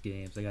some of these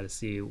games. I got to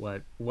see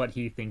what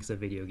he thinks a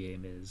video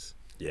game is.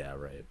 Yeah,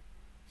 right.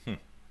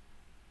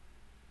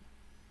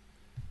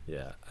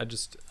 Yeah, I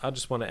just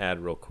want to add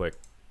real quick,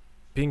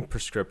 being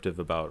prescriptive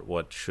about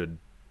what should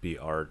be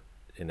art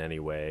in any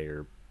way,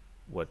 or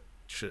what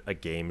a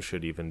game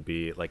should even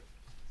be. Like,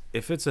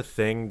 if it's a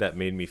thing that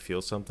made me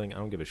feel something, I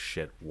don't give a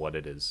shit what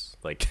it is.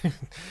 Like,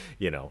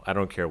 you know, I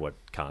don't care what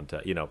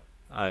content. You know,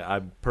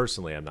 I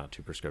personally am not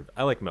too prescriptive.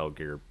 I like Metal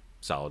Gear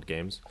Solid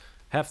games.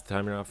 Half the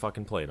time you're not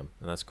fucking playing them,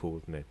 and that's cool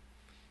with me.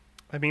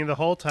 I mean, the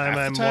whole time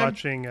I'm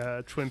watching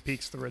Twin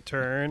Peaks: The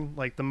Return,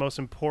 like, the most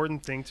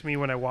important thing to me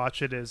when I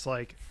watch it is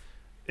like,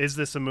 is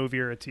this a movie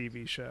or a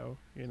TV show?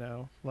 You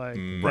know, like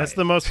that's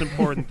the most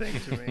important thing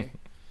to me.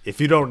 If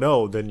you don't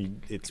know,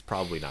 then it's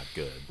probably not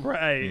good.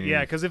 Right?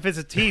 Yeah, because if it's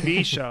a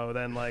TV show,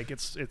 then like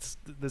it's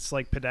this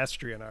like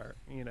pedestrian art,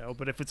 you know.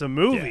 But if it's a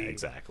movie, yeah,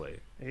 exactly.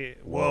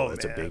 Whoa,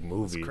 it's man, a big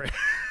movie.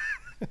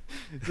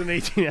 It's an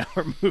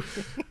 18-hour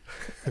movie.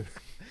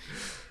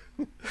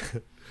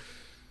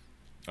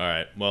 All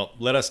right. Well,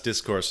 let us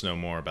discourse no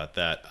more about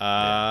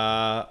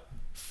that.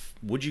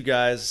 Would you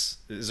guys?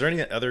 Is there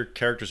any other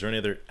characters or any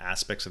other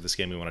aspects of this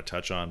game we want to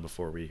touch on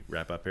before we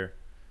wrap up here?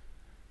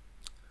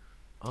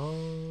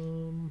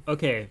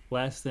 Okay,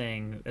 last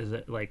thing is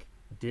that like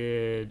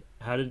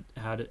how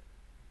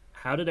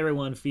did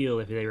everyone feel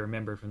if they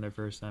remember from their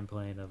first time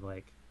playing of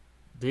like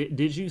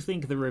did you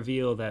think the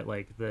reveal that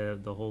like the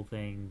whole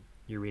thing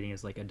you're reading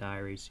is like a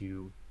diary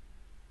to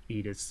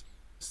Edith's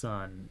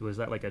son, was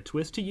that like a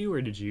twist to you,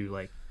 or did you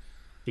like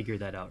figure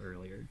that out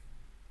earlier?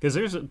 Because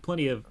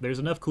there's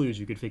enough clues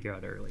you could figure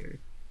out earlier.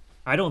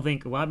 I don't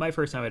think my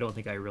first time, I don't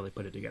think I really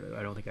put it together.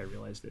 I don't think I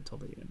realized it till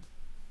the end.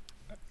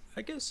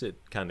 I guess it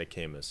kind of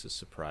came as a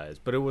surprise,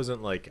 but it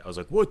wasn't like I was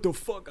like, "What the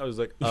fuck?" I was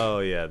like, "Oh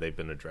yeah, they've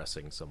been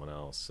addressing someone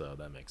else, so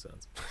that makes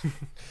sense."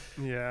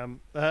 Yeah,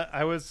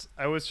 I was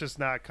just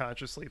not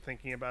consciously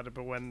thinking about it,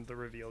 but when the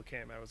reveal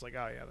came, I was like,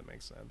 "Oh yeah, that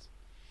makes sense."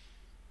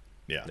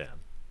 Yeah.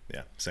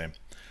 Yeah. Same.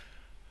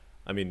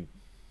 I mean,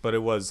 but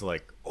it was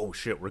like, "Oh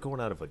shit, we're going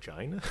out of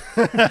vagina?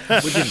 We're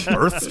getting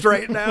birthed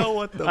right now?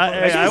 What the?" fuck?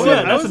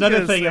 That's another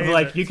gonna thing of say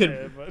like that, you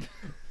could. but-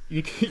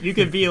 You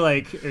could be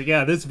like,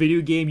 yeah, this video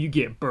game, you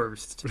get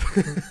burst.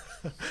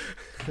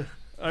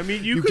 I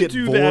mean, you You could get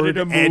do that in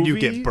a bored movie, and you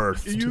get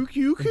birthed.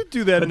 You could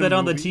do that. Put in that a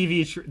on the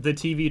movie.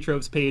 TV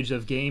tropes page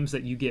of games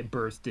that you get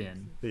burst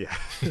in. Yeah.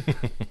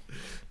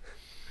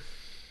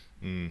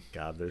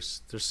 God,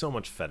 there's so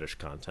much fetish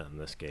content in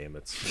this game.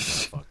 It's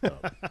fucked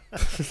up.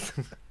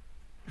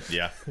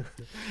 Yeah.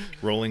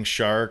 Rolling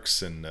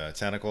sharks and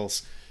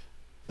tentacles.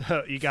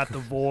 You got the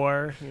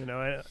vor. You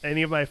know,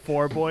 any of my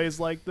four boys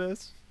like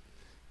this?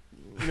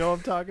 You know what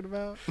I'm talking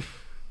about?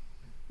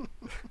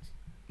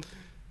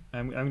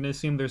 I'm gonna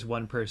assume there's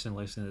one person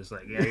listening that's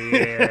like,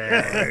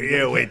 yeah.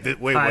 Yeah, wait, High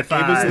what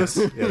five. game is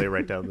this? Yeah, they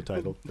write down the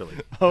title. They're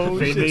like, Oh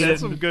They shit, made that's it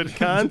some good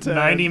content.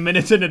 90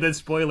 minutes into the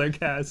spoiler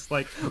cast,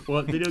 like,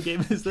 what video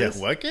game is Yeah. this?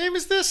 What game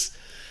is this?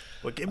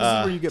 what game is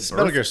this where you get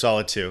Metal birthed? Gear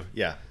Solid 2.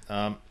 Yeah.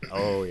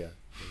 Oh yeah.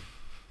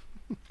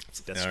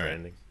 Death All right.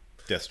 Stranding.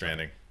 Death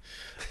Stranding.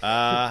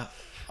 All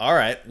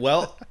right.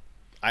 Well,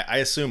 I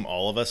assume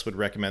all of us would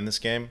recommend this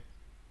game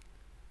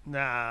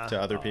Nah, to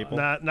other people.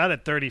 not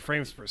at 30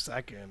 frames per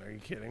second. Are you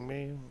kidding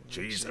me?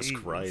 Jesus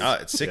Jeez.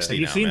 Christ. It's 60 Have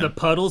you now, seen man. the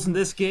puddles in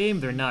this game?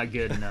 They're not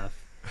good enough.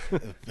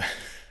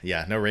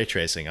 Yeah, no ray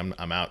tracing.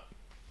 I'm out.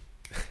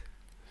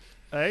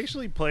 I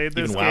actually played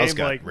this Even WoW's game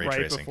got like ray right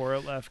tracing. before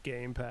it left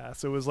Game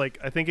Pass. It was like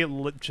I think it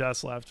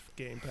just left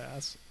Game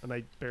Pass, and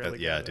I barely.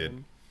 Yeah, got it did.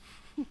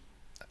 in.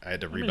 I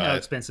had to I mean, how rebuy it.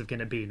 expensive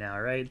can it be now,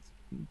 right?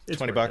 It's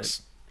 20 worth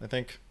bucks, I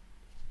think.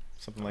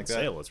 Something On like that.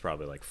 sale, it's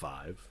probably like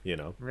 $5, it.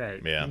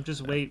 Right. Yeah. And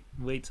just wait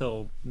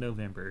till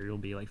November. It'll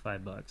be like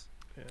 $5.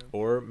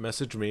 Or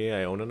message me.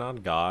 I own it on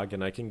GOG,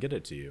 and I can get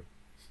it to you.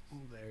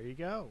 There you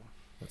go.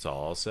 That's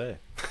all I'll say.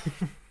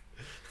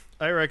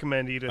 I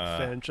recommend Edith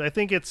Finch. I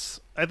think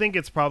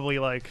it's probably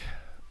like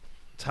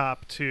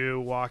top 2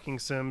 walking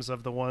sims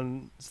of the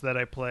ones that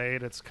I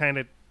played. It's kind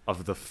of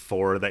Of the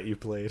 4 that you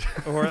played,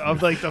 or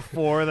of like the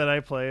 4 that I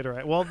played.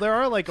 Right. Well, there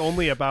are like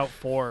only about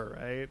 4.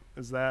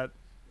 Right?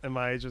 Am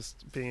I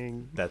just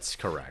being? that's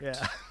correct.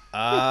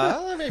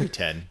 Yeah. Maybe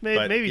 10. Maybe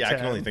but yeah, I can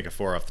 10. only think of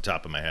 4 off the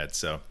top of my head.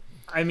 So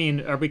I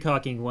mean, are we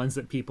talking ones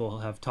that people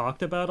have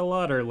talked about a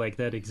lot, or like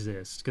that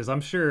exist? Because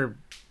I'm sure,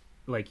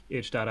 like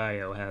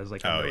itch.io has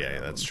like. oh yeah,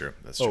 that's true.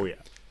 That's true. Oh yeah.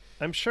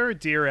 I'm sure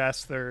Dear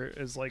Esther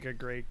is like a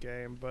great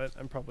game, but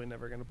I'm probably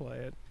never gonna play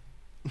it.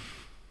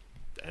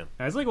 Damn.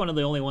 It's like one of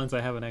the only ones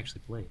I haven't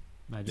actually played.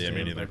 I just Yeah, me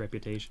know my neither.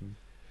 reputation.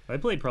 I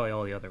played probably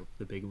all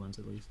the big ones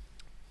at least.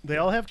 They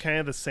all have kind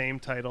of the same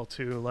title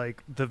too,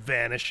 like The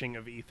Vanishing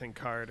of Ethan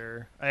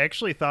Carter. I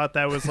actually thought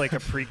that was like a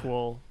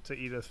prequel to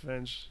Edith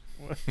Finch.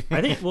 I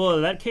think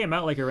that came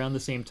out like around the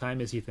same time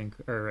as Ethan,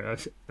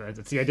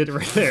 see, I did it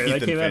right there. That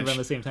Ethan came out Finch. around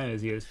the same time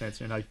as Edith Finch,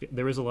 and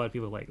there was a lot of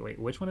people like, wait,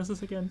 which one is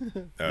this again?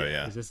 Oh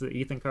yeah. Is this the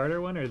Ethan Carter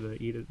one or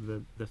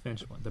the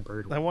Finch one, the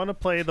bird I one? want to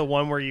play the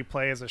one where you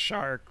play as a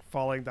shark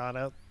falling down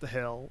out the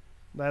hill.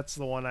 That's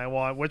the one I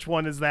want. Which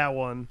one is that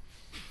one?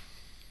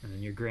 And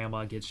then your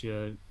grandma gets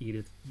you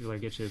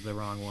the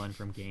wrong one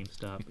from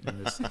GameStop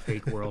in this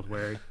fake world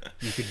where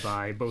you could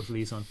buy both of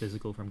these on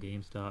physical from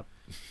GameStop.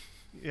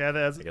 Yeah,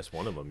 that's I guess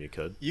one of them you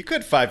could. You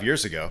could 5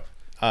 years ago.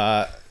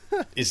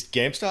 Is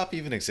GameStop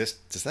even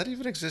exist? Does that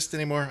even exist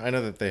anymore? I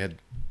know that they had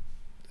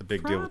a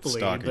big deal with the Probably,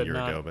 stock a but year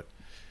not- ago, but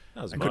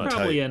That was I They're couldn't much. tell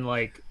probably you. in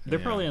like they're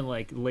Yeah. probably in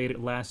like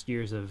last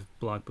years of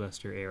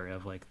Blockbuster era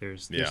of like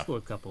there's Yeah. still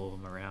a couple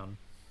of them around.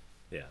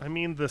 Yeah. I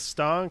mean, the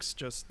stocks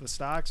just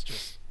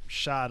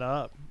shot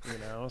up, you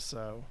know,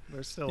 so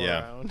they're still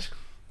Yeah. around.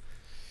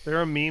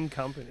 They're a meme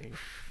company.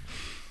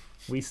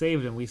 We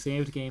saved them. We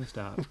saved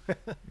GameStop.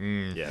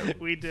 Yeah.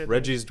 We did.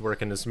 Reggie's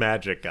working his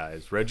magic,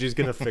 guys. Reggie's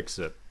gonna fix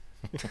it.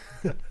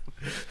 Do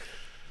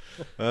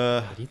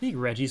you think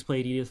Reggie's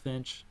played Edith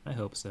Finch? I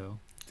hope so.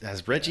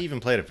 has Reggie even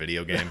played a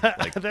video game?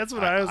 Like, That's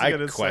what I was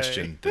gonna say.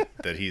 question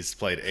that he's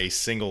played a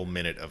single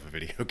minute of a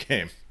video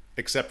game,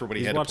 except for what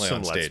he He's had to watched play some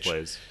on Let's stage.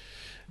 Plays.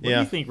 What do Yeah.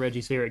 you think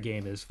Reggie's favorite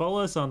game is?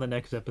 Follow us on the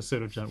next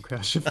episode of Jump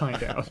Crash to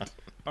find out.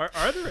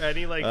 Are there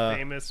any like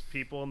famous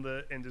people in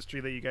the industry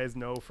that you guys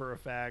know for a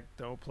fact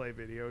don't play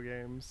video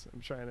games? I'm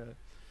trying to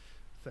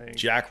think.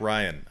 Jack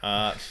Ryan.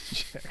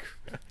 Jack.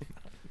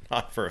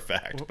 Not for a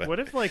fact, but What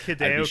if like I'd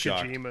Hideo be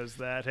shocked. Kojima's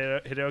that?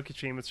 Hideo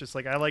Kojima's just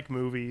like, I like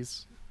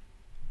movies.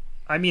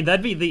 I mean,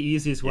 that'd be the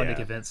easiest one to Yeah.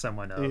 convince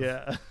someone of.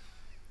 Yeah.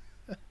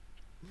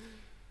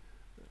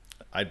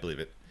 I'd believe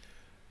it.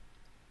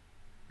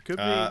 Could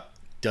be.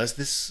 Does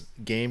this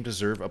game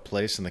deserve a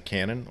place in the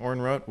canon,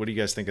 Oren wrote? What do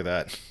you guys think of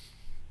that?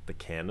 The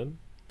canon?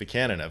 The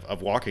canon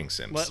of walking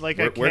sims. Like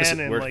Where a does it-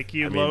 cannon, where- like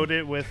you I mean, load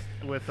it with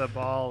a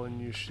ball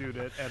and you shoot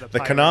it at a the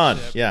pirate canon.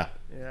 ship. Yeah.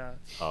 Yeah.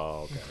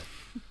 Oh, okay.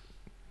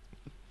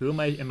 Who am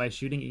I? Am I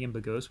shooting Ian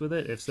Bagos with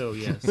it? If so,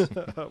 yes.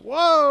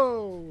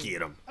 Whoa!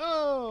 Get him.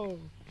 Oh!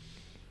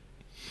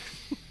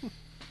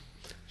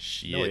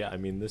 Shit. No, yeah. I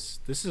mean, this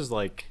is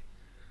like.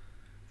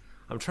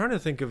 I'm trying to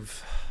think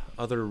of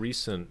other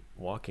recent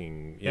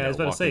walking. Yeah, I was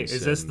about to say,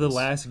 is this the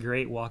last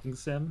great walking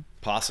sim?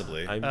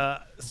 Possibly.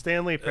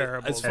 Stanley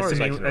Parable. as far as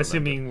I can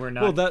Assuming we're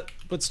not. Well,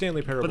 but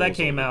Stanley Parable. but that was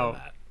came older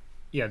than out. that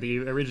Yeah, the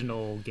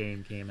original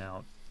game came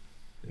out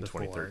in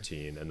before.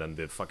 2013, and then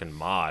the fucking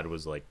mod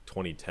was like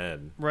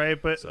 2010.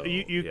 Right, but So,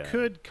 you yeah.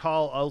 could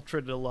call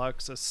Ultra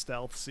Deluxe a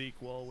stealth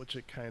sequel, which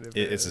it kind of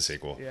is. It's a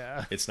sequel.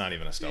 Yeah. It's not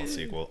even a stealth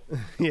sequel.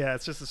 Yeah,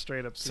 it's just a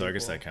straight up sequel. So I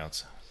guess that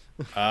counts.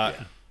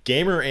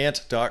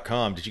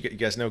 GamerAnt.com. Did you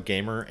guys know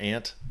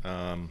GamerAnt?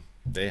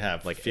 They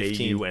have Like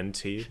 15.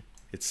 AUNT.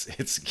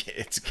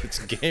 It's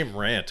Game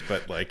Rant,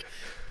 but like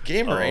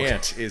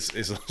GamerAnt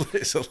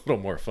is a little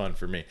more fun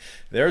for me.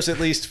 There's at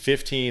least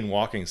 15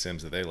 walking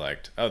sims that they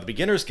liked. Oh, the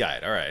Beginner's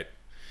Guide. All right.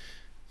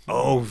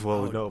 Oh,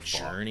 well, no.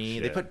 Journey.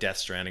 Fuck, They shit. put Death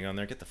Stranding on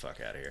there. Get the fuck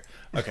out of here.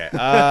 Okay.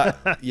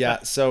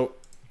 Yeah. So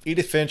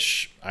Edith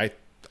Finch, I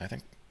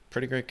think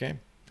pretty great game.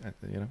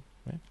 You know.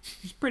 Right?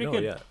 It's pretty No,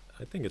 good. yeah.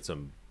 I think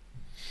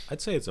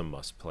I'd say it's a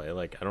must play.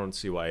 Like, I don't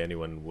see why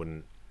anyone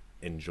wouldn't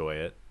enjoy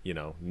it. You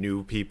know,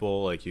 new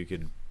people, like, you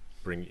could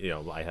bring,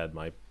 I had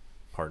my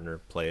partner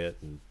play it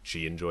and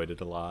she enjoyed it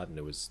a lot, and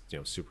it was,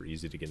 super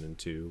easy to get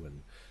into.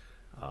 And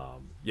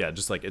yeah,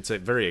 just like, it's a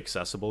very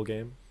accessible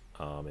game,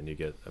 and you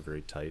get a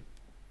very tight,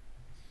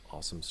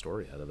 awesome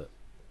story out of it.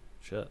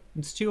 Shit.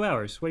 It's 2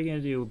 hours. What are you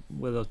gonna do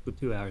with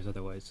 2 hours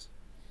otherwise?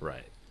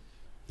 Right.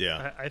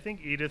 Yeah. I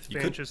think Edith You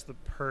Finch could- is the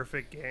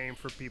perfect game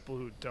for people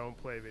who don't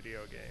play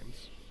video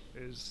games.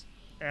 It is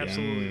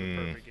absolutely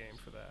the perfect game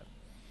for that.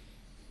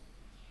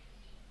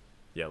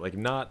 Yeah,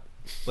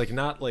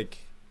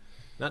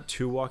 not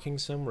two walking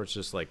sim where it's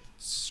just like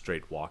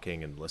straight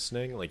walking and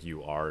listening. Like,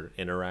 you are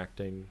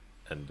interacting,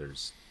 and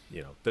there's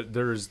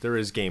there is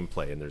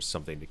gameplay, and there's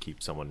something to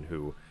keep someone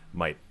who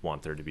might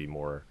want there to be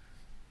more,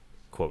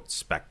 quote,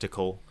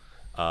 spectacle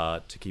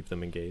to keep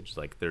them engaged.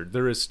 Like,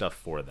 there is stuff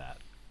for that,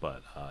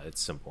 but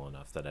it's simple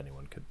enough that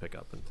anyone could pick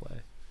up and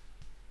play.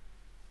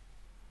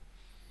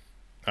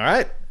 All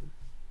right.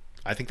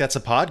 I think that's a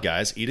pod,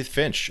 guys. Edith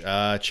Finch.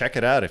 Check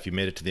it out if you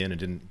made it to the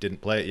end and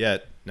didn't play it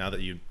yet. Now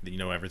that you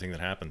know everything that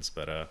happens,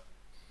 but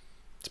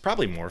it's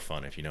probably more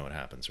fun if you know what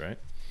happens, right?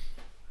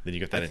 Then you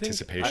get that I think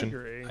anticipation.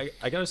 agree.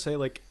 I gotta say,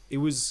 like,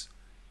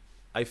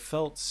 I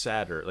felt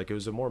sadder. Like, it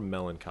was a more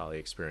melancholy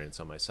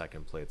experience on my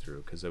second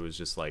playthrough, because it was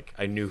just like,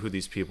 I knew who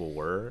these people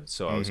were,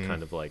 so I was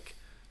kind of like,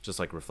 just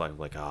like reflecting,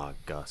 like,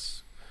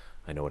 Gus,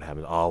 I know what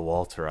happened.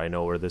 Walter, I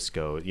know where this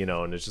goes.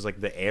 And it's just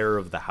like the air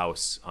of the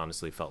house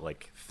honestly felt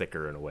like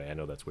thicker in a way. I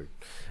know that's weird,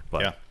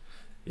 but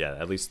yeah,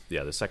 at least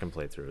the second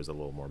playthrough is a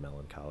little more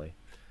melancholy.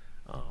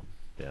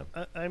 Yeah,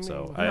 I mean,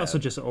 so I'm also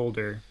just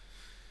older.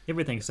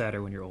 Everything's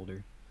sadder when you're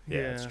older. yeah,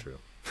 yeah. it's true.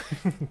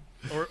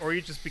 or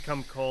you just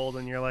become cold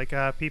and you're like,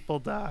 people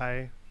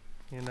die,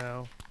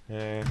 Oh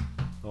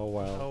Oh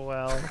well.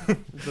 well,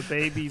 the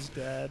baby's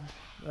dead.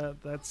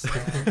 That's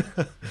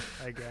sad,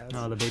 I guess.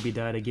 Oh, the baby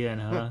died again,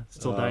 huh?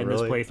 Still Oh, died in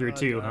really? this playthrough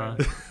too, huh?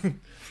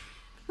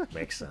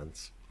 Makes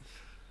sense.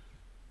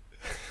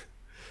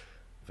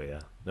 But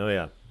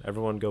yeah,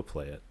 everyone go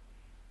play it.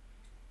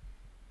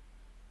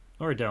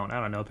 Or don't. I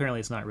don't know. Apparently,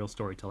 it's not real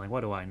storytelling.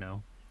 What do I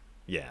know?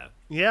 Yeah.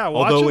 Yeah,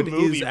 watch Although a it is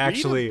movie,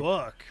 actually- read a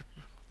book.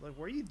 Like,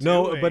 what are you doing?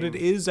 No, but it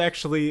is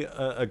actually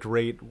a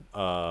great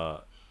interactive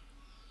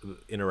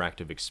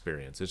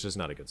experience. It's just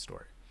not a good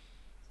story.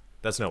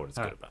 That's not what it's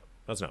good about.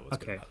 That's not what's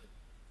good Okay. about it.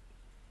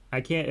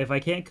 If I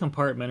can't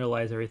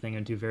compartmentalize everything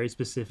into very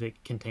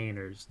specific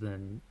containers,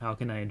 then how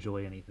can I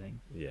enjoy anything?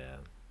 Yeah.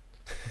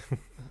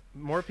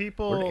 More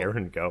people. Where'd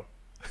Aaron go?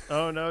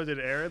 Oh no, did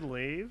Aaron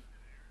leave?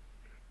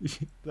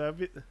 That'd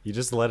be... You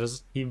just let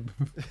us. He,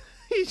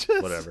 He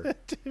just Whatever.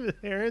 Did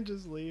Aaron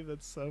just leave?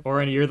 That's so.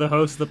 Oren, you're the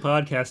host of the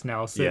podcast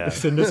now. Yeah.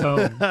 Send us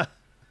home.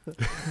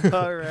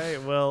 All right.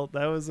 Well,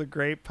 that was a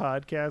great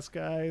podcast,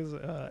 guys.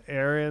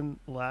 Aaron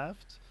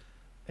left,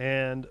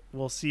 and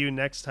we'll see you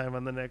next time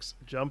on the next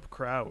Jump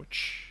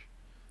Crouch.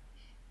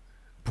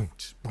 Boom,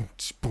 boom,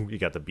 boom. You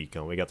got the beat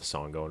going. We got the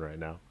song going right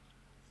now.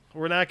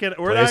 We're not gonna.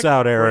 Play us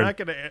out, We're Aaron. not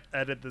gonna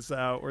edit this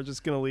out. We're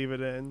just gonna leave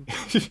it in.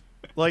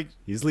 Like,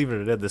 He's leaving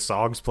it in. The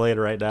song's playing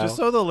right now. just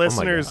so the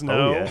listeners God.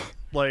 know, Oh, yeah.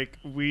 like,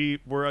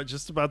 we're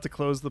just about to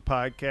close the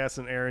podcast,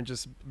 and Aaron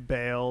just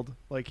bailed.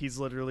 Like, he's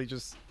literally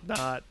just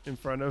not in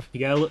front of. He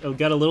got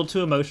a little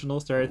too emotional.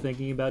 Started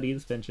thinking about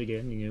Edith Finch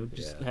again.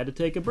 Just Yeah. had to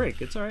take a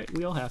break. It's all right.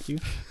 We all have to.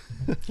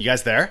 You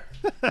guys there?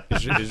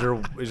 Is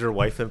your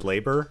wife in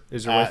labor?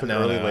 Is your wife in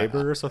early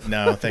labor or something?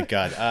 No, thank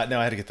God. No,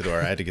 I had to get the door.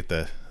 I had to get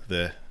the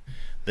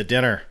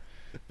dinner,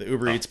 the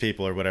Uber Eats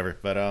people or whatever.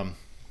 But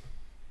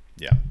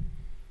yeah,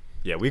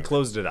 Yeah, we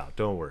closed it out.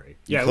 Don't worry.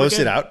 you Yeah, closed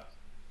we're it good. out.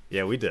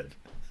 Yeah, we did.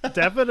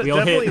 Definitely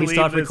we leave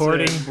stopped this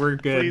recording. in. We're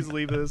good. Please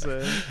leave this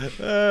in.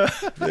 I'm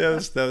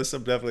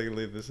definitely gonna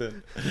leave this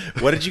in.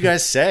 What did you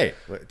guys say?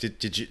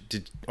 Did you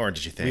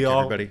thank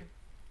everybody?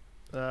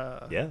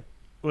 Yeah.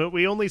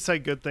 We only say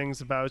good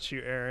things about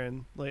you,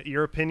 Aaron. Like,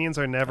 your opinions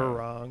are never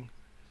wrong.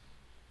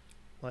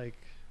 Like,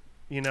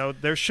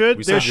 there should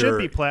be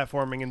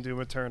platforming in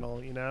Doom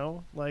Eternal.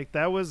 Like,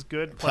 that was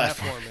good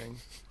platforming.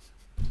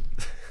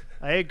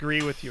 I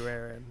agree with you,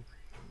 Aaron.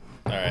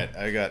 All right,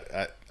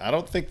 I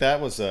don't think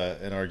that was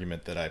an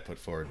argument that I put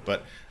forward,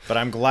 but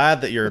I'm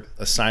glad that you're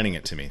assigning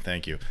it to me.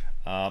 Thank you.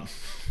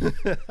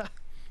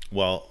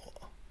 Well,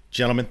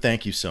 gentlemen,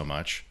 thank you so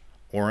much.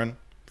 Oren,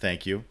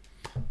 thank you,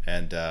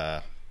 and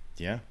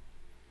yeah,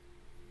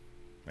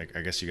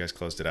 I guess you guys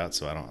closed it out,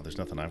 so there's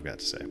nothing I've got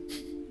to say.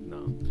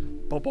 No.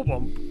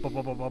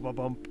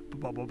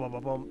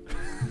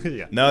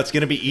 Yeah. No, it's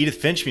gonna be Edith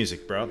Finch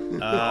music, bro.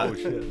 Oh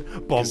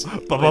shit.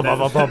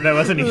 That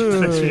wasn't even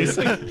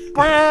music. It's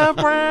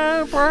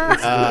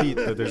the beat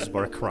that there's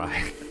more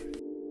crying.